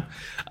all time,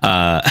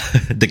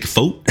 the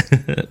Gafwat,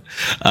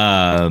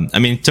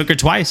 took her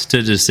twice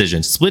to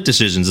decisions, split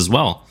decisions as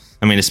well.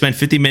 I mean, to spend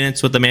 50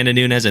 minutes with Amanda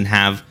Nunes and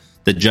have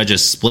the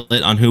judges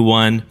split on who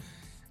won,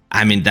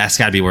 I mean, that's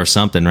got to be worth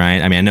something,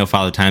 right? I mean, I know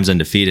Father Time's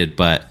undefeated,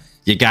 but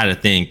you got to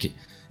think,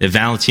 if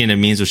Valentina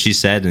means what she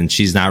said and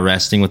she's not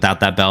resting without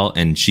that belt,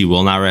 and she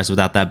will not rest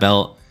without that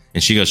belt,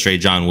 and she goes straight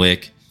John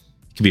Wick,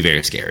 it could be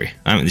very scary.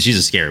 I mean, she's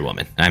a scary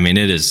woman. I mean,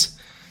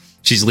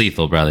 she's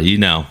lethal, brother.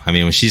 I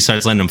mean, when she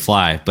starts letting them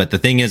fly. But the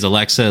thing is,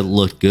 Alexa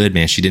looked good,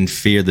 man. She didn't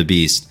fear the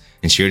beast,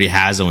 and she already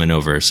has a win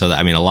over her. So,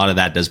 a lot of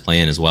that does play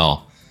in as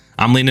well.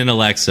 I'm leaning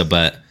Alexa,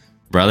 but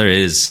brother,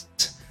 I think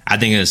it's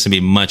going to be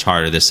much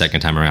harder this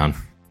second time around.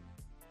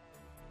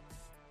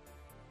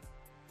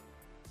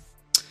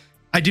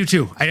 I do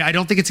too. I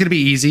don't think it's going to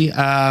be easy.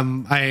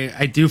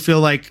 I do feel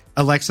like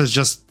Alexa's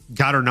just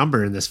got her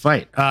number in this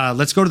fight.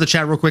 Let's go to the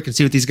chat real quick and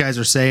see what these guys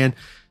are saying.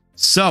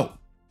 So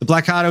the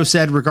Black Otto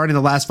said regarding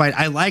the last fight,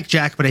 I like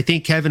Jack, but I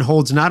think Kevin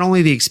holds not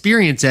only the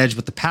experience edge,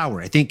 but the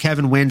power. I think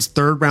Kevin wins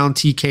third round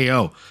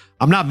TKO.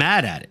 I'm not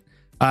mad at it.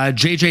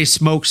 JJ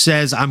Smoke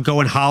says, I'm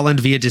going Holland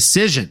via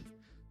decision.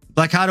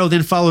 Black Otto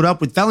then followed up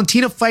with,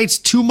 Valentina fights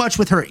too much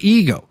with her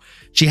ego.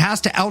 She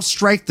has to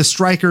outstrike the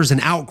strikers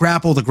and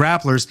outgrapple the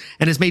grapplers,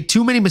 and has made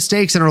too many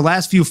mistakes in her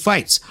last few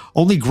fights.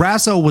 Only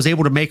Grasso was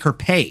able to make her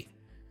pay.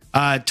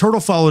 Turtle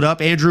followed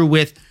up, Andrew,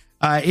 with,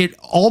 it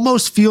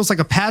almost feels like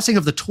a passing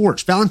of the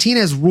torch. Valentina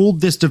has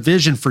ruled this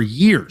division for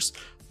years.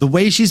 The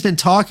way she's been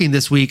talking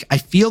this week, I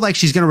feel like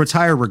she's going to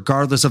retire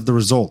regardless of the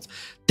result.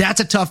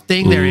 That's a tough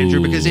thing there,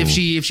 Andrew, because if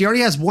she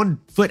already has one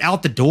foot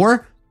out the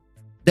door,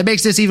 that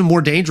makes this even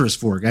more dangerous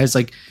for her, guys.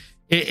 Like,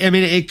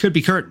 it could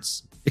be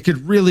curtains. It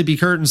could really be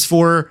curtains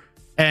for her.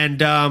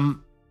 And,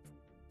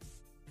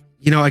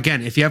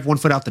 again, if you have one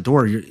foot out the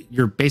door,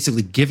 you're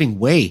basically giving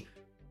way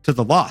to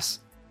the loss,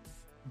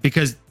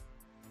 because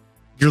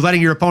you're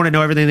letting your opponent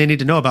know everything they need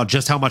to know about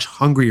just how much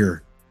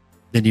hungrier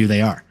than you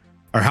they are,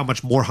 or how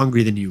much more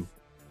hungry than you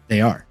they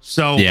are.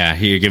 So yeah,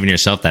 you're giving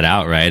yourself that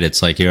out, right?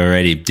 It's like you're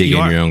already digging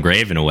your own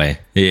grave in a way.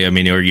 I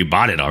mean, or you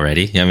bought it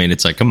already. I mean,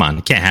 it's like, come on,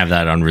 you can't have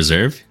that on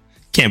reserve.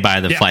 Can't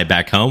buy the flight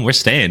back home. We're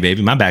staying,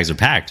 baby. My bags are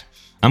packed.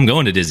 I'm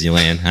going to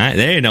Disneyland. All right,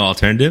 there ain't no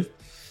alternative.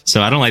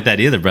 So I don't like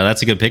that either, bro.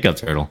 That's a good pickup,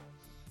 Turtle.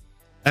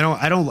 I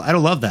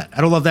don't love that.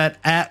 I don't love that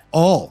at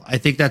all. I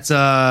think that's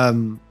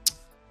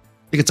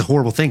it's a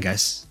horrible thing,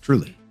 guys.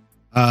 Truly.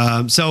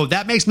 So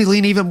that makes me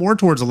lean even more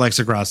towards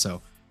Alexa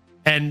Grasso.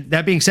 And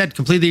that being said,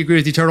 completely agree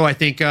with you, Turtle. I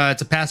think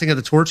it's a passing of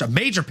the torch, a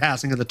major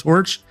passing of the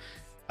torch.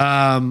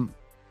 And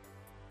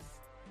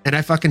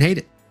I fucking hate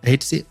it. I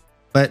hate to see it,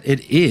 but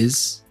it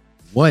is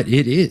what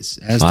it is.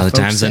 As Father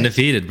Time's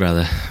undefeated,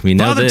 brother. We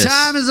know this. Father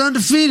Time is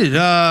undefeated.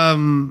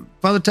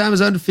 Father Time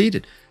is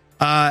undefeated.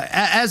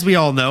 As we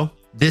all know,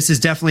 this is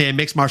definitely a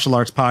mixed martial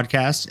arts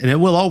podcast, and it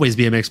will always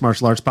be a mixed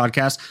martial arts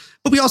podcast.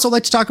 But we also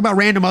like to talk about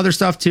random other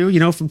stuff too. You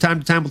know, from time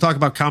to time, we'll talk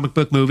about comic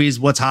book movies,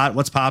 what's hot,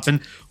 what's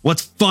popping,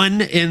 what's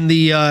fun in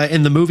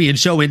the movie and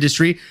show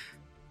industry.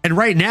 And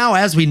right now,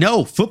 as we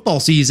know, football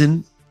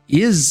season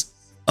is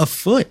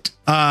afoot.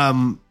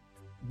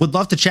 Would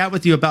love to chat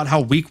with you about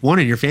how week 1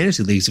 in your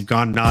fantasy leagues have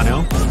gone,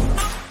 Nano.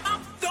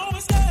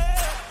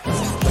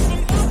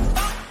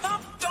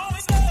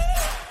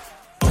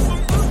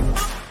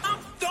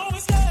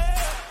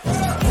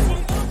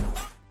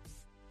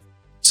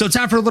 So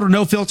time for a little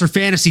no filter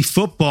fantasy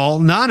football.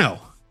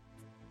 Nano,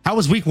 how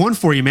was week 1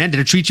 for you, man?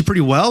 Did it treat you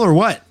pretty well or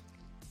what?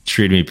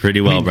 Treated me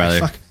pretty well,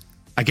 brother.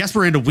 I guess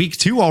we're into week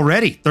 2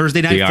 already.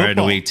 Thursday night football. We are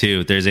into week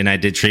 2. Thursday night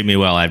did treat me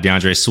well. I have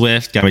DeAndre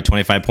Swift, got me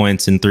 25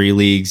 points in 3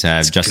 leagues. I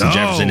have Justin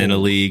Jefferson in a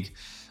league.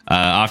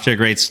 Off to a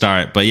great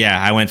start. But yeah,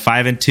 I went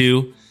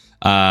 5-2.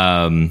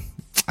 I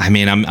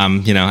mean, I'm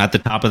at the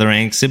top of the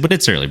ranks, but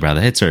it's early,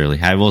 brother. It's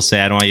early. I will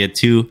say I don't want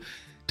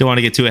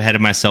to get too ahead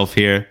of myself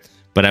here.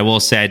 But I will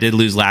say I did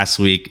lose last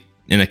week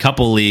in a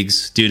couple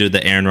leagues due to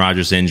the Aaron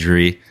Rodgers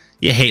injury.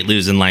 You hate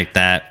losing like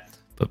that.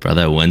 But,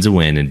 brother, a win's a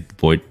win. And,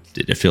 boy,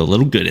 did it feel a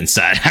little good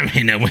inside. I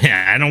mean,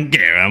 I don't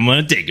care. I'm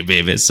going to take it,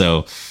 baby.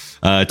 So,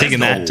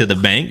 taking that to the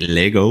bank.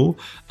 Lego.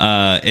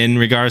 In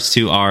regards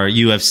to our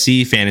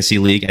UFC fantasy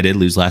league, I did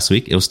lose last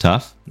week. It was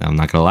tough. I'm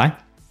not going to lie.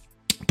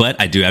 But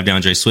I do have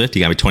DeAndre Swift. He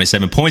got me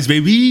 27 points,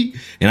 baby.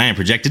 And I am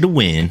projected to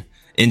win.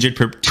 Injured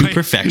to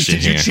perfection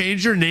Did here. you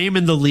change your name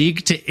in the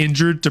league to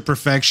Injured to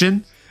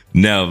Perfection?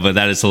 No, but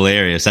that is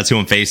hilarious. That's who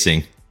I'm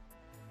facing.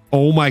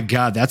 Oh my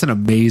God, that's an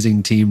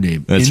amazing team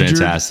name. That's Injured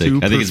fantastic. to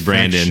I think it's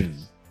Brandon. Perfection.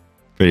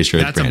 Pretty sure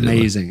it's That's Brandon.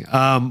 amazing.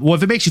 Well,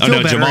 if it makes you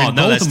feel better, Jamal. in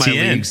No, both that's of my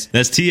TN. leagues.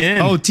 That's TN.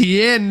 Oh,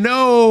 TN.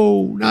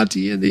 No, not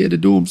TN. They had to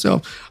do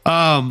himself.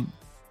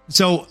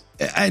 So,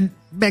 and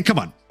man, come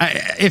on.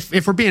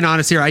 If we're being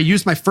honest here, I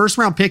used my first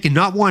round pick in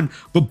not one,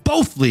 but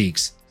both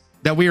leagues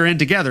that we are in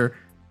together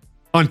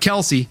on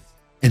Kelsey,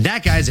 and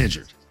that guy's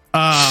injured.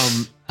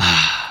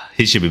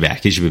 He should be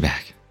back. He should be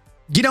back.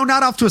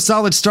 Not off to a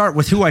solid start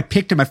with who I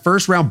picked in my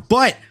first round,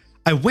 but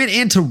I went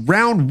into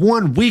round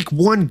one, week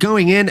one,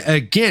 going in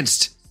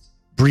against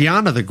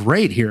Brianna the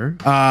Great here.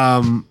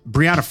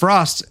 Brianna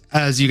Frost,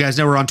 as you guys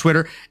know, we're on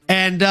Twitter.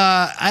 And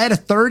I had a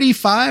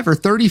 35 or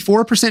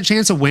 34%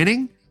 chance of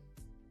winning.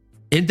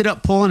 Ended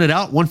up pulling it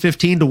out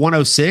 115 to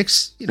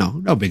 106.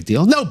 No big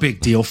deal. No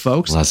big deal,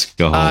 folks. Let's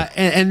go.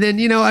 And then,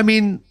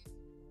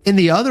 in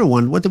the other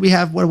one, what did we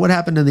have? What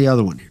happened in the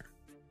other one here?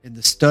 In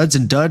the Studs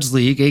and Duds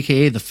League,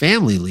 aka the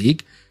Family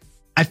League,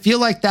 I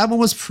feel like that one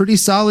was pretty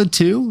solid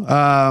too.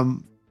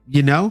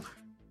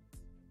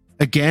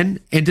 Again,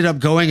 ended up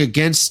going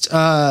against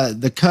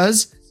the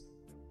Cuz,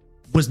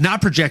 was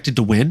not projected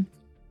to win,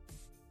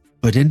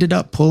 but ended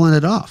up pulling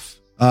it off.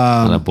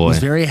 Was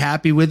very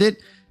happy with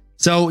it.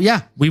 So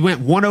yeah, we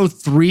went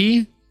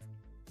 103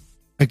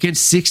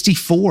 against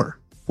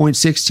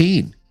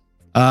 64.16.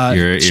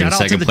 You're shout in out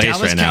second to the place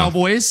Dallas right now.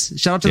 Cowboys.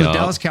 Shout out to the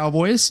Dallas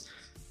Cowboys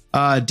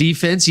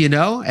defense,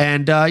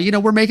 and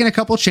we're making a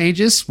couple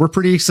changes. We're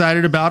pretty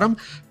excited about them.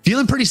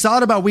 Feeling pretty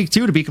solid about week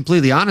 2, to be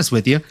completely honest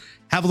with you.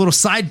 Have a little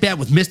side bet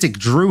with Mystic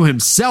Drew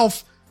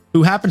himself,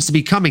 who happens to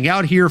be coming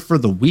out here for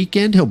the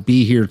weekend. He'll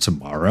be here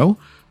tomorrow.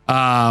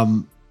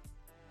 And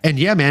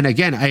yeah, man,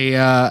 again,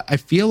 I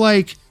feel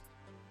like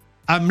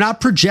I'm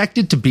not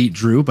projected to beat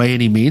Drew by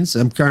any means.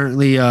 I'm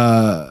currently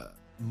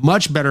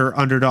much better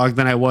underdog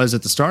than I was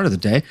at the start of the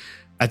day.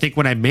 I think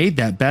when I made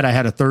that bet, I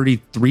had a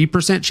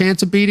 33%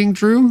 chance of beating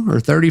Drew, or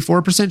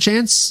 34%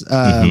 chance.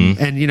 And,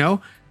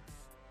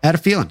 had a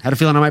feeling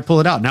I might pull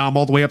it out. Now I'm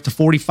all the way up to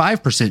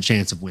 45%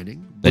 chance of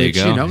winning. There you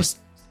go.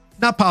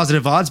 Not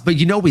positive odds, but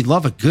we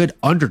love a good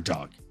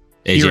underdog.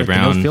 AJ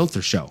Brown, No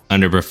Filter Show.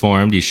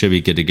 Underperformed. You should be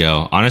good to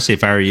go. Honestly,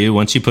 if I were you,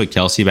 once you put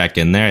Kelsey back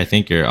in there, I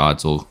think your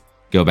odds will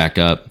go back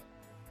up.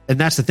 And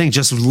that's the thing,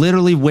 just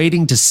literally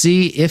waiting to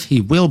see if he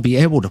will be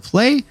able to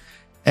play.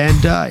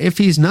 And if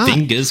he's not.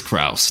 Fingers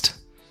crossed.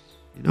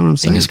 You know what I'm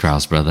saying? Fingers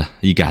crossed, brother.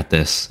 You got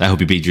this. I hope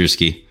you beat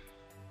Drewski.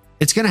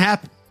 It's going to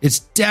happen. It's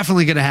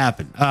definitely going to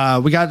happen.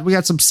 We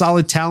got some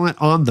solid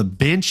talent on the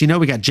bench.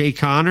 We got Jay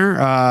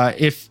Connor.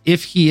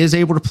 If he is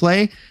able to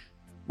play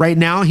right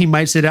now, he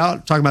might sit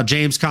out. Talking about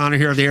James Conner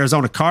here of the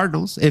Arizona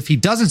Cardinals. If he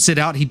doesn't sit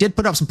out, he did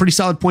put up some pretty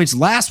solid points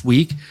last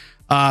week.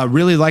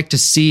 Really like to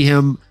see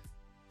him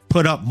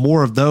put up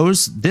more of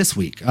those this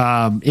week.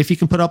 If he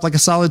can put up like a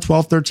solid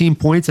 12, 13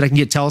 points that I can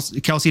get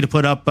Kelsey to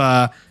put up,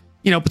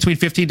 between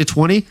 15 to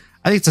 20,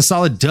 I think it's a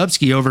solid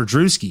Dubsky over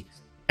Drewski.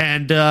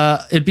 And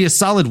it'd be a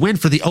solid win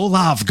for the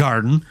Olive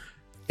Garden,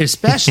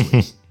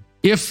 especially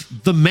if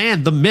the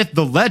man, the myth,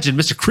 the legend,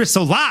 Mr. Chris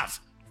Olave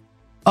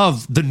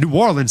of the New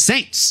Orleans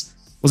Saints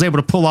was able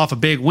to pull off a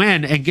big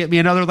win and get me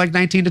another like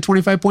 19 to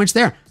 25 points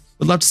there.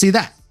 Would love to see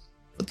that.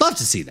 Would love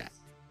to see that.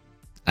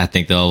 I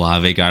think the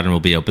Olave Garden will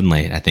be open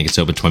late. I think it's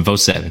open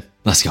 24/7.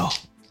 Let's go.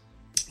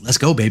 Let's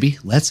go, baby.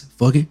 Let's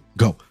fucking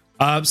go.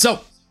 So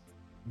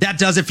that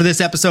does it for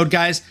this episode,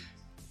 guys.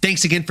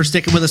 Thanks again for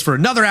sticking with us for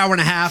another hour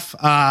and a half.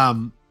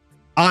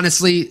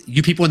 Honestly,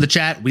 you people in the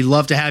chat, we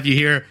love to have you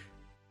here.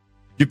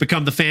 You've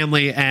become the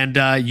family, and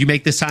you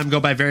make this time go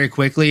by very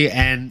quickly.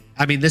 And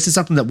I mean, this is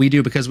something that we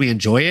do because we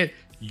enjoy it.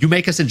 You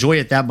make us enjoy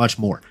it that much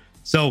more.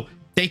 So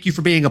thank you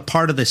for being a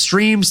part of the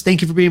streams.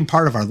 Thank you for being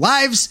part of our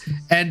lives.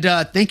 And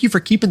thank you for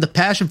keeping the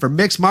passion for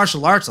mixed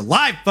martial arts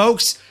alive,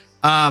 folks.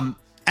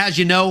 As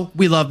you know,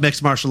 we love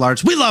mixed martial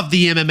arts. We love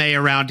the MMA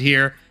around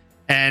here.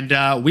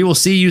 And we will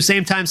see you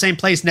same time, same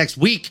place next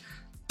week.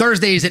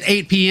 Thursdays at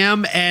 8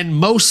 p.m. and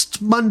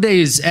most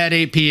Mondays at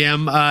 8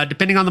 p.m.,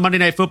 depending on the Monday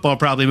Night Football,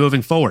 probably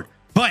moving forward.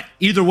 But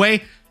either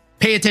way,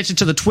 pay attention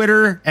to the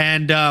Twitter,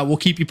 and we'll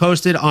keep you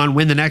posted on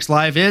when the next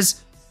live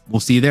is. We'll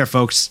see you there,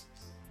 folks.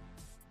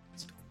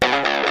 You've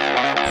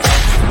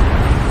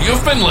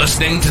been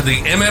listening to the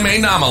MMA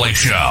Anomaly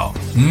Show.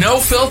 No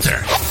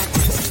filter.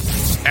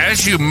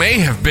 As you may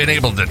have been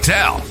able to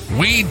tell,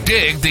 we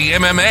dig the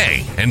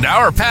MMA, and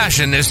our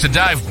passion is to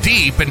dive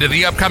deep into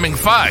the upcoming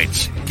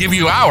fights, give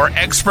you our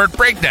expert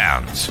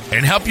breakdowns,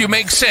 and help you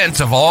make sense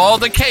of all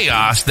the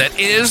chaos that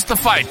is the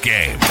fight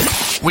game.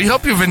 We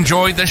hope you've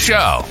enjoyed the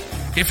show.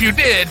 If you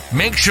did,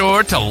 make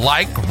sure to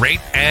like,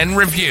 rate, and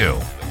review.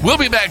 We'll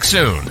be back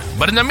soon,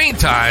 but in the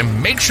meantime,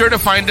 make sure to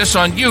find us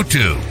on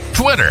YouTube,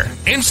 Twitter,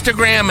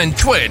 Instagram, and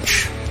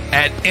Twitch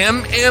at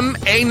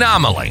MMA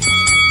Anomaly.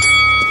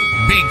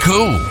 Be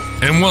cool,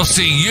 and we'll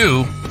see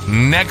you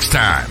next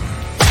time.